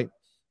now, right?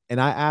 And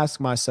I ask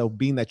myself,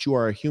 being that you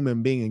are a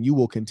human being and you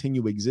will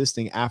continue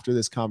existing after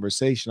this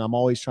conversation, I'm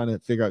always trying to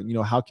figure out, you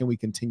know, how can we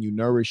continue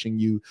nourishing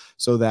you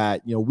so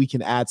that, you know, we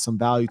can add some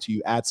value to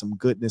you, add some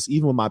goodness.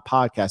 Even with my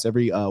podcast,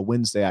 every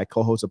Wednesday, I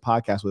co-host a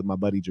podcast with my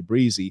buddy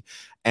Jabrizi,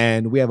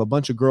 and we have a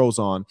bunch of girls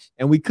on,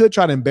 and we could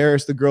try to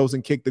embarrass the girls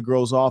and kick the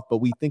girls off, but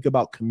we think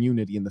about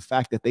community and the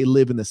fact that they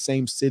live in the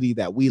same city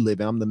that we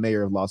live in. I'm the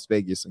mayor of Las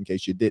Vegas, in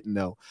case you didn't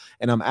know.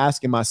 And I'm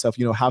asking myself,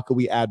 you know, how could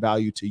we add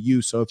value to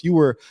you? So if you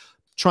were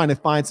trying to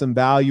find some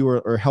value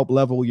or help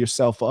level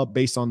yourself up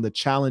based on the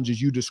challenges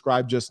you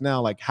described just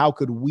now, like how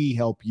could we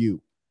help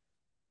you?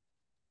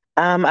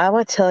 I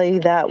would tell you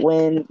that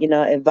when, you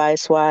know,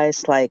 advice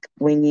wise, like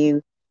when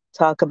you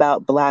talk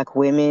about Black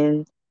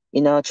women,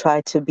 you know,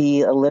 try to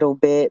be a little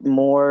bit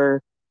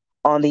more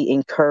on the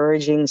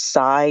encouraging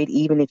side,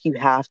 even if you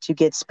have to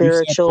get You said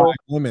spiritual. Black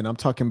women. I'm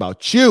talking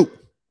about you.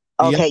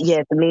 Okay,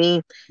 yes,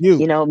 me,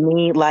 You know,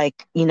 me,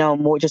 like, you know,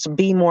 more, just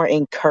be more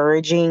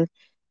encouraging,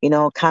 you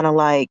know, kind of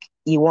like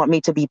you want me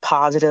to be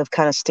positive,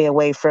 kind of stay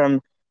away from,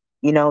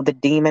 you know, the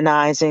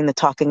demonizing, the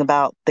talking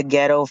about the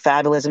ghetto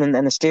fabulism and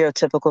the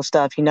stereotypical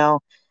stuff, you know,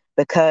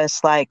 because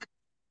like,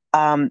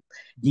 Do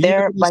you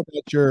they're notice like,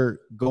 that you're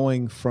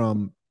going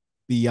from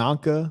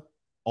Bianca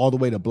all the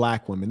way to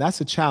Black women?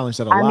 That's a challenge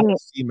that a lot of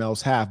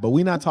females have, but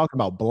we're not talking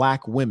about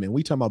Black women.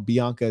 We're talking about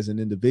Bianca as an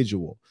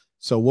individual.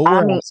 So what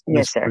we're asking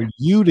yes, is sir. for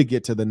you to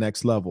get to the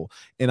next level.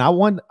 And I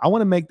want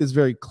to make this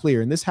very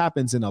clear. And this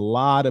happens in a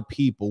lot of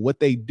people. What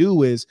they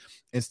do is,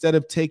 instead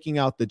of taking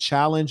out the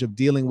challenge of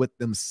dealing with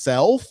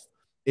themselves,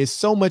 it's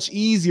so much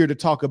easier to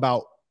talk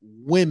about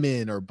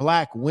women or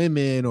Black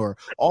women or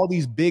all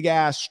these big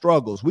ass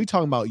struggles. We're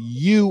talking about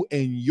you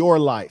and your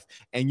life,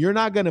 and you're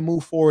not going to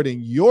move forward in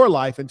your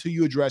life until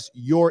you address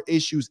your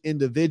issues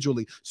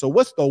individually. So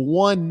what's the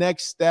one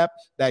next step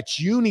that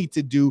you need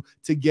to do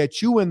to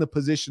get you in the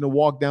position to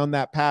walk down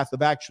that path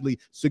of actually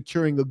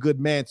securing a good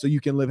man so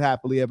you can live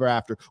happily ever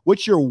after?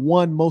 What's your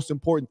one most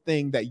important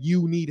thing that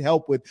you need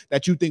help with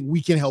that you think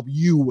we can help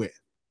you with?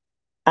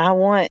 I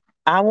want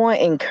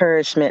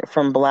encouragement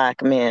from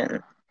Black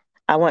men.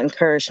 I want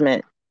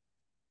encouragement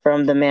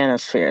from the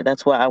manosphere.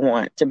 That's what I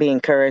want, to be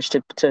encouraged,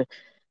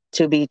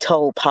 to be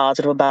told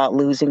positive about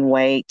losing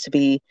weight, to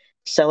be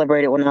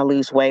celebrated when I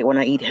lose weight, when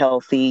I eat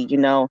healthy. You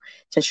know,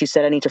 since you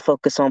said I need to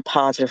focus on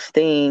positive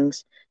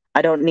things,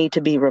 I don't need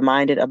to be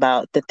reminded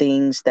about the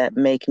things that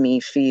make me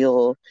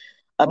feel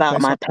about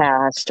my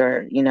past,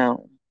 or, you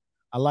know.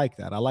 I like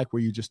that. I like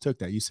where you just took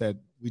that. You said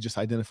we just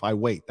identify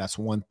weight. That's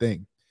one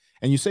thing.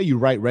 And you say you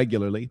write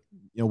regularly.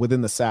 You know,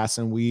 within the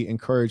SaSn, we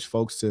encourage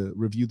folks to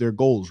review their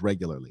goals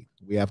regularly.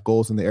 We have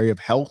goals in the area of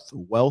health,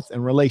 wealth,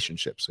 and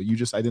relationships. So you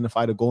just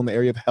identified a goal in the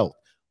area of health,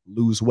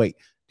 lose weight.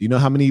 Do you know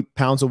how many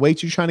pounds of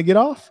weight you're trying to get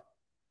off?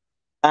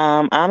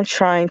 I'm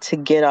trying to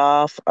get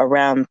off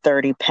around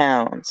 30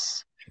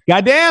 pounds.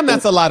 Goddamn,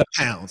 that's a lot of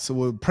pounds. So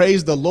we'll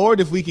praise the Lord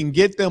if we can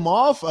get them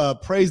off.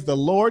 Praise the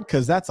Lord,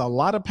 because that's a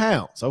lot of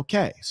pounds.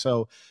 Okay,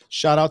 so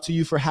shout out to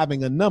you for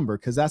having a number,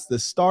 because that's the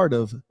start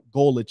of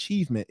goal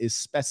achievement, is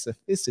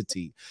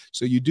specificity.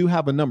 So you do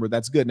have a number.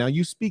 That's good. Now,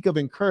 you speak of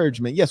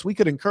encouragement. Yes, we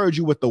could encourage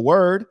you with the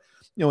word,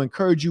 you know,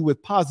 encourage you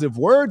with positive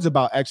words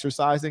about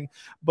exercising,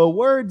 but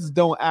words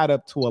don't add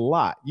up to a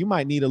lot. You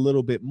might need a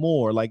little bit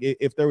more. Like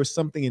if there was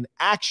something in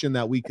action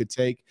that we could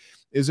take,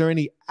 is there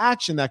any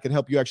action that could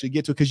help you actually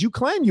get to it? Because you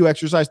claim you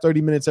exercise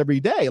 30 minutes every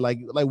day. Like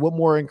what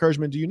more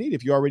encouragement do you need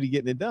if you're already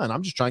getting it done?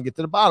 I'm just trying to get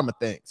to the bottom of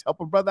things.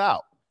 Help a brother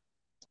out.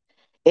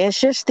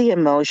 It's just the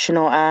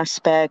emotional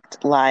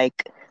aspect.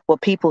 Like, what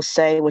people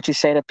say, what you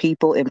say to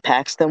people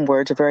impacts them.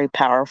 Words are very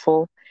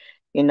powerful,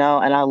 you know,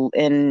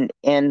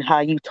 and how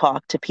you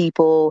talk to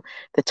people,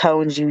 the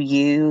tones you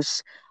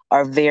use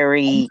are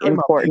very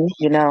important,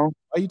 you know.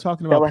 Why are you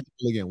talking about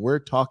people again? We're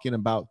talking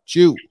about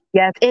you.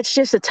 Yeah, it's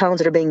just the tones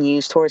that are being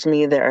used towards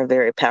me that are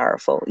very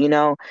powerful. You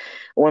know,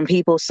 when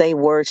people say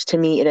words to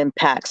me, it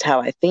impacts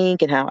how I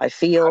think and how I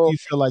feel. How do you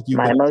feel like you've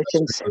my been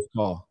emotions?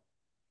 Call?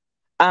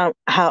 How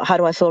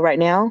do I feel right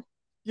now?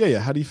 Yeah.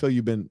 How do you feel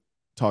you've been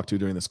talked to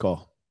during this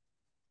call?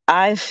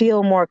 I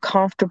feel more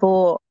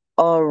comfortable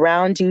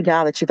around you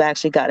now that you've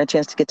actually gotten a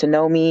chance to get to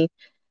know me,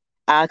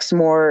 ask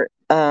more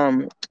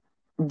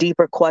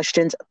deeper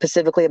questions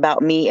specifically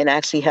about me, and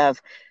actually have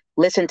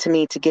listened to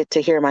me to get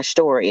to hear my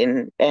story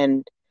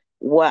and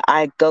what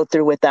I go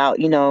through without,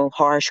 you know,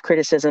 harsh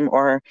criticism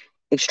or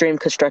extreme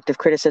constructive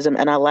criticism.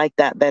 And I like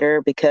that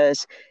better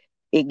because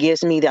it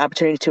gives me the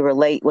opportunity to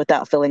relate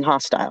without feeling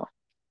hostile.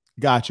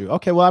 Got you.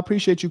 Okay. Well, I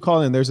appreciate you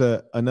calling. There's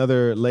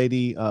another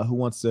lady who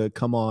wants to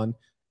come on.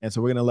 And so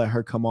we're going to let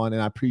her come on.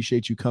 And I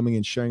appreciate you coming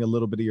and sharing a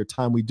little bit of your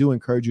time. We do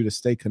encourage you to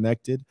stay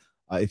connected.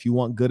 If you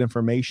want good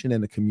information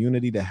and a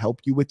community to help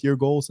you with your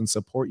goals and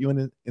support you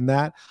in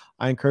that,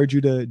 I encourage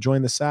you to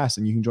join the SaSn.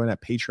 And you can join at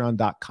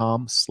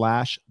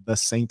patreon.com/the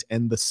saint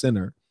and the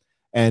sinner.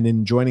 And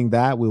in joining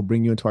that, we'll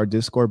bring you into our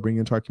Discord, bring you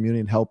into our community,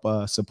 and help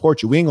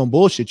support you. We ain't gonna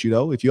bullshit you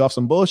though. If you have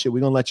some bullshit,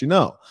 we're gonna let you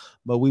know.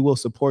 But we will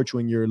support you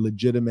in your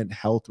legitimate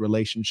health,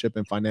 relationship,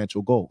 and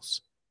financial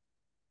goals.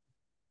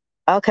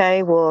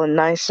 Okay, well,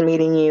 nice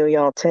meeting you.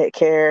 Y'all take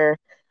care.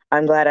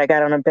 I'm glad I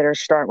got on a better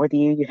start with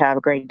you. You have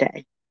a great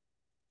day.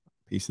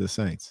 Peace to the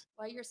saints.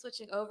 While you're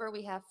switching over,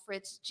 we have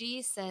Fritz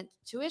G sent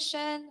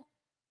tuition.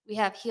 We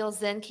have Heel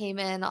Zen came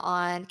in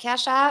on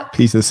Cash App.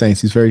 Peace to the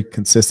saints. He's very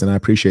consistent. I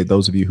appreciate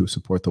those of you who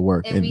support the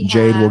work. And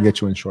Jade will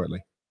get you in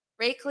shortly.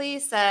 Rakely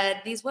said,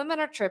 these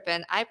women are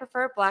tripping. I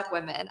prefer black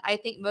women. I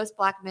think most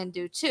black men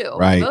do too.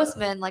 Right. Most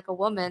men like a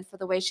woman for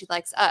the way she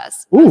likes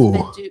us.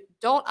 Most men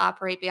don't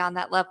operate beyond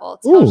that level.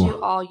 Tells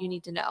you all you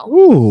need to know.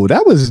 Ooh,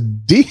 that was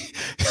deep.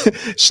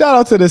 Shout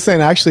out to the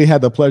saint. I actually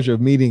had the pleasure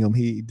of meeting him.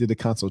 He did a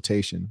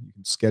consultation. You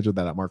can schedule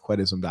that at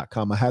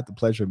marquettism.com. I had the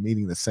pleasure of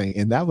meeting the saint,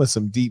 and that was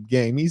some deep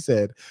game. He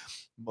said,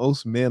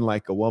 most men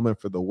like a woman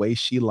for the way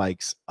she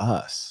likes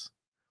us.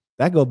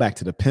 That go back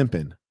to the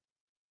pimping,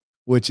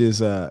 which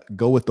is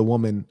go with the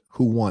woman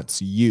who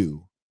wants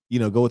you. You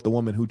know, go with the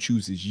woman who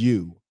chooses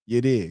you.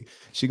 You dig?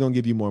 She gonna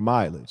give you more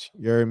mileage.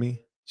 You heard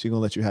me? She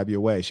gonna let you have your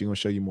way. She gonna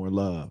show you more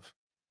love.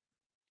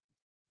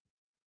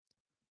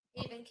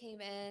 Even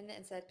came in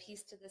and said,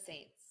 peace to the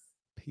saints.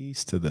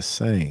 Peace to the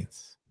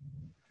saints.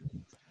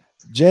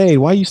 Jade,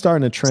 why are you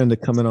starting a trend to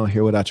come in on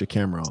here without your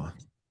camera on?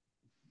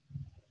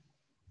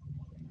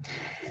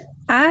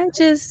 I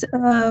just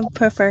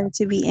prefer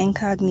to be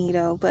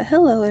incognito, but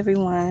hello,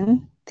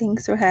 everyone.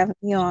 Thanks for having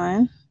me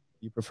on.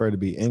 You prefer to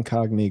be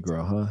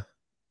incognito, huh?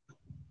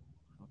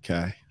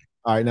 Okay.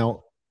 All right.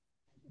 Now,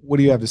 what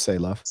do you have to say,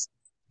 love?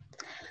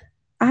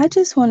 I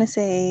just want to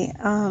say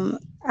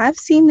I've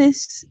seen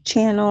this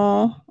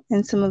channel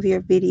and some of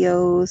your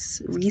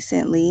videos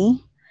recently,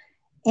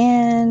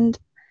 and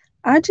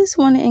I just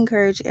want to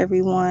encourage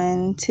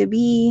everyone to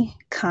be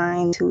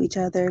kind to each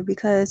other,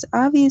 because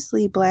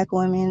obviously Black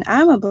women,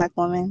 I'm a Black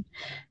woman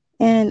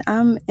and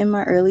I'm in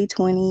my early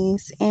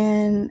 20s,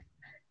 and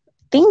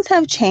things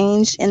have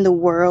changed in the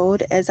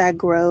world as I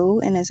grow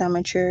and as I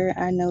mature.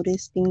 I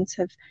notice things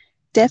have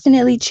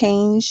definitely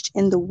changed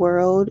in the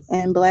world,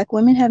 and Black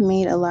women have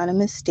made a lot of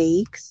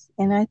mistakes.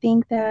 And I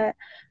think that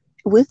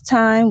with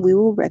time, we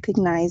will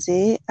recognize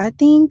it. I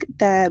think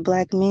that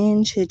Black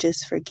men should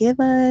just forgive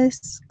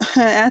us.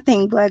 I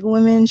think Black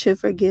women should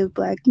forgive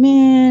Black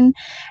men,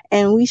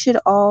 and we should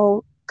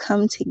all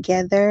come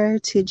together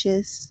to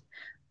just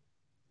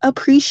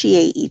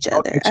appreciate each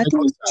other. Okay, I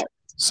think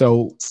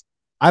so.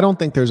 I don't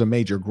think there's a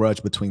major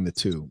grudge between the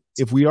two.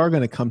 If we are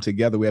going to come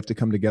together, we have to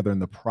come together in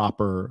the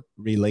proper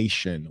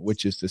relation,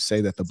 which is to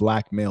say that the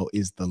Black male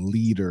is the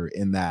leader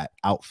in that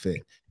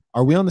outfit.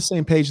 Are we on the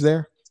same page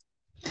there?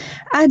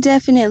 I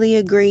definitely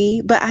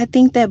agree, but I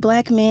think that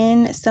Black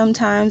men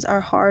sometimes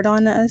are hard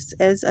on us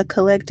as a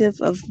collective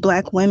of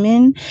Black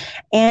women,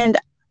 and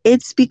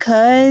it's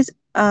because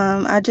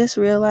I just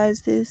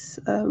realized this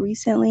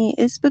recently.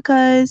 It's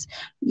because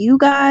you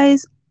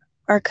guys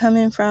are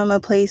coming from a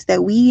place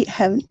that we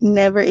have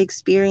never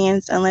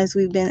experienced unless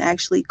we've been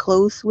actually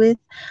close with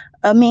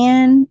a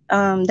man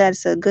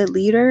that's a good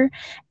leader.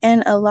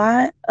 And a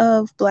lot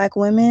of Black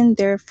women,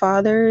 their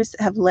fathers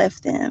have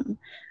left them.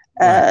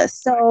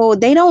 So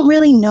they don't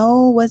really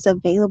know what's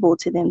available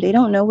to them. They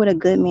don't know what a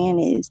good man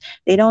is.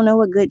 They don't know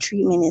what good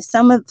treatment is.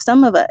 Some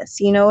of us,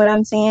 you know what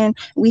I'm saying?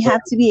 We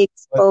have to be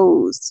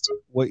exposed.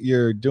 What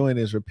you're doing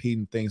is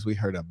repeating things we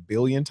heard a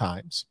billion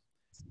times.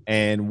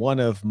 And one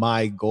of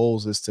my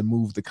goals is to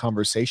move the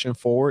conversation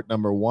forward,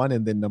 number one,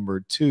 and then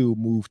number two,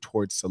 move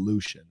towards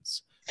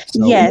solutions.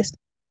 So yes.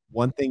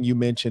 One thing you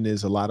mentioned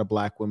is a lot of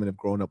Black women have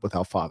grown up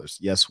without fathers.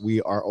 Yes,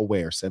 we are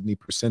aware,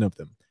 70% of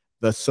them.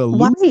 The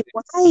solution.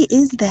 Why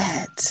is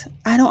that?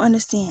 I don't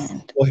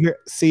understand. Well, here,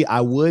 see, I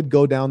would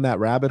go down that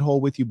rabbit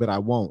hole with you, but I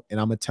won't. And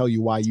I'm going to tell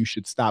you why you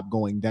should stop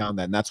going down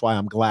that. And that's why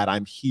I'm glad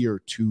I'm here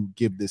to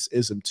give this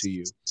ism to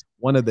you.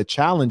 One of the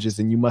challenges,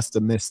 and you must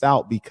have missed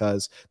out,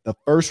 because the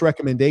first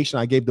recommendation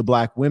I gave to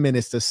Black women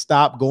is to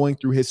stop going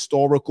through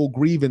historical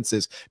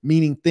grievances,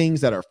 meaning things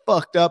that are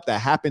fucked up that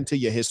happened to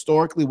you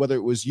historically, whether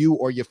it was you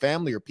or your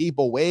family or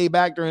people way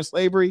back during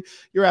slavery.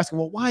 You're asking,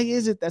 well, why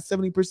is it that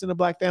 70% of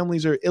Black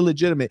families are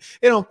illegitimate?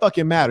 It don't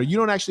fucking matter. You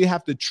don't actually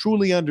have to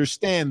truly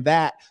understand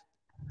that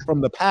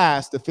from the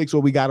past to fix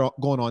what we got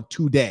going on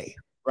today,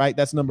 right?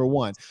 That's number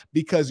one.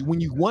 Because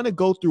when you want to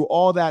go through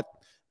all that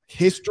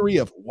history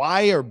of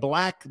why are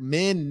Black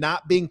men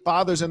not being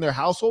fathers in their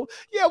household,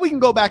 yeah, we can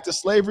go back to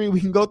slavery,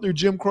 we can go through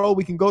Jim Crow,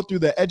 we can go through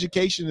the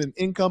education and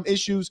income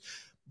issues,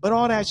 but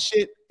all that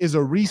shit is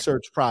a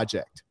research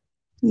project.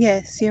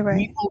 Yes, you're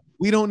right.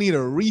 We don't need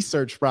a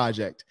research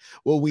project.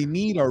 What we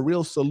need are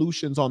real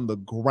solutions on the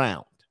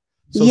ground.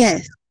 So,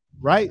 yes.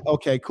 Right?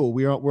 Okay, cool.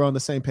 We're on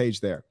the same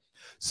page there.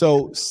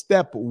 So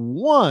step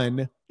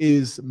one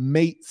is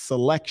mate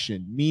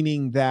selection,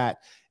 meaning that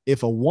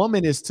if a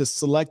woman is to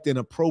select an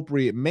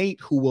appropriate mate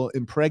who will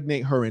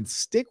impregnate her and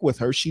stick with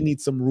her, she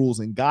needs some rules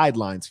and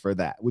guidelines for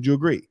that. Would you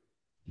agree?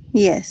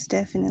 Yes,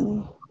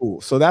 definitely. Cool.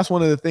 So that's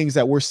one of the things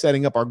that we're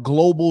setting up our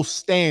global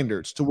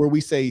standards to where we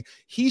say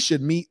he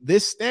should meet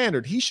this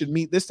standard. He should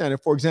meet this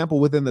standard. For example,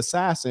 within the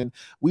SaSn,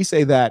 we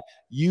say that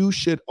you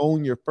should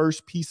own your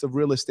first piece of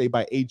real estate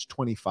by age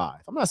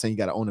 25. I'm not saying you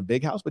got to own a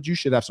big house, but you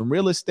should have some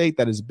real estate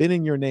that has been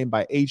in your name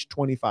by age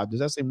 25. Does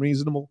that seem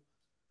reasonable?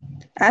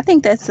 I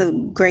think that's a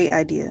great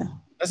idea.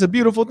 That's a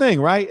beautiful thing,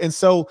 right? And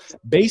so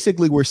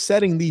basically we're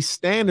setting these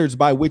standards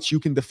by which you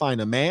can define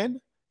a man.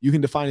 You can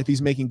define if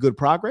he's making good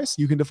progress.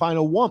 You can define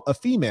a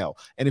female,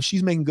 and if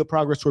she's making good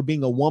progress toward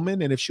being a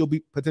woman, and if she'll be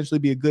potentially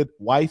be a good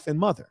wife and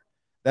mother.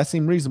 That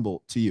seems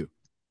reasonable to you?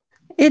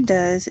 It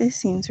does. It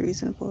seems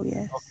reasonable.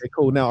 Yes. Okay,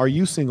 cool. Now, are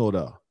you single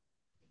though?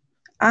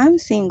 I'm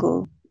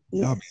single.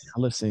 Yes. Y'all be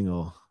hella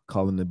single.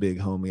 Calling the big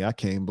homie. I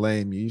can't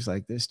blame you. He's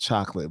like, this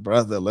chocolate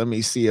brother. Let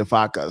me see if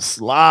I could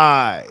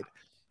slide.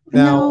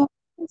 Now, no,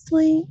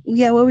 honestly,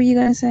 yeah. What were you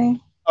gonna say?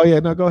 Oh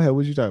yeah, no, go ahead.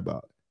 What you talking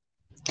about?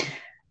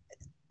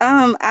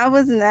 I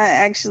was not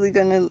actually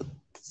gonna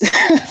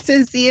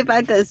to see if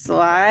I could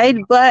slide,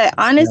 but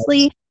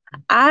honestly,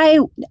 I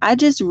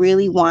just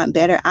really want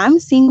better.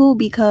 I'm single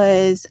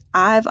because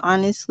I've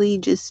honestly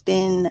just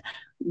been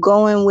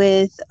going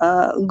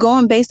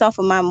based off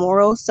of my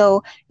morals.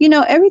 So,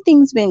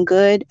 everything's been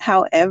good.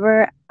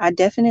 However, I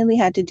definitely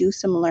had to do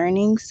some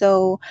learning.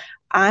 So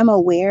I'm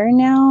aware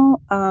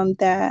now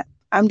that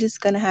I'm just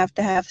gonna have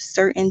to have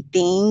certain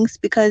things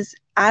because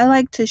I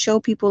like to show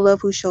people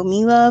love who show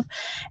me love.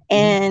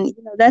 And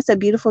that's a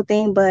beautiful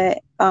thing. But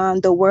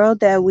the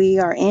world that we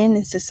are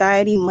in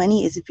society,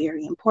 money is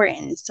very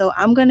important. So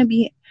I'm going to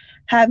be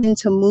having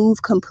to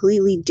move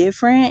completely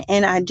different.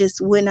 And I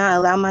just would not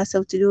allow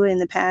myself to do it in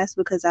the past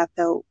because I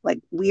felt like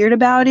weird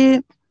about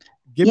it.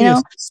 Give me a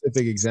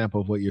specific example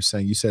of what you're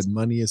saying. You said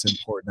money is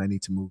important. I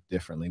need to move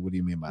differently. What do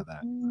you mean by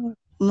that?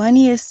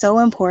 Money is so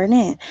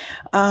important.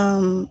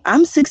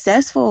 I'm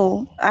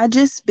successful. I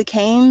just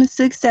became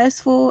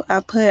successful.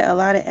 I put a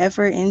lot of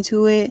effort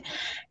into it.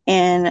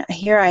 And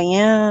here I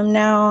am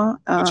now.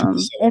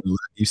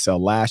 You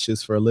sell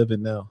lashes for a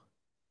living now?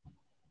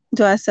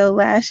 Do I sell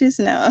lashes?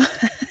 No.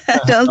 I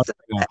don't sell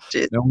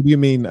lashes. Now, what do you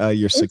mean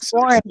you're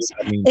successful?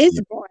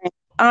 It's boring.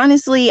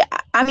 Honestly,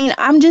 I mean,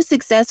 I'm just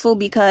successful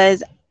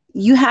because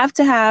you have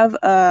to have,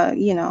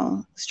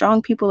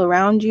 strong people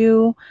around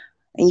you.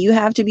 And you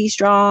have to be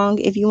strong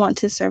if you want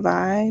to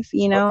survive,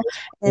 Okay.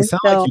 It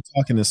sounds like you're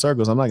talking in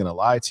circles. I'm not going to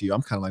lie to you.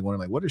 I'm kind of like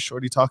wondering, what is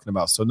Shorty talking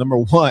about? So number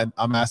one,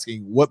 I'm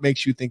asking what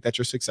makes you think that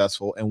you're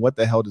successful and what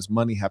the hell does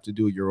money have to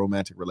do with your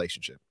romantic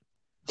relationship?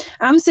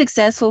 I'm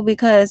successful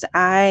because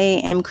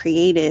I am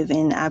creative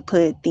and I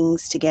put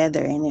things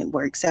together and it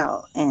works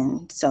out.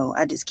 And so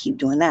I just keep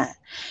doing that.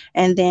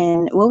 And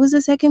then what was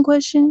the second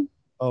question?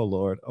 Oh,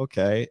 Lord.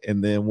 Okay.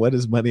 And then what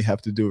does money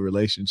have to do with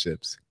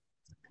relationships?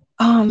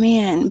 Oh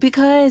man,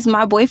 because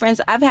my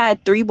boyfriends, I've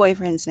had 3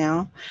 boyfriends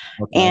now,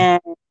 and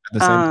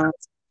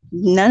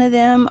none of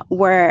them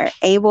were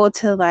able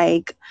to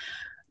like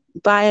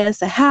buy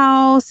us a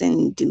house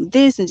and do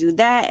this and do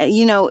that,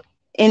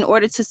 in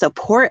order to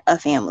support a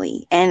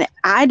family. And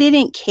I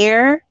didn't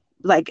care.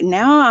 Like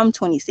now I'm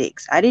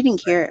 26. I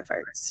didn't care at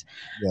first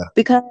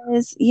because,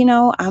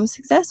 I'm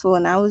successful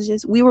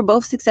and we were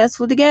both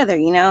successful together,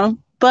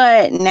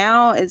 But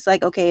now it's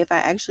like, okay, if I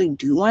actually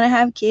do want to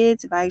have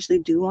kids, if I actually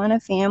do want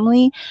a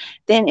family,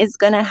 then it's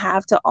going to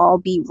have to all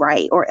be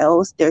right or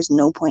else there's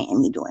no point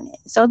in me doing it.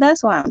 So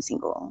that's why I'm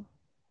single,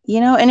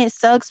 and it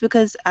sucks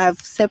because I've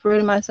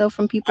separated myself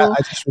from people.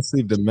 I just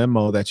received a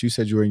memo that you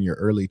said you were in your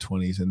early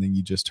 20s and then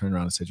you just turned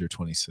around and said you're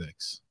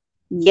 26.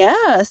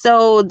 Yeah.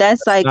 So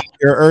that's like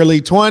your early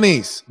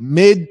 20s.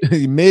 Mid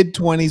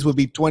 20s would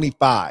be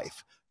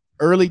 25.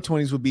 Early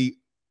 20s would be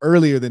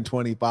earlier than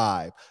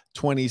 25.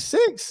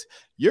 26,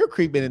 you're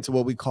creeping into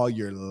what we call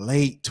your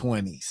late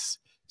 20s.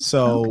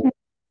 So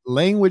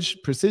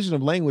precision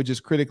of language is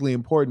critically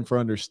important for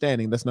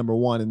understanding. That's number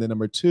one. And then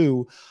number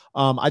two,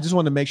 I just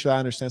want to make sure I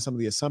understand some of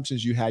the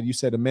assumptions you had. You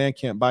said a man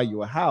can't buy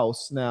you a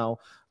house. Now,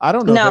 I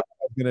don't know if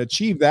I'm going to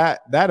achieve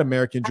that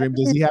American dream.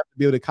 Does he have to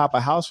be able to cop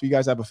a house for you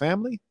guys to have a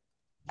family?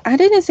 I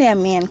didn't say a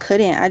man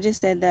couldn't. I just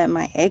said that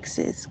my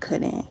exes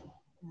couldn't.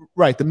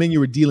 Right. The men you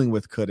were dealing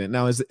with couldn't.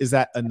 Now, is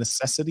that a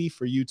necessity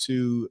for you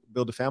to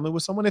build a family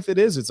with someone? If it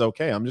is, it's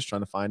okay. I'm just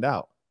trying to find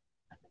out.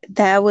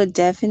 That would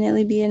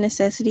definitely be a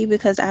necessity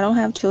because I don't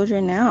have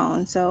children now.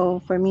 And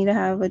so for me to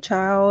have a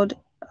child,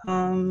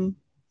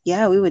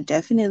 we would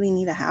definitely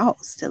need a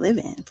house to live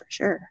in for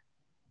sure.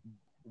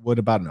 What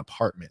about an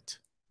apartment?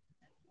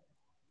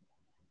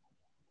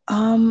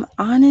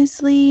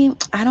 Honestly,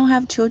 I don't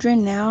have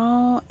children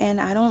now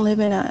and I don't live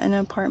in an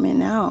apartment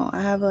now.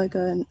 I have like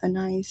a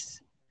nice...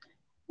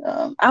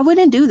 I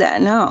wouldn't do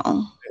that.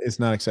 No, it's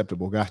not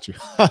acceptable. Got you.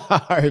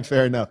 All right,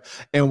 fair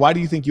enough. And why do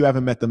you think you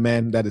haven't met the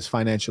man that is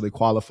financially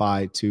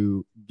qualified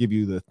to give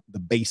you the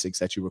basics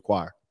that you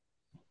require?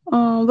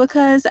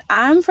 Because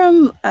I'm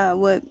from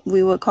what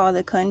we would call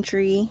the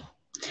country.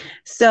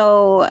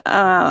 So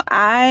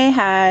I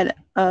had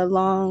a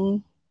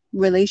long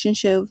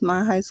relationship with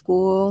my high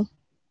school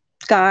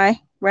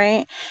guy,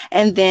 right?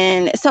 And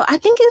then so I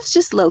think it's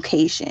just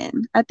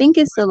location. I think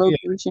it's the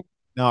location.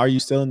 Now, are you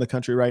still in the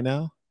country right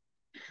now?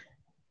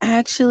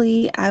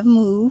 Actually, I've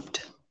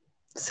moved,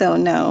 so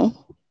no.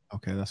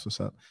 Okay, that's what's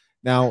up.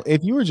 Now,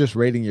 if you were just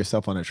rating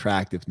yourself on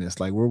attractiveness,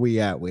 like where we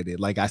at with it?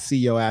 Like I see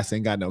your ass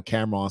ain't got no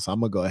camera on, so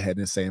I'm gonna go ahead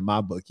and say in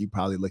my book, you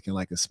probably looking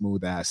like a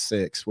smooth ass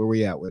 6. Where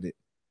we at with it?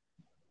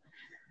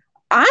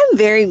 I'm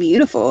very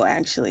beautiful,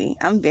 actually.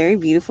 I'm very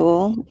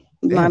beautiful.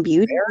 My Damn,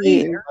 beauty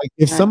very. is Like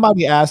if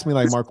somebody asked me,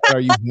 like, Marquette, are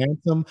you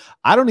handsome?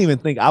 I don't even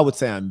think I would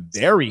say I'm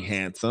very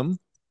handsome.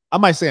 I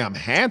might say I'm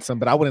handsome,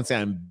 but I wouldn't say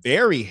I'm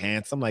very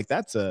handsome. Like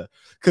that's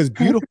because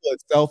beautiful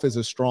itself is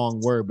a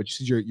strong word, but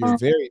you're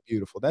very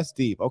beautiful. That's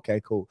deep. Okay,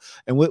 cool.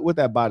 And what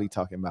that body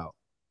talking about?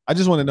 I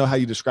just want to know how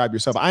you describe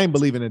yourself. I ain't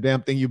believing a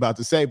damn thing you about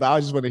to say, but I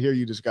just want to hear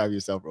you describe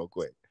yourself real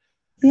quick.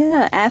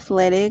 Yeah,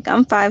 athletic.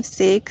 I'm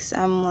 5'6".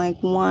 I'm like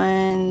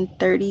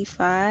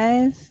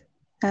 135.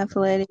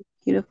 Athletic,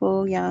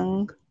 beautiful,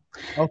 young.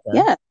 Okay.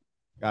 Yeah.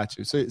 Got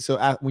you.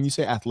 So when you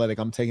say athletic,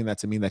 I'm taking that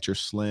to mean that you're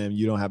slim.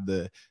 You don't have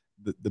the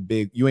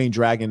big. You ain't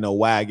dragging no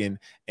wagon,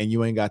 and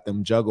you ain't got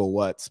them juggle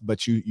what's.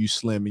 But you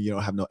slim, and you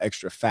don't have no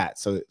extra fat.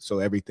 So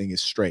everything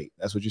is straight.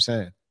 That's what you're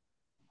saying.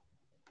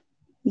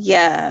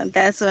 Yeah,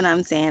 that's what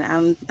I'm saying.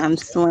 I'm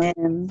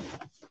slim.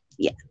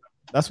 Yeah.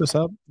 That's what's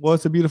up. Well,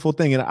 it's a beautiful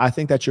thing, and I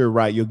think that you're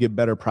right. You'll get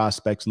better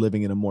prospects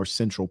living in a more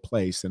central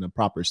place in a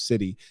proper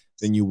city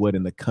than you would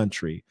in the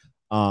country.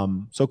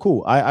 So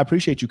cool. I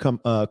appreciate you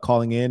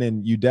calling in,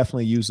 and you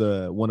definitely use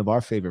one of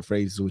our favorite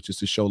phrases, which is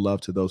to show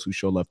love to those who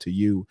show love to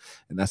you,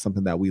 and that's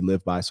something that we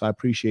live by. So I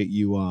appreciate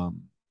you,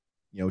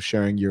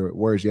 sharing your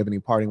words. You have any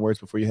parting words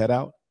before you head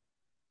out?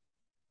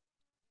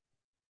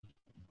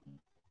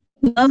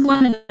 Love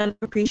one another,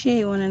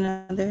 appreciate one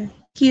another.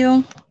 Thank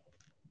you.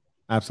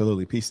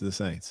 Absolutely. Peace to the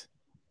saints.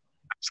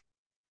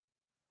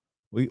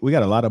 We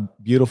got a lot of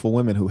beautiful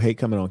women who hate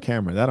coming on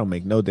camera. That don't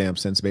make no damn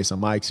sense based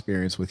on my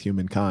experience with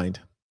humankind.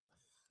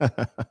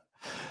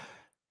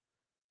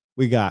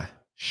 We got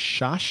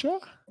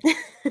Shasha.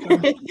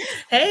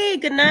 Hey,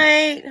 good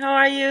night. How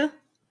are you?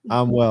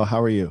 I'm well.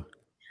 How are you?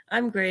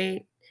 I'm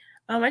great.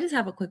 I just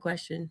have a quick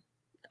question.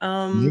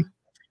 I've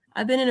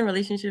been in a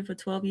relationship for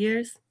 12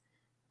 years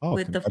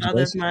with the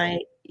father of my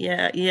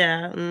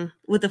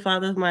with the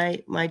father of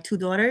my 2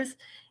 daughters,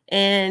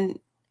 and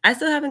I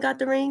still haven't got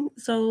the ring.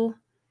 So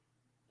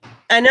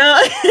I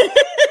know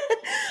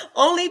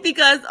only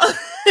because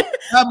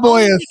that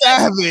boy is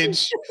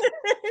savage.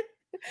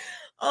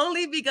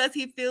 Only because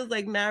he feels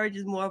like marriage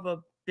is more of a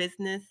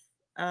business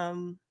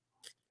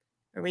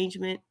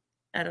arrangement.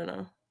 I don't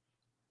know.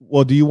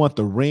 Well, do you want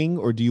the ring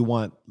or do you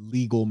want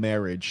legal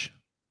marriage?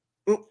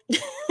 Oh,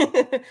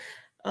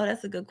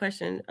 that's a good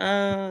question.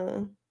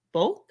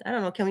 Both? I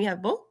don't know. Can we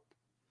have both?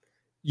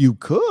 You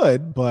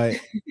could, but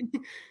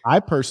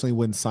I personally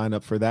wouldn't sign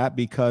up for that,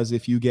 because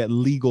if you get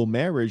legal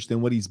marriage, then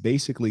what he's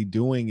basically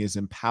doing is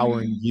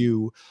empowering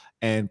you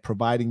and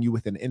providing you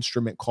with an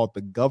instrument called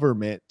the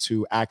government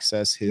to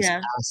access his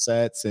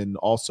assets, and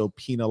also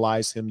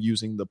penalize him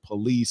using the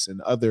police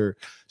and other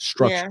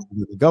structures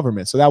of the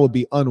government. So that would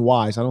be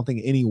unwise. I don't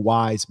think any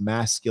wise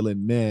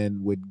masculine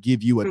men would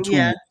give you a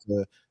tool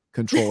to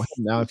control him.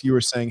 Now, if you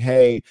were saying,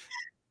 hey,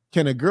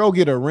 can a girl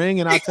get a ring?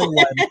 And I'll tell you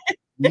why it's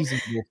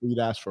reasonable for you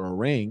to ask for a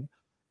ring.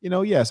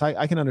 Yes,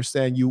 I can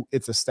understand you.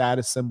 It's a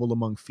status symbol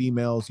among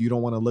females. You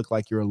don't want to look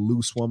like you're a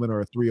loose woman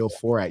or a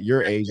 304 at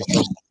your age,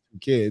 especially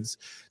kids.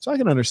 So I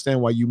can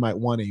understand why you might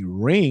want a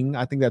ring.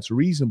 I think that's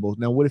reasonable.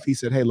 Now, what if he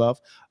said, hey, love,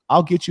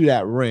 I'll get you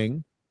that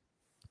ring,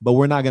 but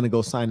we're not going to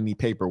go sign any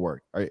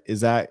paperwork?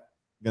 Is that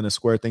going to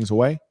square things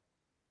away?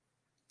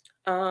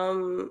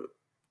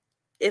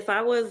 If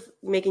I was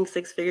making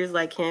 6 figures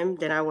like him,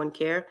 then I wouldn't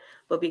care.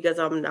 But because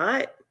I'm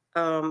not,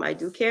 I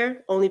do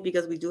care, only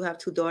because we do have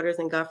 2 daughters,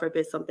 and God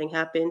forbid something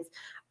happens,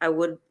 I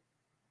would,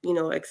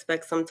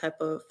 expect some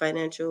type of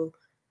financial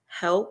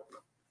help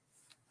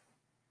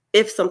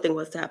if something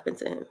was to happen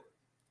to him.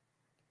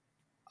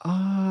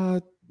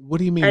 What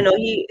do you mean? I know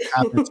he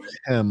happens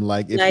to him,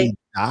 like if he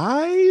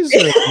dies?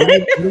 Or what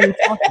are we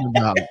talking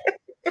about?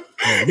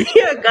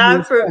 Yeah,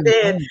 God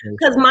forbid.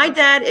 Because my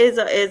dad is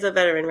a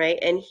veteran, right?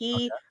 And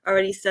he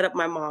already set up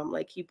my mom.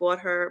 Like, he bought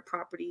her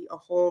property, a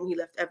home. He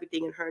left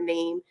everything in her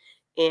name.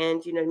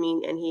 And you know what I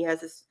mean? And he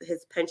has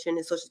his pension,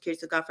 his Social Security.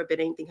 So God forbid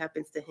anything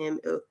happens to him,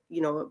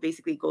 it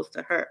basically goes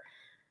to her,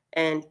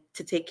 and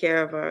to take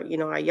care of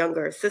our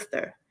younger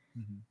sister.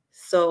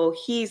 So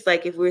he's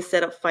like, if we're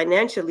set up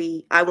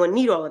financially, I wouldn't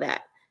need all of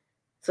that.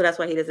 So that's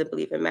why he doesn't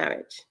believe in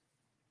marriage.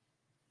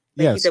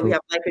 He said we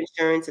have life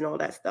insurance and all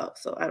that stuff.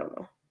 So I don't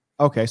know.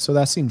 Okay, so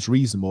that seems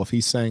reasonable. If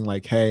he's saying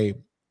like, hey,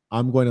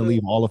 I'm going to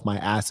leave all of my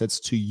assets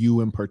to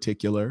you in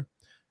particular,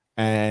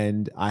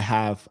 and I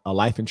have a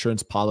life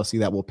insurance policy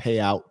that will pay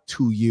out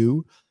to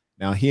you.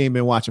 Now, he ain't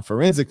been watching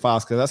Forensic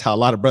Files, because that's how a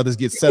lot of brothers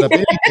get set up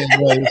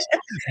anything.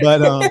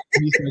 But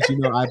he says,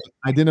 I've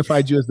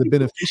identified you as the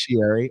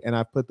beneficiary, and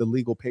I've put the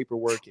legal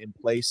paperwork in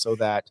place so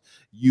that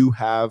you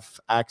have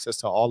access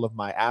to all of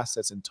my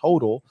assets in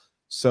total.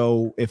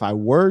 So if I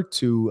were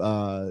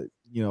to,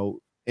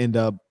 end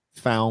up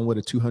found with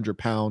a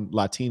 200-pound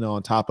Latina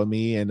on top of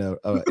me and a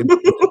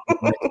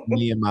next to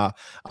me and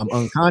I'm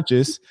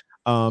unconscious,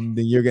 then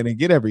you're gonna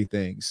get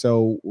everything.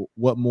 So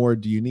what more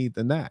do you need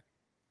than that?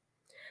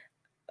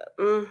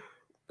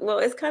 Well,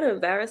 it's kind of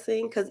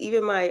embarrassing because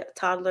even my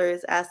toddler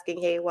is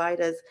asking, "Hey, why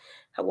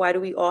do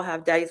we all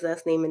have daddy's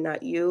last name and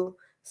not you?"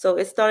 So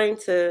it's starting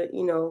to,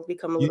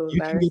 become a little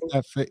You can get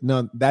embarrassing. that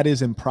no, that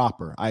is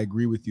improper. I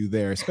agree with you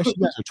there, especially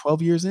you guys are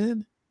 12 years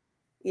in.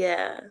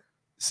 Yeah.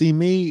 See,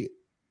 me,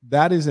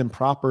 that is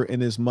improper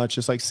in as much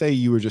as, like, say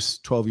you were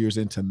just 12 years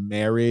into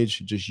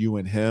marriage, just you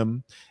and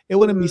him, it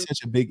wouldn't be Mhm.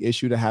 such a big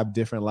issue to have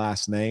different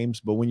last names.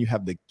 But when you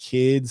have the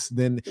kids,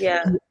 then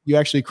Yeah. you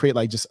actually create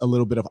like just a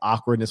little bit of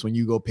awkwardness when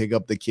you go pick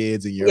up the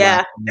kids and your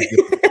last Yeah. name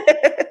is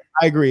different.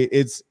 I agree.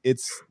 It's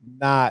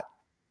not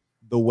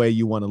the way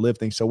you want to live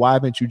things. So why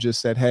haven't you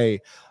just said, "Hey,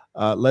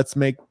 let's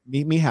meet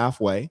me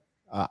halfway"?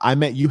 I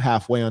met you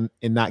halfway on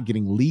in not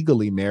getting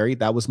legally married.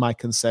 That was my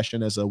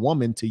concession as a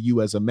woman to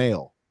you as a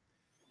male,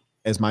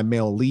 as my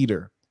male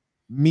leader.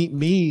 Meet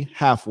me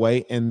halfway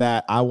in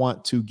that I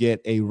want to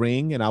get a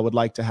ring and I would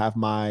like to have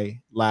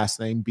my last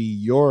name be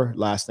your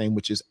last name,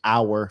 which is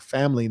our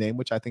family name,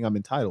 which I think I'm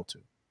entitled to.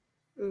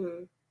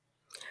 Mhm.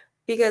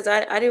 Because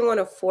I didn't want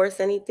to force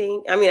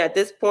anything. I mean, at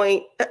this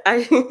point,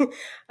 I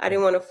I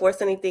didn't want to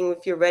force anything.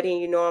 If you're ready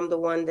and you know I'm the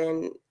one,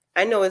 then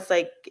I know it's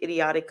like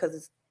idiotic because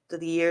it's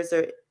the years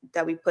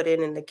that we put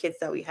in and the kids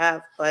that we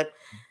have. But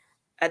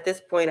at this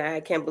point, I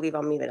can't believe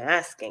I'm even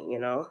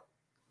asking.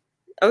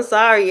 I'm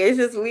sorry. It's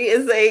just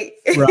it's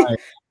like Right.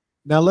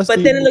 Now let's but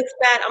be then it looks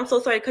bad. I'm so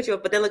sorry to cut you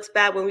off, but then it looks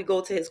bad when we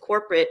go to his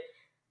corporate,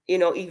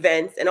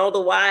 events and all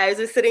the wives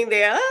are sitting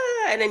there,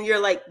 and then you're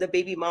like the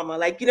baby mama,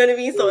 like, you know what I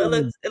mean? So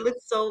it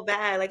looks so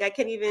bad. Like I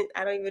don't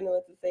even know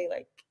what to say.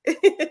 Like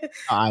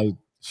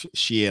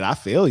shit, I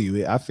feel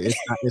you.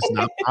 It's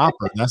not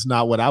proper. That's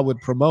not what I would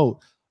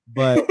promote.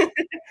 But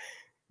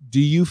do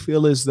you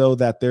feel as though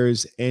that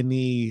there's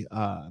any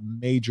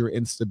major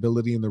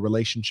instability in the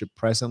relationship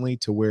presently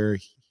to where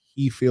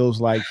he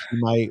feels like he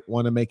might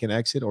want to make an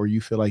exit, or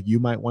you feel like you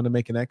might want to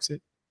make an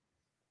exit?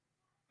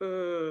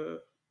 mm,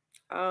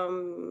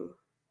 um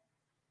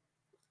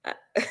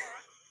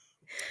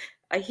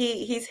I-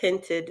 he's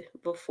hinted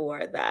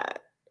before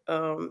that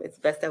it's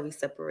best that we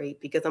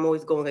separate because I'm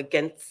always going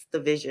against the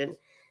vision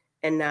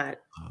and not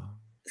Uh,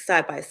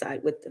 side by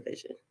side with the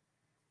vision.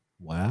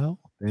 well,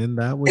 then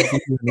that would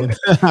be.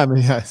 I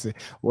mean, I see.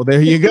 Well,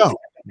 there you go.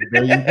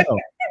 There you go.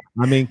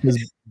 I mean,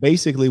 because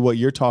basically what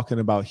you're talking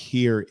about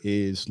here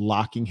is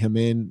locking him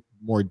in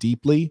more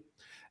deeply,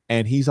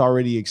 and he's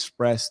already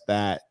expressed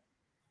that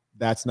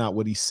that's not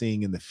what he's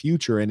seeing in the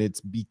future, and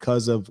it's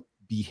because of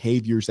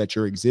behaviors that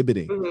you're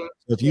exhibiting. Hmm.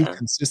 So if you Yeah.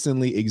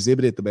 consistently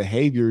exhibited the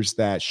behaviors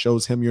that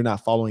shows him you're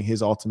not following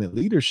his ultimate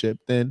leadership,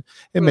 then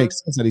it Mhm.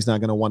 makes sense that he's not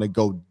going to want to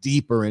go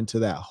deeper into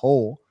that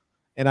hole.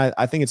 And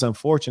I think it's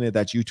unfortunate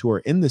that you two are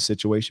in this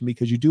situation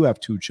because you do have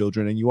two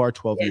children and you are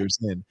 12 Yeah. years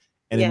in.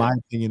 And in Yeah. my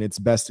opinion, it's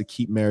best to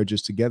keep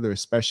marriages together,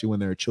 especially when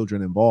there are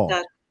children involved.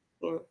 That,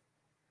 yeah.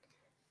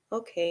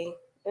 Okay.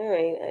 All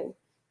right.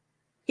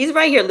 He's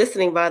right here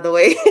listening, by the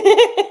way.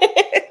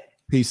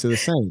 Peace to the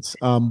saints.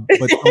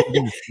 But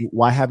again,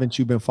 why haven't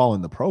you been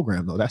following the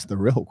program though? That's the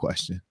real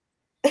question.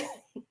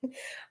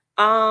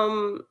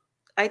 um,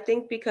 I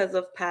think because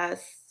of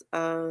past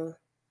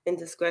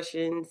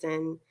indiscretions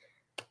and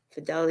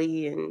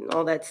fidelity and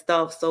all that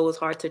stuff, so it was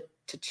hard to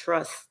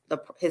trust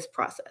his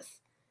process.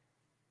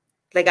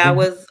 Like I Then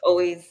was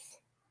always,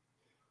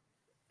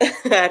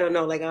 I don't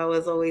know. Like I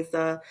was always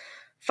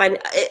fine.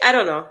 I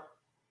don't know.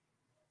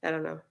 I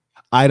don't know.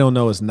 I don't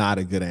know is not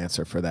a good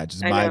answer for that.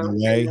 Just I by know. the I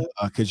way, know.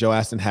 because Joe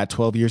Aston had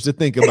 12 years to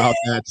think about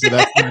that, so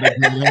that's not a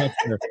good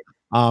answer.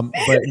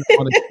 But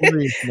on a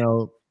serious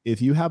note,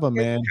 if you have a His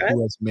man trust.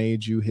 who has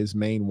made you his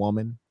main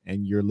woman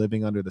and you're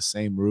living under the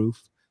same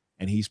roof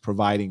and he's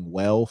providing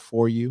well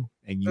for you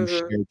and you Mhm.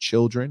 share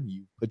children,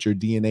 you put your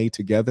DNA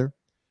together,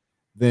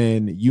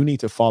 then you need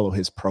to follow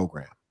his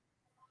program.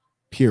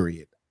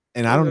 Period.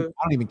 And Mhm. I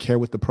don't even care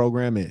what the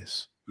program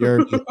is. You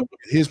heard me?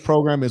 His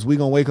program is we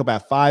gonna wake up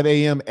at 5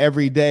 a.m.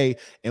 every day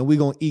and we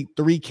gonna eat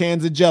 3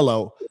 cans of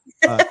Jello.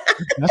 Uh,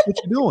 that's what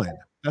you're doing.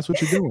 That's what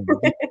you're doing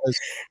because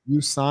you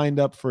signed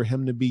up for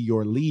him to be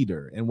your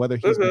leader. And whether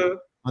he's been Mhm.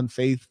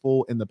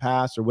 unfaithful in the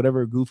past or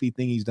whatever goofy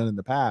thing he's done in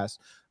the past,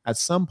 at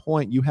some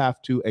point you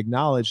have to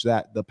acknowledge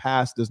that the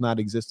past does not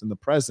exist in the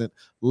present,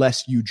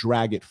 lest you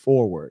drag it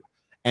forward.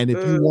 And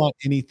if you Mm. want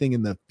anything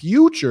in the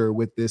future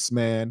with this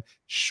man,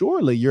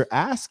 surely you're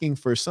asking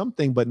for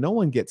something, but no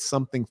one gets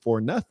something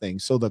for nothing.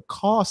 So the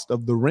cost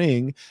of the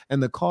ring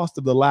and the cost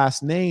of the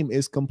last name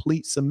is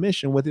complete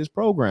submission with his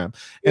program.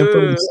 And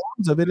from the Mm.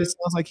 sounds of it, it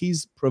sounds like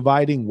he's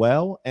providing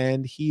well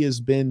and he has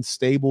been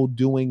stable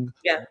doing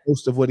Yeah.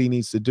 most of what he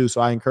needs to do.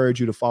 So I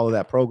encourage you to follow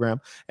that program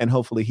and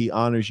hopefully he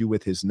honors you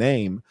with his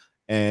name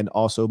and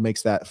also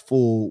makes that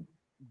full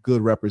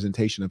good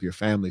representation of your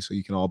family so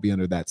you can all be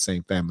under that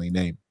same family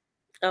name.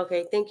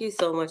 Okay. Thank you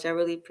so much. I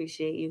really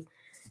appreciate you.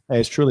 Hey,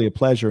 it's truly a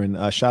pleasure.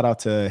 And shout out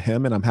to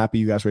him. And I'm happy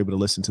you guys were able to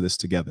listen to this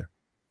together.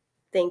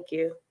 Thank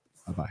you.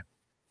 Bye bye.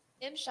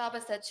 M.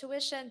 Shaba said,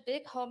 tuition,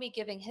 big homie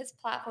giving his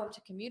platform to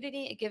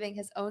community and giving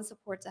his own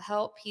support to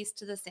help. Peace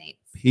to the saints.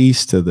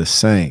 Peace to the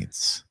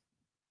saints.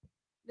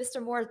 Mr.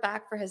 Moore is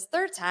back for his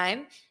third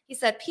time. He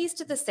said, peace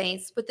to the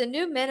saints. With the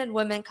new men and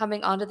women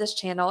coming onto this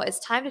channel, it's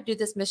time to do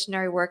this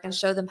missionary work and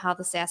show them how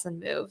the SaSn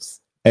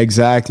moves.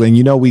 Exactly. And,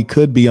 you know, we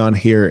could be on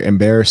here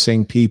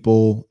embarrassing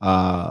people,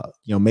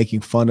 you know,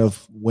 making fun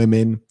of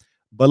women.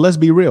 But let's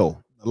be real.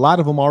 A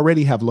lot of them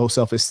already have low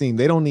self-esteem.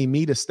 They don't need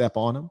me to step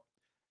on them.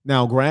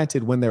 Now,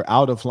 granted, when they're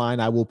out of line,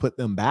 I will put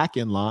them back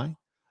in line.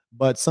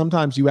 But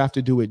sometimes you have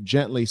to do it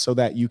gently so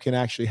that you can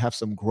actually have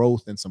some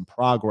growth and some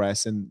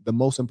progress. And the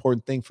most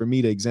important thing for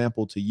me to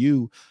example to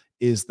you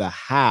is the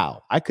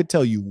how. I could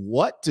tell you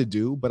what to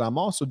do, but I'm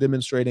also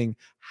demonstrating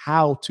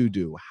how to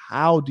do.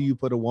 How do you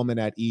put a woman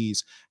at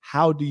ease?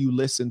 How do you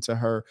listen to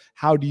her?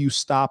 How do you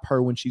stop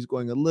her when she's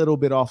going a little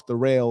bit off the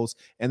rails?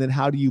 And then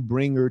how do you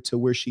bring her to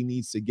where she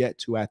needs to get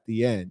to at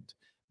the end?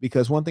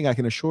 Because one thing I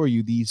can assure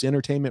you, these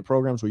entertainment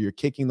programs where you're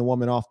kicking the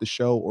woman off the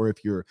show, or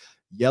if you're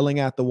yelling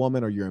at the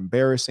woman, or you're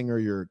embarrassing her,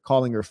 you're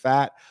calling her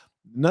fat,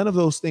 none of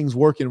those things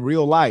work in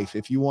real life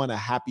if you want a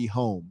happy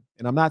home.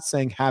 And I'm not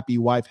saying happy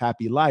wife,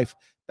 happy life.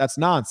 That's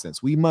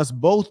nonsense. We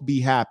must both be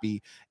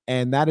happy.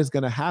 And that is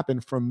going to happen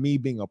from me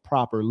being a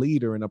proper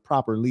leader. And a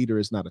proper leader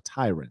is not a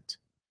tyrant.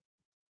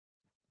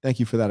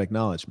 Thank you for that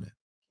acknowledgement.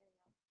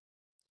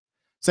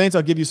 Saints,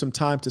 I'll give you some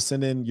time to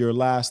send in your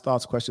last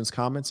thoughts, questions,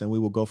 comments, and we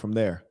will go from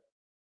there.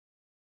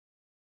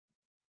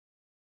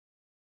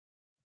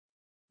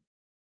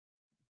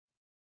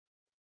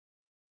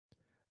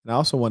 And I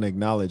also want to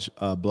acknowledge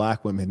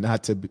Black women,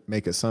 not to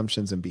make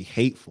assumptions and be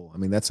hateful. I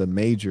mean, that's a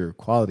major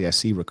quality I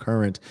see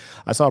recurrent.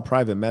 I saw a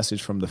private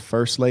message from the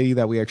first lady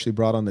that we actually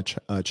brought on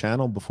the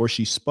channel. Before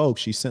she spoke,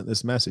 she sent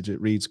this message. It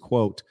reads,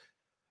 quote,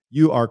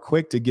 "You are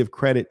quick to give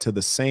credit to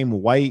the same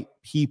white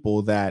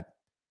people that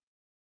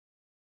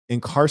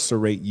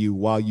incarcerate you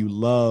while you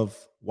love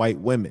white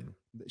women."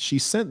 She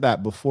sent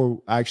that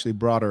before I actually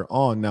brought her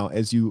on. Now,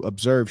 as you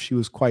observed, she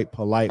was quite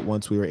polite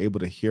once we were able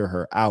to hear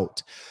her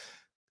out.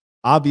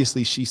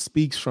 Obviously, she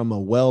speaks from a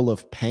well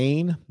of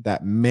pain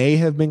that may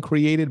have been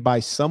created by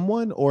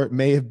someone, or it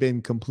may have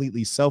been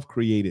completely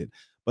self-created.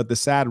 But the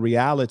sad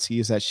reality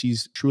is that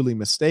she's truly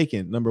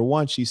mistaken. Number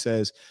one, she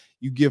says,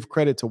 you give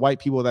credit to white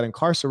people that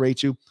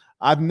incarcerate you.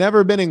 I've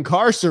never been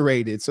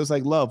incarcerated. So it's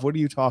like, love, what are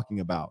you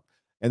talking about?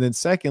 And then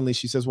secondly,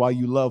 she says, while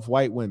you love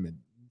white women,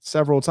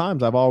 several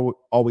times I've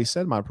always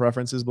said my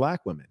preference is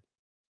Black women.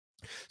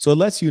 So it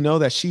lets you know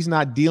that she's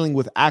not dealing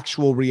with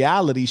actual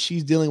reality.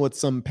 She's dealing with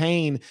some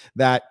pain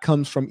that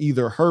comes from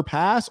either her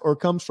past or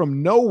comes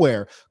from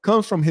nowhere,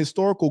 comes from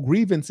historical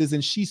grievances,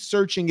 and she's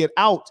searching it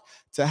out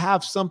to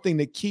have something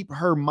to keep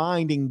her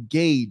mind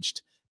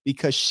engaged,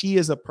 because she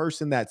is a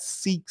person that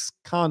seeks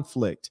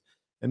conflict,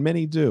 and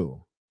many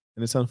do,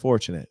 and it's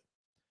unfortunate.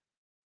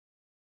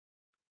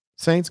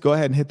 Saints, go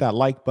ahead and hit that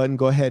like button.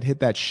 Go ahead, hit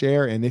that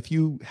share. And if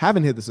you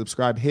haven't hit the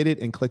subscribe, hit it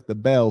and click the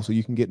bell so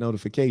you can get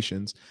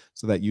notifications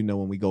so that you know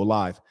when we go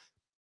live.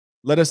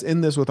 Let us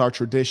end this with our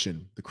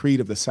tradition, the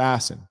creed of the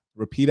SaSn.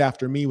 Repeat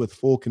after me with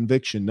full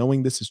conviction,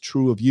 knowing this is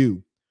true of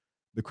you.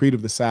 The creed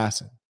of the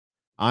SaSn.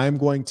 I am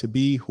going to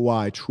be who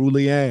I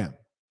truly am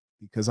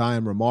because I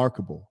am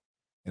remarkable,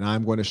 and I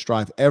am going to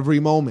strive every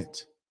moment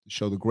to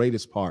show the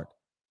greatest part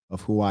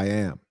of who I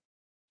am.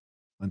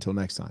 Until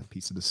next time,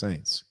 peace to the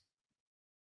saints.